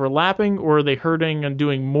 or it's overlapping, or are they hurting and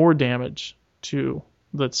doing more damage to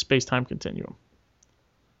the space-time continuum?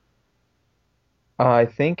 I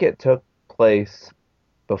think it took place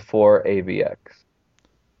before AVX.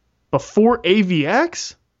 Before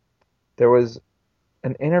AVX? There was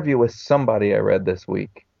an interview with somebody I read this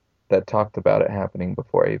week that talked about it happening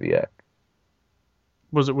before AVX.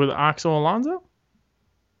 Was it with Axel Alonso?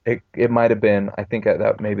 It might have been. I think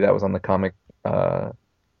that maybe that was on the comics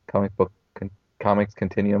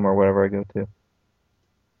continuum or whatever I go to.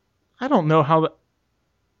 I don't know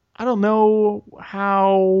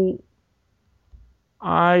how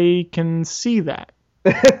I can see that.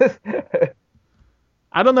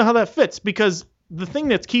 I don't know how that fits, because the thing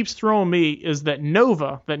that keeps throwing me is that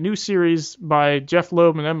Nova, that new series by Jeff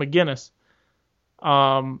Loeb and Emma Guinness,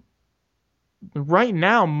 right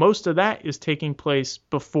now most of that is taking place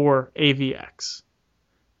before AVX.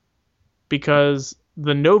 Because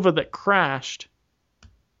the Nova that crashed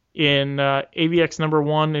in AVX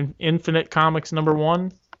 #1 and Infinite Comics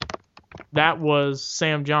 #1, that was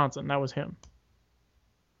Sam Johnson. That was him.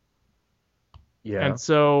 Yeah. And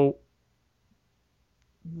so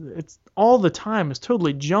it's all the time is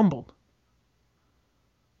totally jumbled.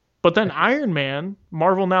 But then Iron Man,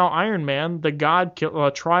 Marvel Now Iron Man,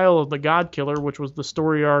 the Trial of the God Killer, which was the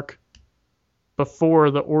story arc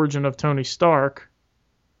before the origin of Tony Stark,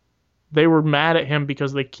 they were mad at him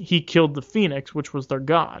because he killed the Phoenix, which was their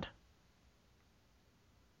god.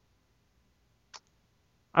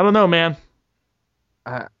 I don't know, man.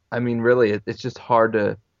 I mean, really, it's just hard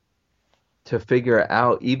to figure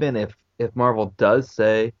out. Even if Marvel does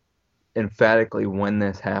say emphatically when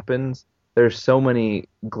this happens, there's so many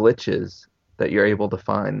glitches that you're able to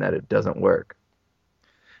find that it doesn't work.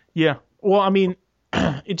 Yeah. Well, I mean,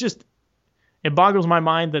 it boggles my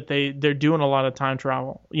mind that they're doing a lot of time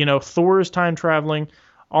travel. You know, Thor is time traveling,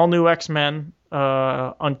 all new X-Men,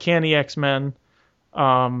 Uncanny X-Men.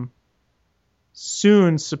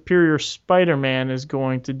 Soon, Superior Spider-Man is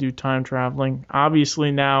going to do time traveling.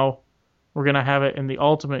 Obviously, now we're going to have it in the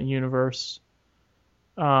Ultimate Universe.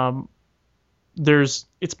 It's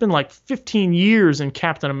been like 15 years in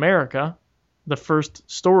Captain America, the first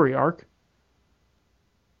story arc.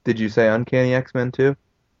 Did you say Uncanny X-Men too?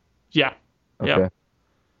 Yeah. Okay.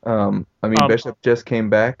 Yeah. I mean, Bishop just came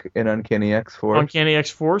back in Uncanny X-Force. Uncanny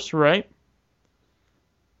X-Force, right?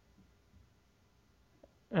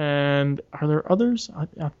 And are there others? I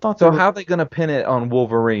thought. So how are they going to pin it on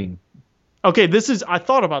Wolverine? Okay, I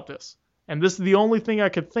thought about this, and this is the only thing I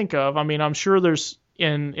could think of. I mean, I'm sure there's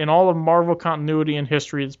in all of Marvel continuity and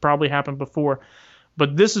history, it's probably happened before,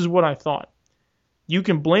 but this is what I thought. You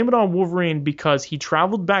can blame it on Wolverine because he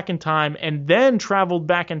traveled back in time and then traveled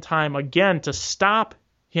back in time again to stop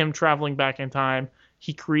him traveling back in time.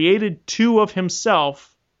 He created two of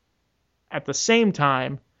himself at the same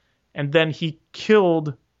time, and then he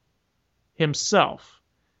killed himself.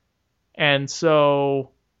 And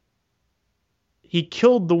so he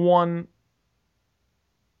killed the one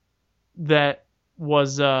that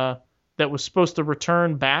that was supposed to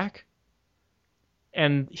return back,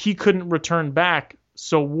 and he couldn't return back,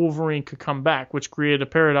 so Wolverine could come back, which created a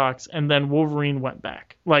paradox, and then Wolverine went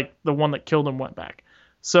back. Like, the one that killed him went back.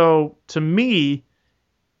 So, to me,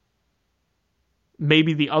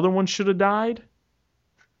 maybe the other one should have died.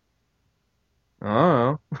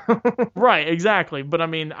 Oh. Right, exactly. But, I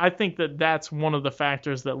mean, I think that that's one of the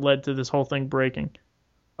factors that led to this whole thing breaking.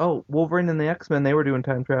 Oh, Wolverine and the X-Men, they were doing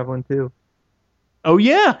time traveling too. Oh,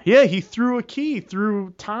 yeah. Yeah, he threw a key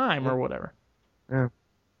through time or whatever. Yeah.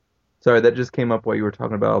 Sorry, that just came up while you were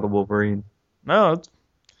talking about all the Wolverines. No,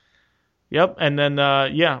 yep. And then,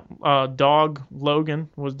 Dog Logan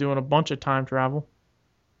was doing a bunch of time travel.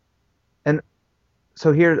 And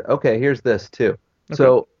so here's this too. Okay.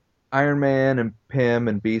 So Iron Man and Pym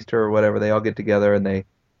and Beast or whatever, they all get together and they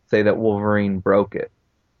say that Wolverine broke it,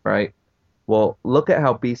 right? Well, look at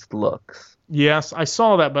how Beast looks. Yes, I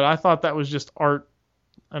saw that, but I thought that was just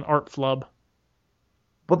an art flub.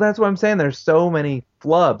 Well, that's what I'm saying. There's so many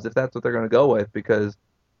flubs if that's what they're going to go with, because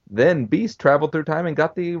then Beast traveled through time and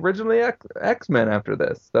got the originally X-Men after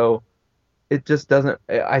this. So it just doesn't.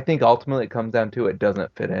 I think ultimately it comes down to it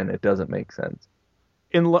doesn't fit in. It doesn't make sense.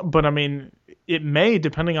 But I mean, it may,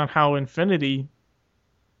 depending on how Infinity.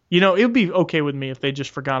 It would be okay with me if they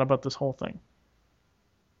just forgot about this whole thing.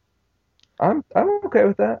 I'm okay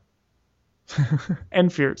with that.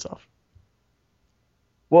 And Fear itself.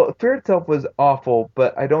 Well, Fear itself was awful,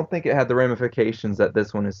 but I don't think it had the ramifications that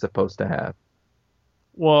this one is supposed to have.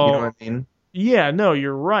 Well, You know what I mean? yeah, no,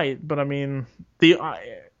 you're right. But I mean,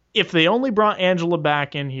 if they only brought Angela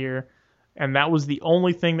back in here, and that was the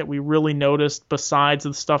only thing that we really noticed besides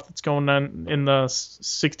the stuff that's going on in the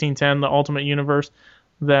 1610, the Ultimate Universe,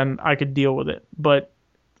 then I could deal with it. But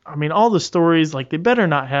I mean, all the stories, like, they better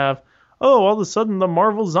not have, all of a sudden the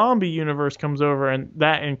Marvel Zombie universe comes over, and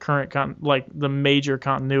that in current like the major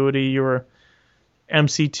continuity, or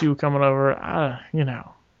MC2 coming over,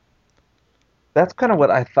 That's kind of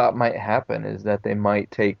what I thought might happen, is that they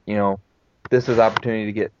might take, this is opportunity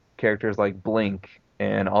to get characters like Blink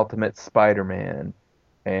and Ultimate Spider-Man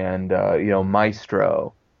and,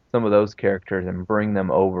 Maestro, some of those characters, and bring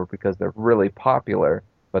them over because they're really popular,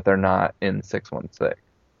 but they're not in 616.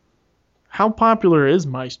 How popular is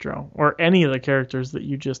Maestro, or any of the characters that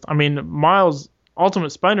you just... I mean, Miles,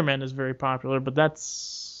 Ultimate Spider-Man is very popular, but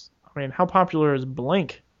how popular is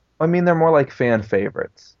Blink? I mean, they're more like fan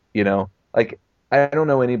favorites, Like, I don't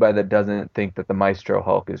know anybody that doesn't think that the Maestro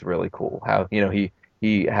Hulk is really cool. How,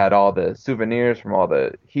 he had all the souvenirs from all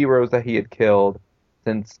the heroes that he had killed.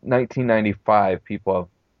 Since 1995, people have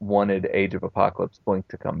wanted Age of Apocalypse Blink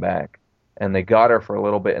to come back. And they got her for a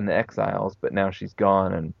little bit in the Exiles, but now she's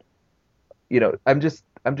gone, and I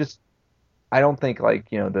don't think, like,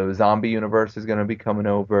 the zombie universe is going to be coming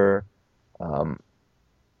over.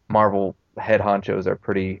 Marvel head honchos are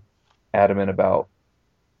pretty adamant about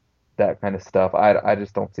that kind of stuff. I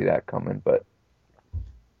just don't see that coming, but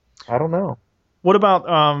I don't know. What about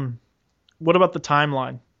the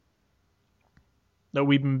timeline that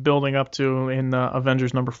we've been building up to in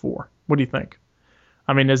Avengers number 4? What do you think?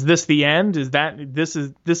 I mean, is this the end? Is this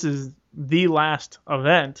is the last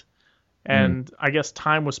event? And I guess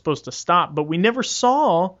time was supposed to stop, but we never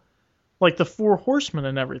saw, like, the 4 horsemen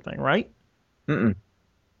and everything, right? Mm-mm.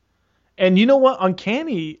 And you know what?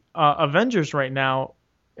 Uncanny Avengers right now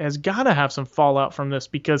has got to have some fallout from this,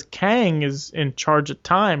 because Kang is in charge of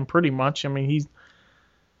time pretty much. I mean,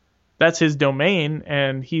 that's his domain,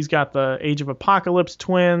 and he's got the Age of Apocalypse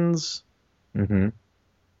twins. Mm-hmm.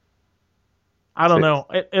 I don't know.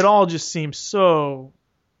 It all just seems so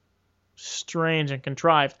strange and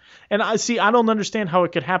contrived. And I don't understand how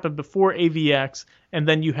it could happen before AVX, and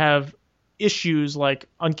then you have issues like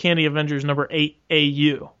Uncanny Avengers number 8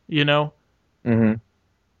 AU, Mm-hmm.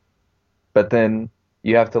 But then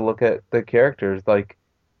you have to look at the characters, like,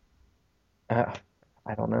 I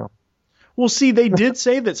don't know. Well, see, they did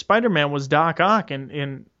say that Spider-Man was Doc Ock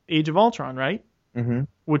in Age of Ultron, right? Mm-hmm.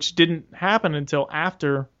 Which didn't happen until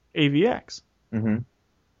after AVX. Mm-hmm.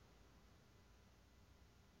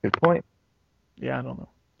 Good point. Yeah, I don't know.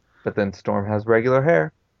 But then Storm has regular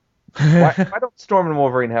hair. Why don't Storm and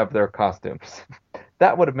Wolverine have their costumes?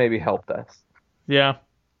 That would have maybe helped us. Yeah.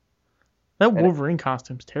 That Wolverine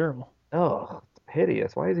costume's terrible. Oh, it's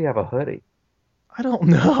hideous. Why does he have a hoodie? I don't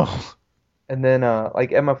know. And then,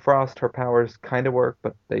 like, Emma Frost, her powers kind of work,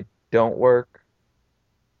 but they don't work.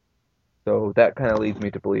 So that kind of leads me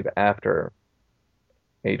to believe after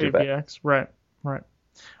Age of X. AVX, right.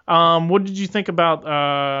 What did you think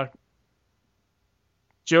about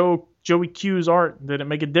Joey Q's art? Did it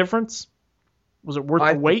make a difference? Was it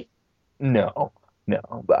worth the wait? No,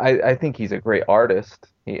 No, but I think he's a great artist.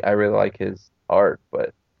 I really like his art,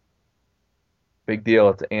 but big deal.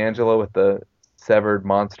 It's Angela with the severed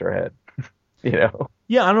monster head. You know.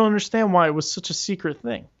 Yeah, I don't understand why it was such a secret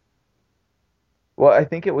thing. Well, I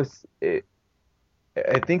think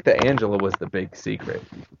I think that Angela was the big secret,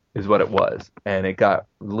 is what it was, and it got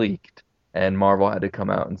leaked, and Marvel had to come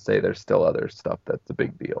out and say there's still other stuff that's a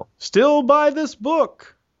big deal. Still buy this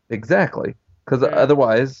book. Exactly, because Yeah.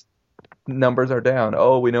 otherwise numbers are down.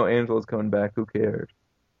 Oh, we know Angela's coming back. Who cares?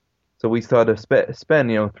 So we still had to spend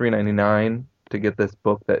 $3.99 to get this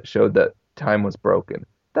book that showed that time was broken.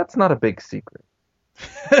 That's not a big secret.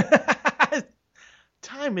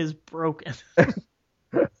 Time is broken.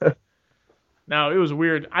 No, it was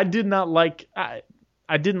weird. I didn't like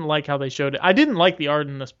how they showed it. I didn't like the art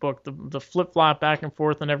in this book. The flip flop back and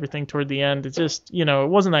forth and everything toward the end. It just, it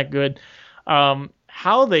wasn't that good.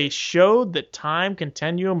 How they showed that time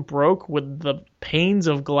continuum broke with the panes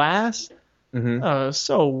of glass. Mm-hmm.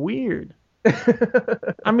 So weird.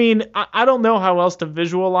 I mean, I don't know how else to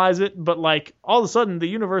visualize it, but like all of a sudden the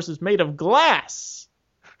universe is made of glass.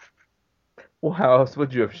 Well, how else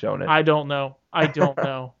would you have shown it? I don't know.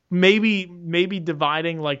 Maybe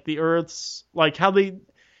dividing like the Earths, like how they,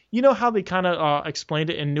 how they kind of explained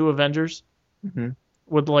it in New Avengers, Mm-hmm.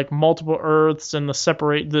 with like multiple Earths and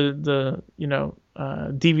the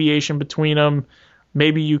deviation between them.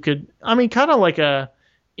 Maybe you could, kind of like a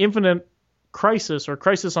Infinite Crisis or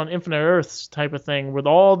Crisis on Infinite Earths type of thing with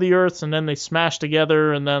all the Earths and then they smash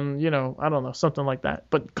together and then, I don't know, something like that.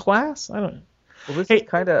 But glass, I don't know. Well, this is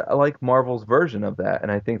kind of like Marvel's version of that,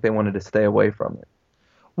 and I think they wanted to stay away from it.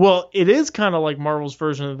 Well, it is kind of like Marvel's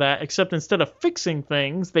version of that, except instead of fixing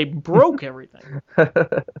things, they broke everything.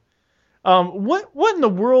 What in the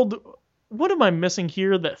world? What am I missing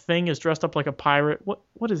here? That Thing is dressed up like a pirate.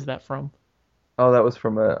 What is that from? Oh, that was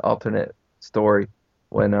from an alternate story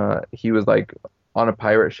when he was like on a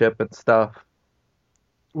pirate ship and stuff.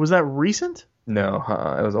 Was that recent? No,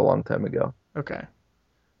 it was a long time ago. Okay.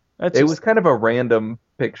 It was kind of a random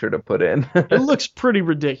picture to put in. It looks pretty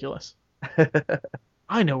ridiculous.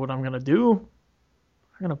 I know what I'm going to do.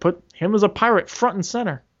 I'm going to put him as a pirate front and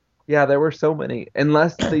center. Yeah, there were so many.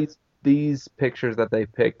 Unless these pictures that they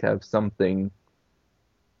picked have something,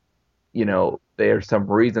 there's some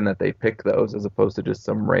reason that they pick those as opposed to just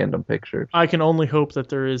some random pictures. I can only hope that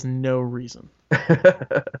there is no reason.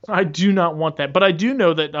 I do not want that. But I do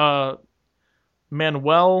know that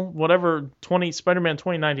Manuel, whatever, Spider-Man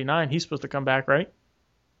 2099, he's supposed to come back, right?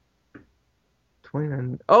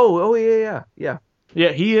 29. Oh, yeah.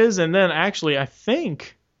 Yeah, he is. And then actually, I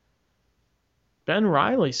think Ben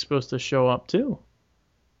Reilly's supposed to show up too.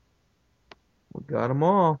 We got them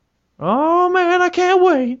all. Oh, man, I can't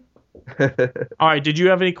wait. All right, did you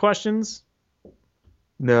have any questions?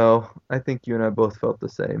 No, I think you and I both felt the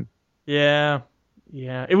same. Yeah.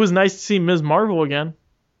 It was nice to see Ms. Marvel again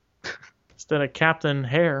instead of Captain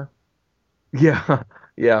Hair. Yeah,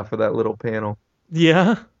 for that little panel.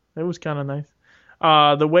 Yeah, it was kind of nice.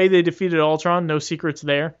 The way they defeated Ultron, no secrets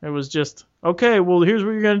there. It was just, okay, well, here's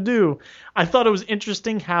what you're going to do. I thought it was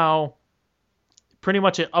interesting how pretty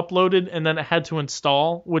much it uploaded and then it had to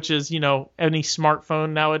install, which is, any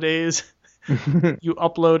smartphone nowadays. You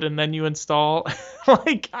upload and then you install.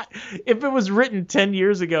 Like, if it was written 10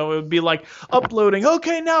 years ago, it would be like, uploading,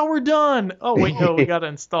 okay, now we're done. Oh, wait, no, we got to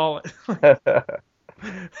install it.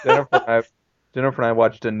 Jennifer and I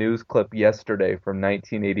watched a news clip yesterday from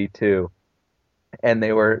 1982. And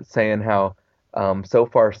they were saying how so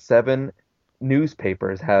far 7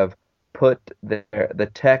 newspapers have put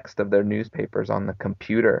the text of their newspapers on the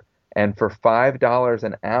computer. And for $5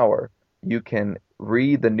 an hour, you can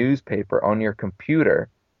read the newspaper on your computer.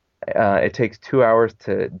 It takes 2 hours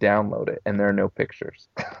to download it, and there are no pictures.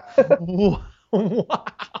 Wow.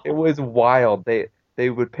 It was wild. They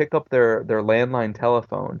would pick up their landline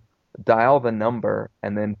telephone, dial the number,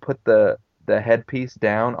 and then put the headpiece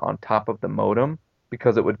down on top of the modem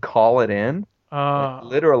because it would call it in.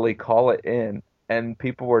 Literally call it in. And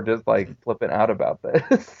people were just like flipping out about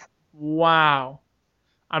this. Wow.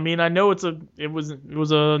 I mean, I know it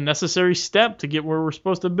was a necessary step to get where we're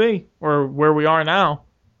supposed to be or where we are now.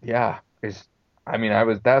 Yeah.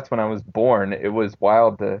 That's when I was born. It was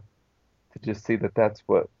wild to just see that's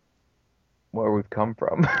where we've come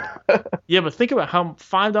from. Yeah, but think about how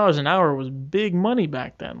 $5 an hour was big money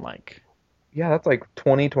back then. Like, yeah, that's like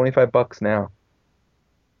 $20-$25 now.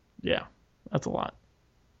 Yeah, that's a lot.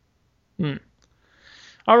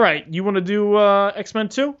 All right, you want to do X-Men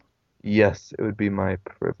 2? Yes, it would be my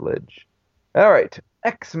privilege. All right,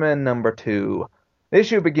 X-Men number 2. The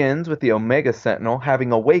issue begins with the Omega Sentinel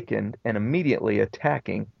having awakened and immediately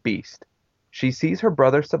attacking Beast. She sees her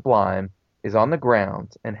brother Sublime is on the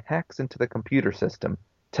grounds and hacks into the computer system,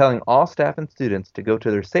 telling all staff and students to go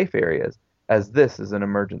to their safe areas as this is an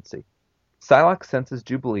emergency. Psylocke senses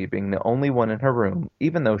Jubilee being the only one in her room,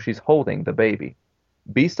 even though she's holding the baby.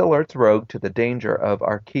 Beast alerts Rogue to the danger of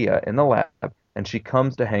Archaea in the lab, and she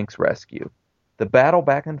comes to Hank's rescue. The battle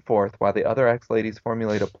back and forth while the other X-Ladies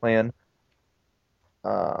formulate a plan.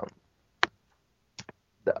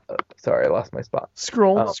 Sorry, I lost my spot.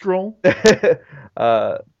 Scroll.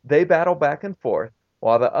 They battle back and forth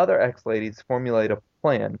while the other X-Ladies formulate a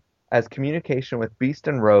plan as communication with Beast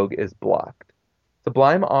and Rogue is blocked.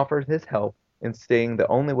 Sublime offers his help in stating the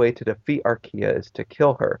only way to defeat Archaea is to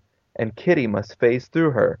kill her, and Kitty must phase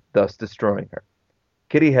through her, thus destroying her.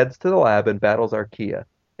 Kitty heads to the lab and battles Archaea.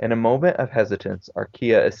 In a moment of hesitance,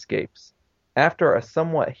 Archaea escapes. After a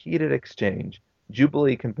somewhat heated exchange,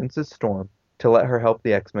 Jubilee convinces Storm to let her help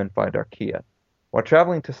the X-Men find Archaea. While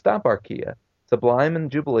traveling to stop Archaea, Sublime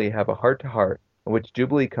and Jubilee have a heart-to-heart in which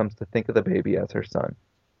Jubilee comes to think of the baby as her son.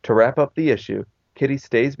 To wrap up the issue, Kitty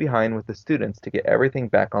stays behind with the students to get everything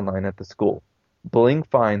back online at the school. Bling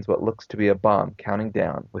finds what looks to be a bomb counting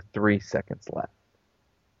down with 3 seconds left.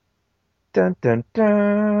 Dun dun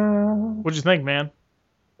dun. What'd you think, man?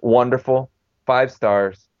 Wonderful. 5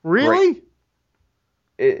 stars. Really? Great.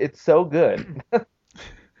 It's so good.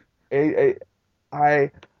 It's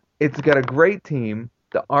got a great team.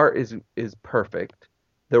 The art is perfect.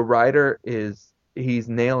 The writer he's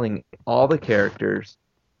nailing all the characters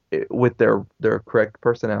with their correct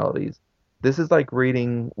personalities. This is like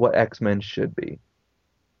reading what X-Men should be.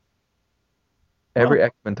 Every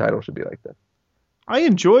X-Men title should be like this. I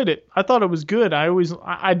enjoyed it. I thought it was good.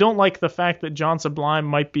 I don't like the fact that John Sublime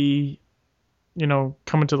might be,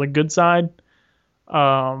 coming to the good side.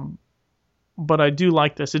 But I do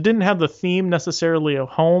like this. It didn't have the theme necessarily of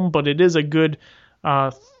home, but it is a good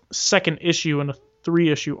second issue in a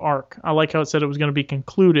 3-issue arc. I like how it said it was going to be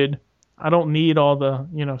concluded. I don't need all the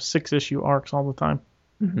 6-issue arcs all the time.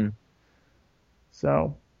 Mm-hmm.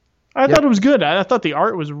 So I thought it was good. I thought the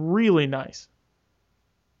art was really nice.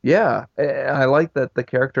 Yeah, I like that the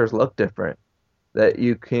characters look different. That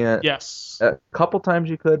you can't. Yes. A couple times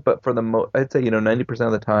you could, but for I'd say 90%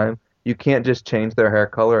 of the time you can't just change their hair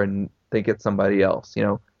color and think it's somebody else.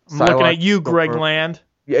 I'm looking at you, Greg Land.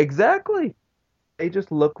 Yeah, exactly. They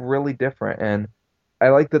just look really different, and I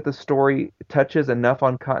like that the story touches enough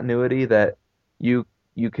on continuity that you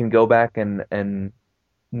can go back and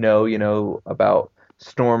know about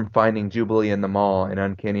Storm finding Jubilee in the mall in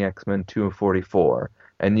Uncanny X-Men 244,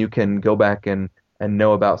 and you can go back and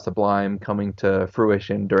know about Sublime coming to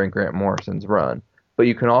fruition during Grant Morrison's run. But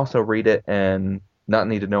you can also read it and not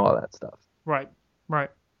need to know all that stuff. Right.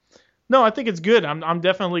 No, I think it's good. I'm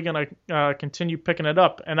definitely gonna continue picking it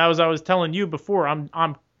up. And as I was telling you before,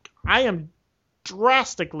 I am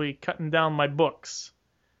drastically cutting down my books.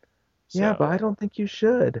 Yeah, but I don't think you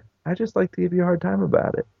should. I just like to give you a hard time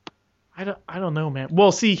about it. I don't know, man.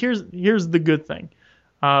 Well, see, here's the good thing.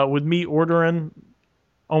 With me ordering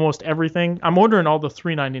almost everything, I'm ordering all the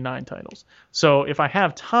 $3.99 titles. So if I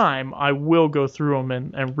have time, I will go through them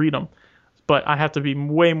and read them. But I have to be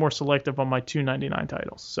way more selective on my $2.99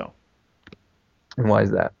 titles. So. And why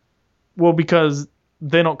is that? Well, because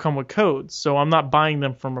they don't come with codes, so I'm not buying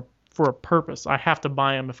them for a purpose. I have to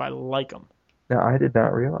buy them if I like them. No, I did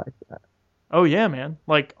not realize that. Oh yeah, man.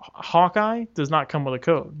 Like Hawkeye does not come with a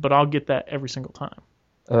code, but I'll get that every single time.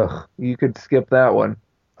 Ugh, you could skip that one.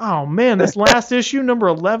 Oh man, this last issue, number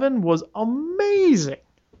 11, was amazing.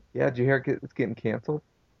 Yeah, did you hear it's getting canceled?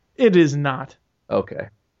 It is not. Okay.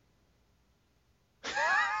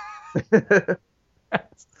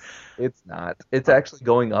 It's not. It's actually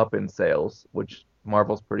going up in sales, which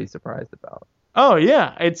Marvel's pretty surprised about. Oh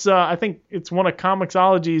yeah, it's I think it's one of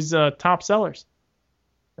Comixology's top sellers.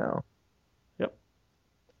 Oh. Yep.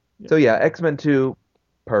 So yeah, X-Men 2,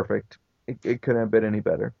 perfect. It couldn't have been any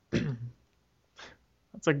better.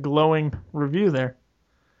 That's a glowing review there.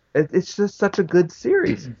 It's just such a good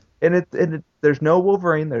series, and there's no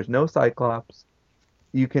Wolverine, there's no Cyclops.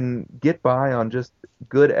 You can get by on just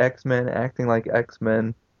good X-Men acting like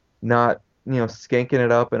X-Men, not skanking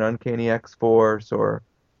it up in Uncanny X-Force or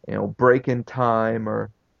Break in Time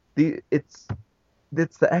it's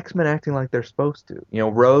the X-Men acting like they're supposed to.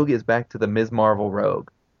 Rogue is back to the Ms. Marvel Rogue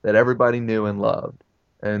that everybody knew and loved,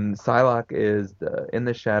 and Psylocke is the in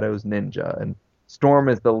the shadows ninja, and Storm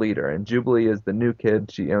is the leader, and Jubilee is the new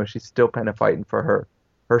kid. She's still kind of fighting for her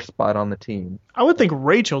spot on the team. I would think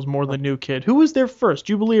Rachel's more the new kid. Who was there first,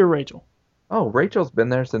 Jubilee or Rachel? Oh, Rachel's been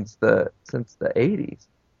there since the 80s.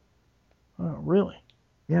 Oh, really?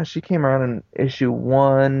 Yeah, she came around in issue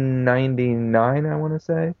 199, I want to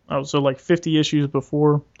say. Oh, so like 50 issues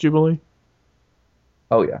before Jubilee?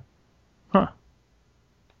 Oh, yeah. Huh.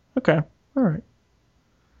 Okay. All right.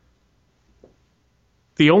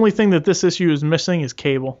 The only thing that this issue is missing is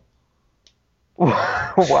Cable.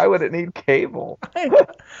 Why would it need Cable?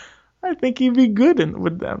 I think he'd be good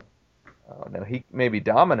with them. Oh, no, maybe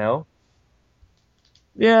Domino.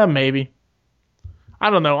 Yeah, maybe. I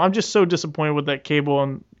don't know. I'm just so disappointed with that Cable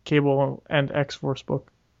and X-Force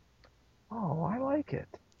book. Oh, I like it.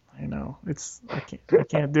 I know. I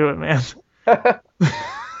can't do it, man.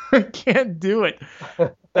 I can't do it.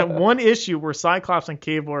 That one issue where Cyclops and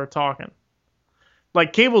Cable are talking.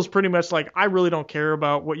 Like, Cable's pretty much like, I really don't care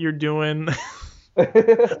about what you're doing.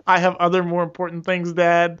 I have other more important things,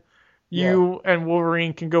 Dad. You and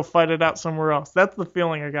Wolverine can go fight it out somewhere else. That's the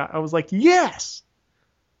feeling I got. I was like, yes!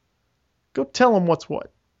 Go tell him what's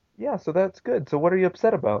what. Yeah, so that's good. So what are you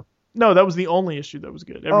upset about? No, that was the only issue that was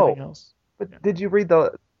good. Everything else. But did you read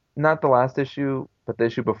not the last issue, but the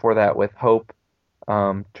issue before that with Hope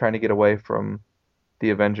trying to get away from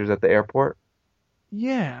the Avengers at the airport?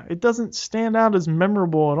 Yeah, it doesn't stand out as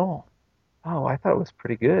memorable at all. Oh, I thought it was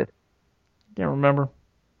pretty good. Can't remember.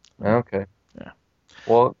 Okay. Yeah.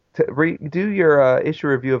 Well, do your issue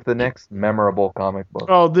review of the next memorable comic book.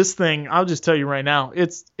 Oh, this thing, I'll just tell you right now,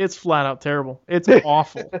 it's flat out terrible. It's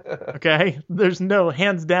awful. Okay? There's no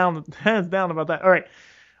hands down about that. All right.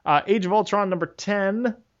 Age of Ultron number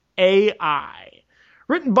 10, AI.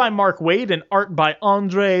 Written by Mark Waid and art by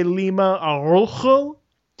Andre Lima Araujo.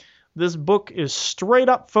 This book is straight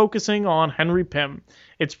up focusing on Henry Pym.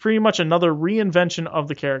 It's pretty much another reinvention of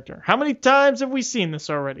the character. How many times have we seen this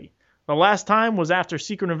already? The last time was after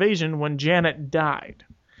Secret Invasion when Janet died.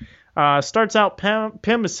 Starts out,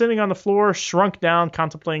 Pym is sitting on the floor, shrunk down,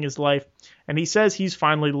 contemplating his life, and he says he's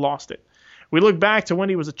finally lost it. We look back to when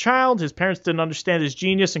he was a child. His parents didn't understand his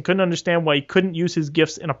genius and couldn't understand why he couldn't use his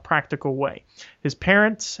gifts in a practical way. His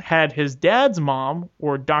parents had his dad's mom,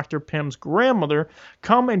 or Dr. Pym's grandmother,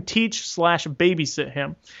 come and teach/babysit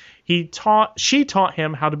him. She taught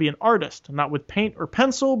him how to be an artist, not with paint or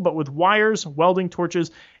pencil, but with wires, welding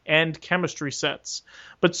torches, and chemistry sets.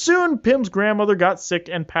 But soon, Pym's grandmother got sick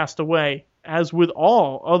and passed away, as with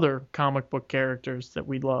all other comic book characters that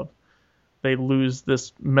we love. They lose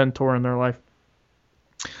this mentor in their life.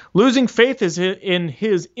 Losing faith in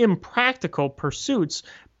his impractical pursuits,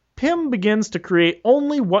 Pym begins to create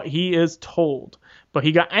only what he is told. But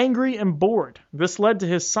he got angry and bored. This led to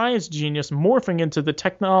his science genius morphing into the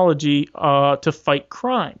technology to fight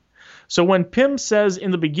crime. So when Pym says in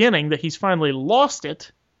the beginning that he's finally lost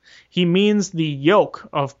it, he means the yoke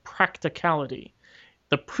of practicality,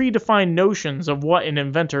 the predefined notions of what an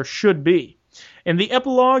inventor should be. In the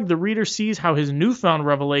epilogue, the reader sees how his newfound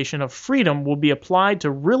revelation of freedom will be applied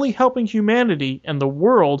to really helping humanity and the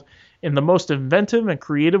world in the most inventive and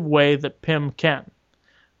creative way that Pym can.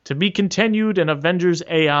 To be continued in Avengers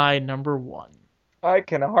AI number 1. I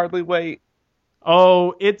can hardly wait.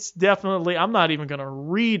 Oh, it's definitely... I'm not even going to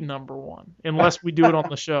read number 1 unless we do it on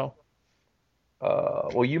the show.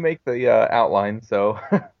 Well, you make the outline, so...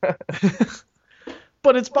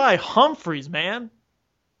 But it's by Humphries, man.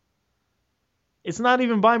 It's not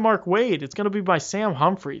even by Mark Waid. It's going to be by Sam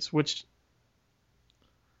Humphries, which,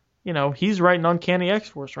 you know, he's writing Uncanny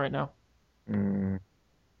X-Force right now.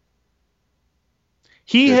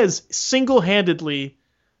 He has single-handedly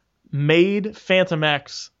made Phantom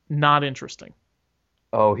X not interesting.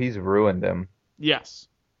 Oh, he's ruined him. Yes.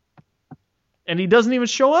 And he doesn't even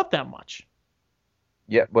show up that much.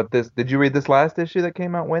 Yeah, but did you read this last issue that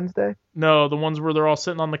came out Wednesday? No, the ones where they're all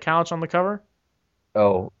sitting on the couch on the cover?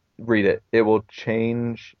 Oh, read it. It will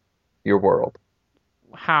change your world.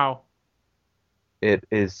 How? It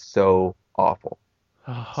is so awful.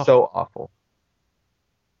 So awful.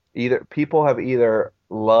 People have either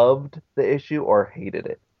loved the issue or hated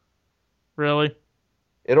it. Really?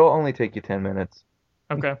 It'll only take you 10 minutes.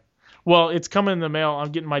 Okay. Well, it's coming in the mail.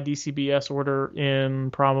 I'm getting my DCBS order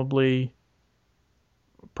in probably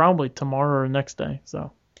tomorrow or next day.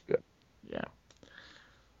 So. Good. Yeah.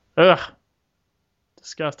 Ugh.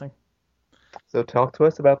 Disgusting. So talk to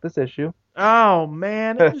us about this issue. Oh,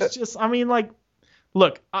 man. It was just, I mean, like,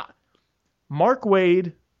 look, Mark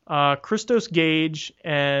Waid, Christos Gage,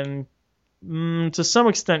 and to some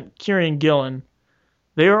extent Kieran Gillen,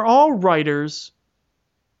 they are all writers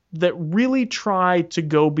that really try to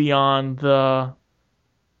go beyond the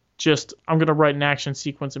just, I'm going to write an action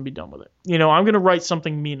sequence and be done with it. You know, I'm going to write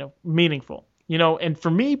something meaningful. You know, and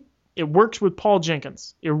for me, it works with Paul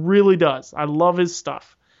Jenkins. It really does. I love his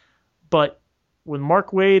stuff. But with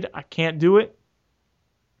Mark Waid, I can't do it.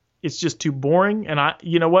 it's just too boring. And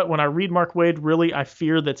you know what? When I read Mark Waid, really, I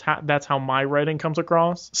fear that's how my writing comes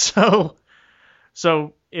across.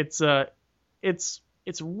 So it's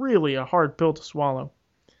really a hard pill to swallow.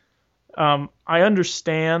 I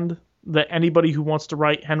understand that anybody who wants to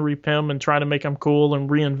write Henry Pym and try to make him cool and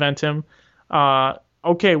reinvent him,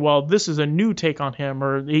 okay, well, this is a new take on him,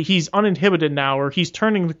 or he's uninhibited now, or he's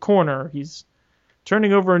turning the corner, he's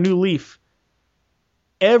turning over a new leaf.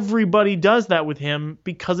 Everybody does that with him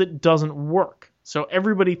because it doesn't work. So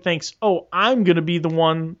everybody thinks, oh, I'm going to be the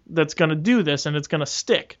one that's going to do this and it's going to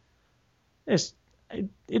stick.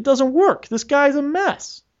 It doesn't work. This guy's a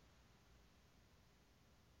mess.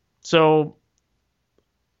 So,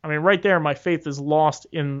 I mean, right there, my faith is lost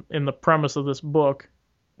in the premise of this book.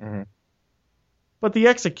 Mm-hmm. But the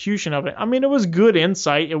execution of it, I mean, it was good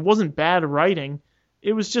insight. It wasn't bad writing.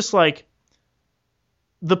 It was just like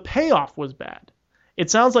the payoff was bad. It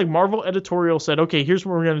sounds like Marvel editorial said, okay, here's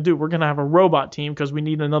what we're going to do. We're going to have a robot team because we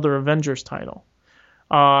need another Avengers title.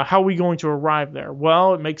 How are we going to arrive there?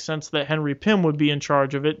 Well, it makes sense that Henry Pym would be in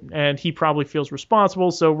charge of it, and he probably feels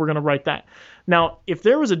responsible, so we're going to write that. Now, if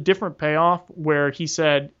there was a different payoff where he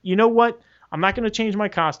said, you know what, I'm not going to change my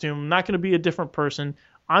costume, I'm not going to be a different person,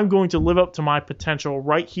 I'm going to live up to my potential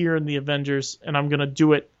right here in the Avengers, and I'm going to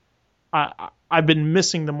do it, I've been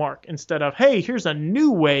missing the mark, instead of, hey, here's a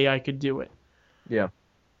new way I could do it. Yeah.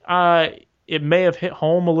 It may have hit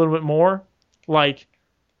home a little bit more. Like,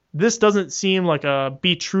 this doesn't seem like a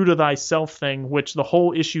be true to thyself thing, which the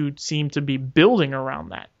whole issue seemed to be building around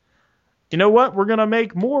that. You know what? We're going to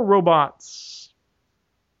make more robots.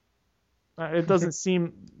 It doesn't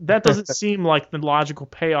seem like the logical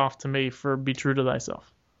payoff to me for be true to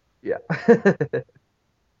thyself. Yeah.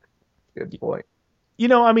 Good point. You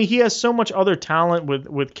know, I mean, he has so much other talent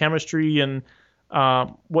with chemistry and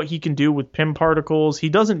what he can do with Pym particles.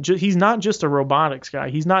 He's not just a robotics guy.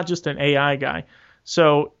 He's not just an AI guy.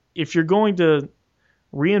 So if you're going to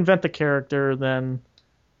reinvent the character, then,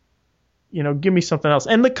 you know, give me something else.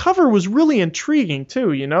 And the cover was really intriguing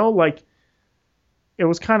too, you know, like it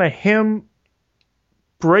was kind of him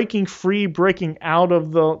breaking free, breaking out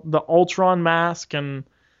of the Ultron mask,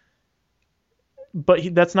 but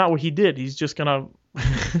that's not what he did. He's just gonna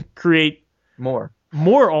create more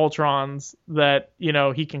Ultrons that, you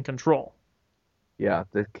know, he can control. Yeah,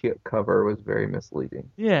 the cover was very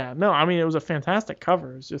misleading. Yeah, no, I mean, it was a fantastic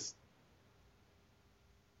cover. It's just,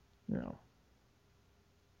 you know,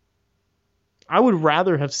 I would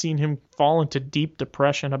rather have seen him fall into deep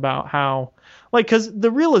depression about how, like, because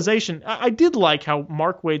the realization, I did like how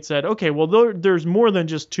Mark Waid said, okay, well, there's more than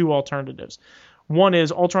just two alternatives. One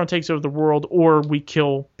is Ultron takes over the world or we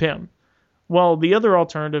kill Pym. Well, the other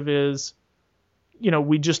alternative is, you know,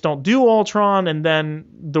 we just don't do Ultron and then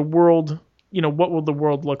the world, you know, what will the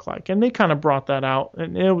world look like? And they kind of brought that out,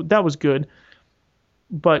 and that was good.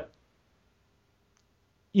 But,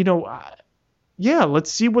 you know, yeah,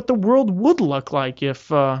 let's see what the world would look like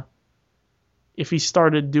if he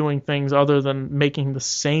started doing things other than making the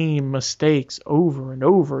same mistakes over and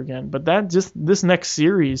over again. But this next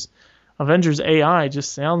series, Avengers AI,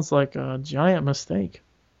 just sounds like a giant mistake.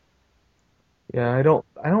 Yeah, I don't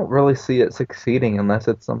really see it succeeding unless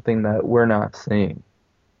it's something that we're not seeing.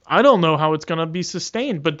 I don't know how it's going to be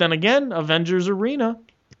sustained, but then again, Avengers Arena.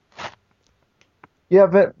 Yeah,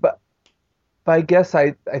 but I guess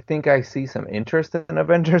I think I see some interest in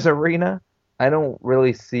Avengers Arena. I don't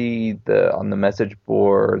really see on the message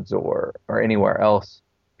boards or anywhere else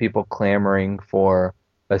people clamoring for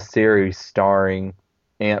a series starring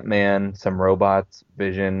Ant-Man, some robots,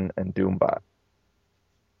 Vision, and Doombot.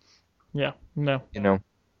 Yeah, no. You know,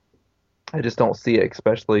 I just don't see it,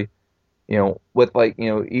 especially, you know, with, like, you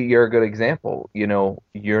know, you're a good example. You know,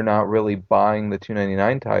 you're not really buying the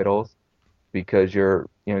 $2.99 titles because you're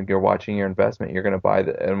watching your investment. You're going to buy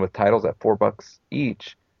and with titles at $4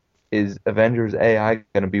 each, is Avengers AI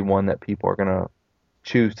going to be one that people are going to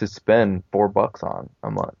choose to spend $4 on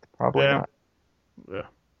a month? Probably not. Yeah.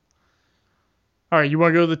 All right, you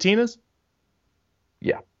want to go to the Tinas?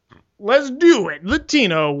 Yeah. Let's do it. The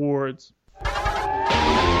Tina Awards. The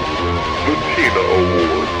Tina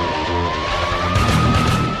Awards.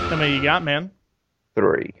 How many you got, man?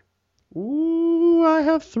 3. Ooh, I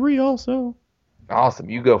have 3 also. Awesome.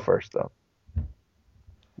 You go first, though.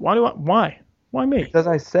 Why? Why me? Because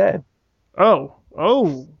I said. Oh.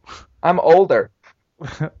 I'm older.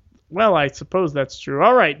 Well, I suppose that's true.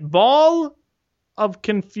 All right, Ball of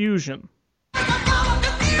Confusion.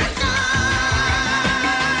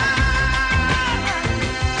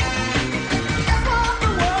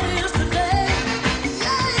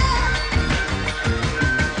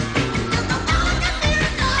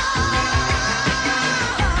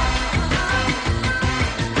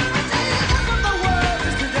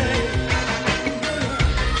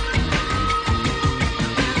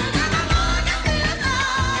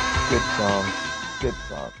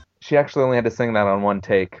 she actually only had to sing that on one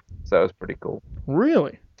take, so it was pretty cool.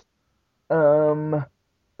 Really? Let's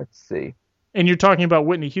see. And you're talking about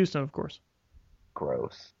Whitney Houston, of course.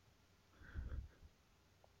 Gross.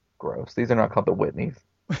 These are not called the Whitneys.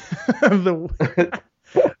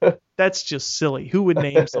 That's just silly. Who would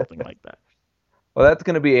name something like that? Well, that's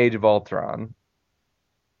going to be Age of Ultron.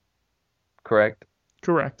 Correct?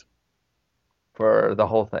 Correct. For the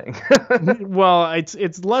whole thing. Well,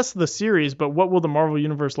 it's less the series, but what will the Marvel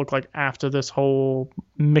Universe look like after this whole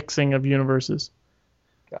mixing of universes?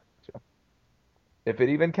 Gotcha. If it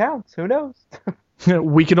even counts, who knows?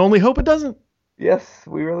 We can only hope it doesn't. Yes,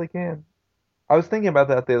 we really can. I was thinking about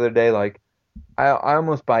that the other day. Like, I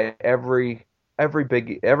almost buy every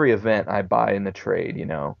event I buy in the trade, you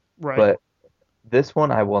know. Right. But this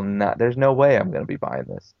one I will not. There's no way I'm going to be buying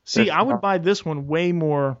this. See, I would buy this one way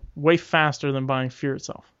faster than buying Fear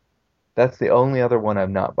itself. That's the only other one I've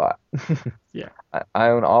not bought. Yeah. I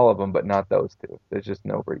own all of them, but not those two. There's just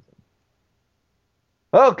no reason.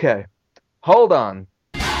 Okay. Hold on.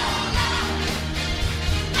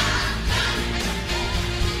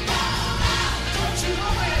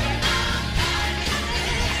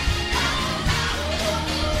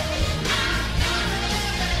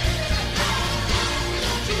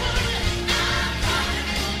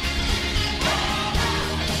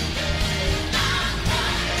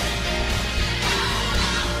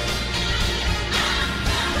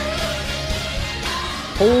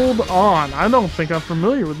 Hold on. I don't think I'm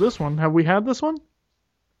familiar with this one. Have we had this one?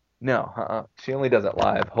 No, she only does it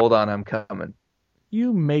live. Hold on, I'm coming.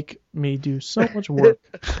 You make me do so much work.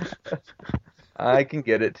 I can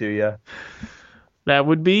get it to you. That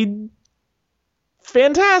would be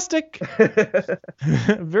fantastic.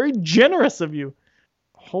 Very generous of you.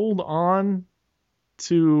 Hold on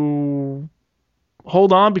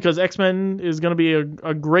because X-Men is going to be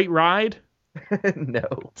a great ride.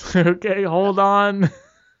 No. Okay, hold on.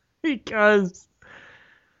 Because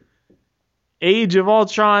Age of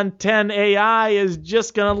Ultron 10 AI is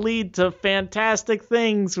just going to lead to fantastic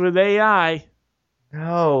things with AI.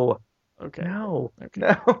 No. Okay. No. Okay.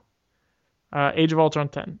 No. Age of Ultron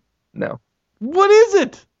 10. No. What is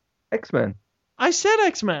it? X-Men. I said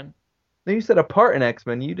X-Men. No, you said a part in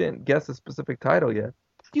X-Men. You didn't guess a specific title yet.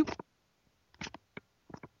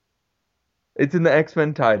 It's in the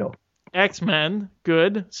X-Men title. X-Men.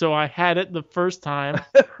 Good. So I had it the first time.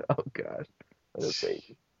 Oh, gosh. What a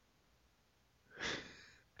baby.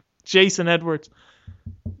 Jason Edwards.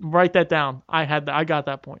 Write that down. I got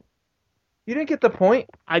that point. You didn't get the point?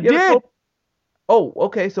 I did. Oh,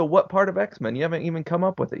 okay. So what part of X-Men? You haven't even come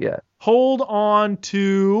up with it yet. Hold on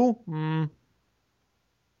to...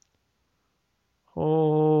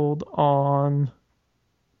 Hold on.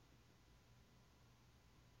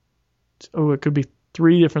 Oh, it could be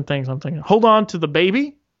 3 different things I'm thinking. Hold on to the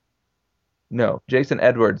baby? No. Jason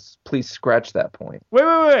Edwards, please scratch that point. Wait.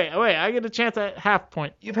 I get a chance at half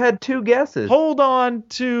point. You've had 2 guesses. Hold on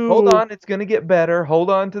to... Hold on. It's going to get better. Hold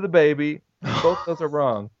on to the baby. Both those are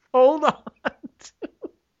wrong. Hold on to...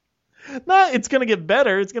 No, it's going to get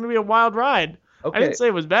better. It's going to be a wild ride. Okay. I didn't say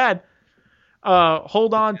it was bad.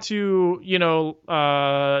 Hold on to,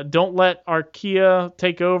 don't let Archaea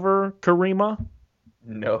take over Karima.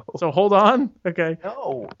 No. So hold on. Okay.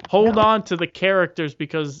 No. Hold on to the characters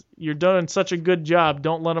because you're doing such a good job.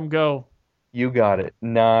 Don't let them go. You got it.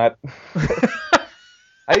 Not.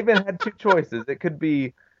 I even had 2 choices. It could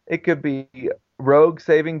be Rogue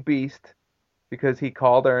saving Beast because he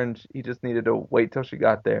called her and he just needed to wait till she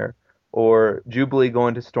got there, or Jubilee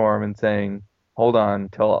going to Storm and saying, "Hold on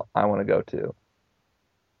till I want to go too."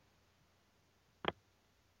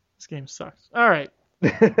 This game sucks. All right.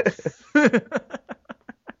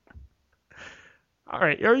 All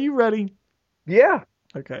right. Are you ready? Yeah.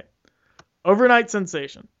 Okay. Overnight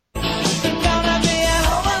sensation.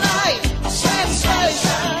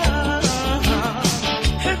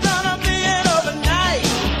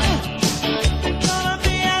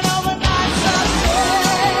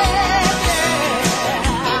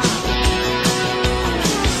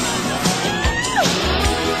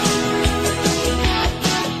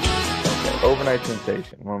 Overnight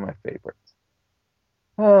sensation, one of my favorites.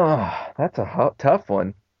 Oh, that's a tough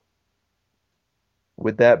one.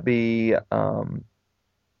 Would that be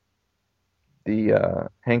the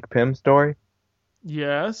Hank Pym story?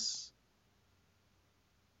 Yes.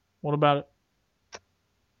 What about it?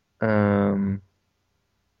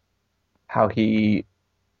 How he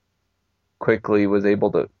quickly was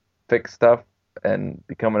able to fix stuff and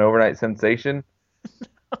become an overnight sensation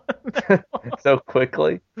so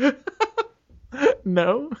quickly.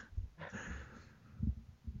 No.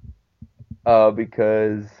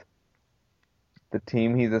 Because the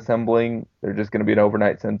team he's assembling, they're just going to be an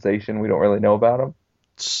overnight sensation. We don't really know about them.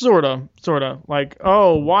 Sorta. Like,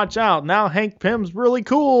 oh, watch out. Now Hank Pym's really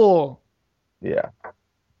cool. Yeah.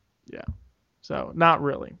 So, not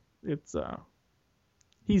really. It's,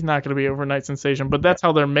 he's not going to be an overnight sensation, but that's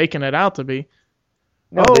how they're making it out to be.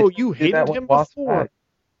 No, oh, they you did that hated with him Wasp before. Pack.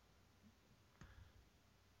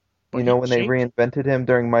 But You know, he when they changed- reinvented him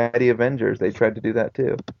during Mighty Avengers, they tried to do that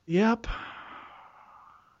too. Yep.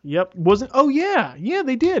 Wasn't, oh yeah,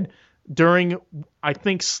 they did. During, I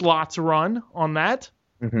think, Slot's run on that,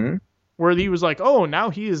 Mm-hmm. where he was like, oh,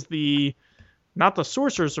 now he is not the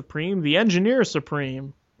Sorcerer Supreme, the Engineer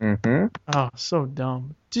Supreme. Mm-hmm. Oh, so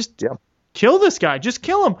dumb. Just Yep. kill this guy. Just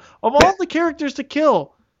kill him. Of all the characters to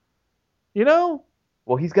kill, you know?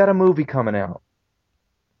 Well, he's got a movie coming out.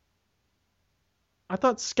 I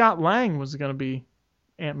thought Scott Lang was going to be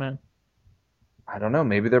Ant-Man. I don't know.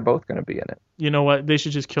 Maybe they're both going to be in it. You know what? They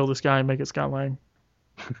should just kill this guy and make it Scott Lang.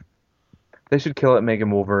 They should kill it and make him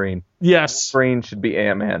Wolverine. Yes. Wolverine should be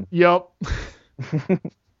Ant-Man. Yep.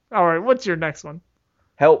 All right, what's your next one?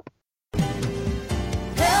 Help. Help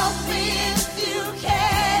me if you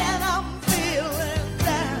can, I'm feeling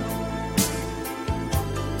down.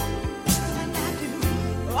 And I do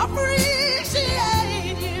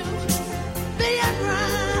appreciate you being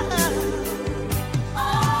around.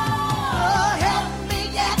 Oh, help me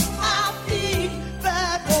get my feet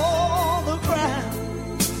back on the ground.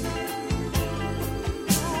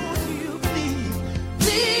 Won't you please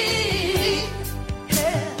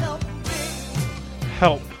help me?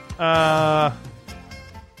 Help.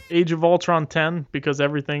 Age of Ultron 10, because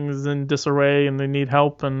everything's in disarray and they need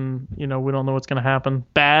help, and we don't know what's going to happen.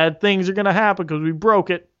 Bad things are going to happen because we broke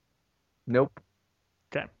it. Nope.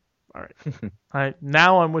 Okay. All right.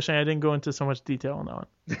 Now I'm wishing I didn't go into so much detail on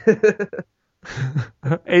that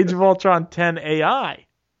one. Age of Ultron 10 AI,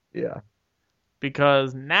 Yeah.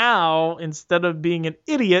 because now instead of being an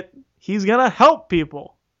idiot, he's going to help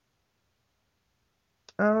people.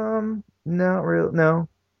 Not real. No.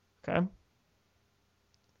 Okay.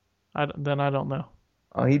 Then I don't know.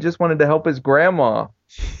 Oh, he just wanted to help his grandma.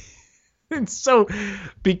 And so,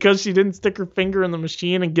 because she didn't stick her finger in the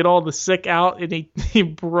machine and get all the sick out, and he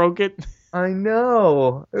broke it. I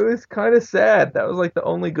know. It was kind of sad. That was like the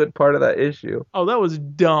only good part of that issue. Oh, that was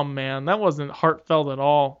dumb, man. That wasn't heartfelt at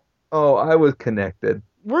all. Oh, I was connected.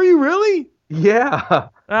 Were you really? Yeah. Ah,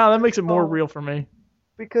 that makes it more Oh. real for me.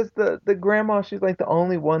 Because the grandma, she's like the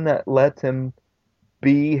only one that lets him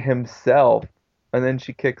be himself, and then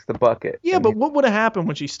she kicks the bucket. Yeah, And but what would have happened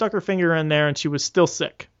when she stuck her finger in there and she was still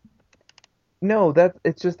sick? no,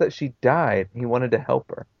 it's just that she died. He wanted to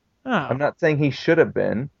help her. Oh, I'm not saying he should have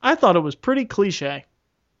been. I thought it was pretty cliche.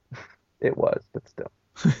 It was, but still.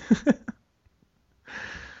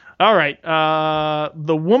 All right,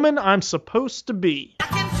 the woman I'm supposed to be. I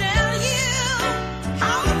can tell you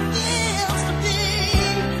how it feels to be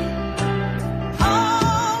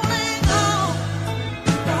holding on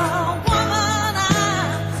the woman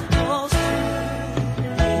I'm supposed to be.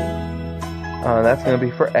 That's gonna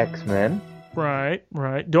be for X-Men. Right.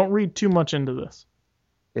 Don't read too much into this.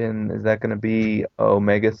 And is that gonna be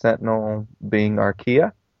Omega Sentinel being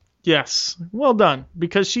Archaea? Yes, well done,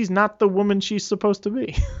 because she's not the woman she's supposed to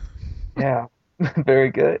be. Yeah. Very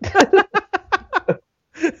good.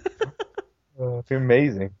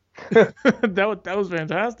 Amazing. that was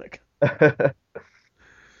fantastic.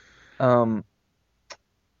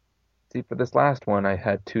 See, for this last one, I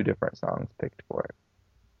had two different songs picked for it.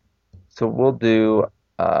 So we'll do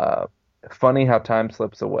Funny How Time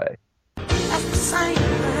Slips Away. That's the same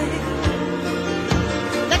thing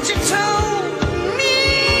that you told me.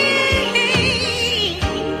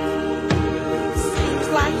 Seems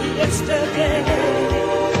like yesterday.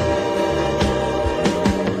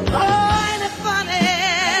 Oh, ain't it funny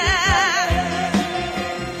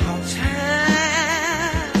how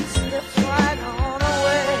time slips right on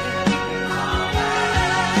away.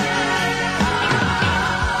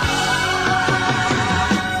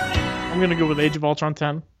 I'm gonna go with Age of Ultron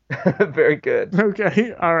 10. Very good.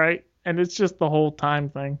 Okay, all right, and it's just the whole time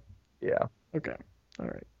thing. Yeah. Okay, all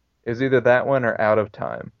right. It was either that one or Out of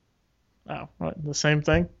Time. Oh, what, the same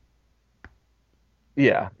thing?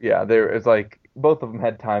 Yeah. There is like both of them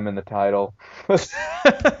had time in the title.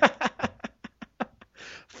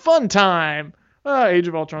 Fun time. Age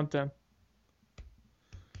of Ultron 10.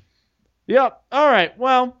 Yep. All right.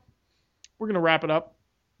 Well, we're gonna wrap it up.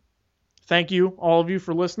 Thank you, all of you,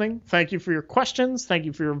 for listening. Thank you for your questions. Thank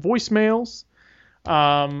you for your voicemails.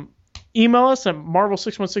 Email us at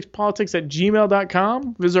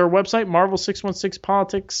marvel616politics@gmail.com. Visit our website,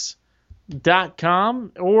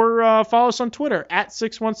 marvel616politics.com, or follow us on Twitter at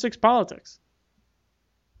 616politics.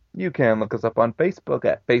 You can look us up on Facebook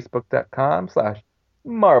at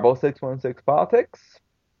facebook.com/Marvel616politics.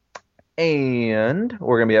 And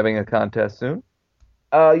we're going to be having a contest soon.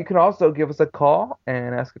 You can also give us a call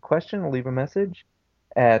and ask a question or leave a message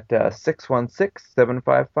at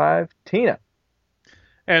 616-755-TINA.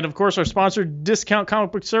 And, of course, our sponsor, Discount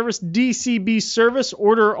Comic Book Service, DCB Service.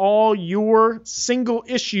 Order all your single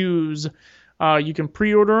issues. You can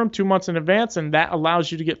pre-order them 2 months in advance, and that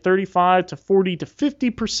allows you to get 35 to 40 to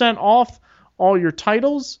 50% off all your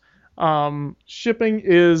titles. Shipping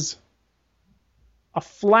is a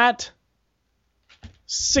flat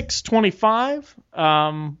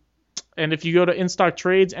 $6.25. And if you go to In-Stock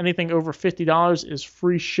Trades, anything over $50 is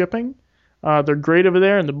free shipping. They're great over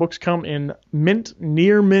there, and the books come in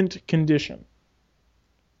near mint condition.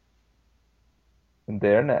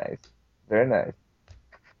 They're nice. Very nice.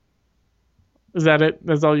 Is that it?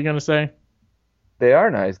 That's all you're going to say? They are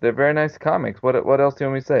nice. They're very nice comics. What else do you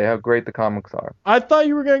want me to say? How great the comics are. I thought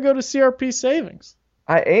you were going to go to CRP Savings.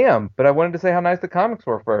 I am, but I wanted to say how nice the comics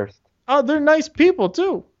were first. Oh, they're nice people,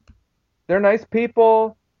 too. They're nice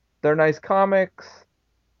people. They're nice comics.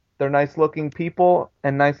 They're nice-looking people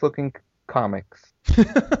and nice-looking comics.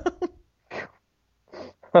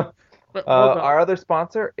 Our other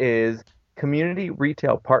sponsor is Community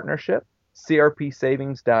Retail Partnership,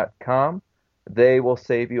 crpsavings.com. They will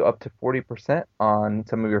save you up to 40% on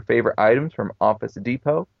some of your favorite items from Office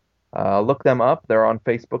Depot. Look them up. They're on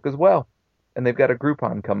Facebook as well. And they've got a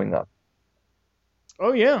Groupon coming up.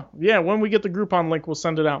 Oh, yeah. Yeah, when we get the Groupon link, we'll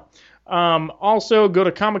send it out. Also, go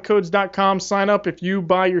to comiccodes.com, sign up if you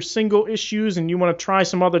buy your single issues and you want to try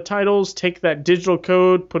some other titles. Take that digital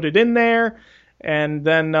code, put it in there, and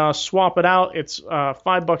then swap it out. It's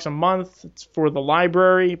 $5 a month. It's for the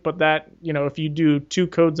library, but that, if you do 2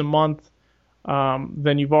 codes a month,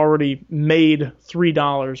 then you've already made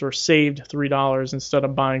 $3 or saved $3 instead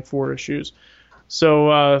of buying 4 issues.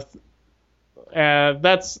 So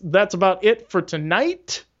that's about it for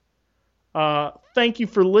tonight. Thank you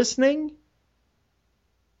for listening.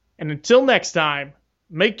 And until next time,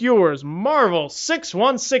 make yours Marvel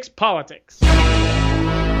 616 Politics.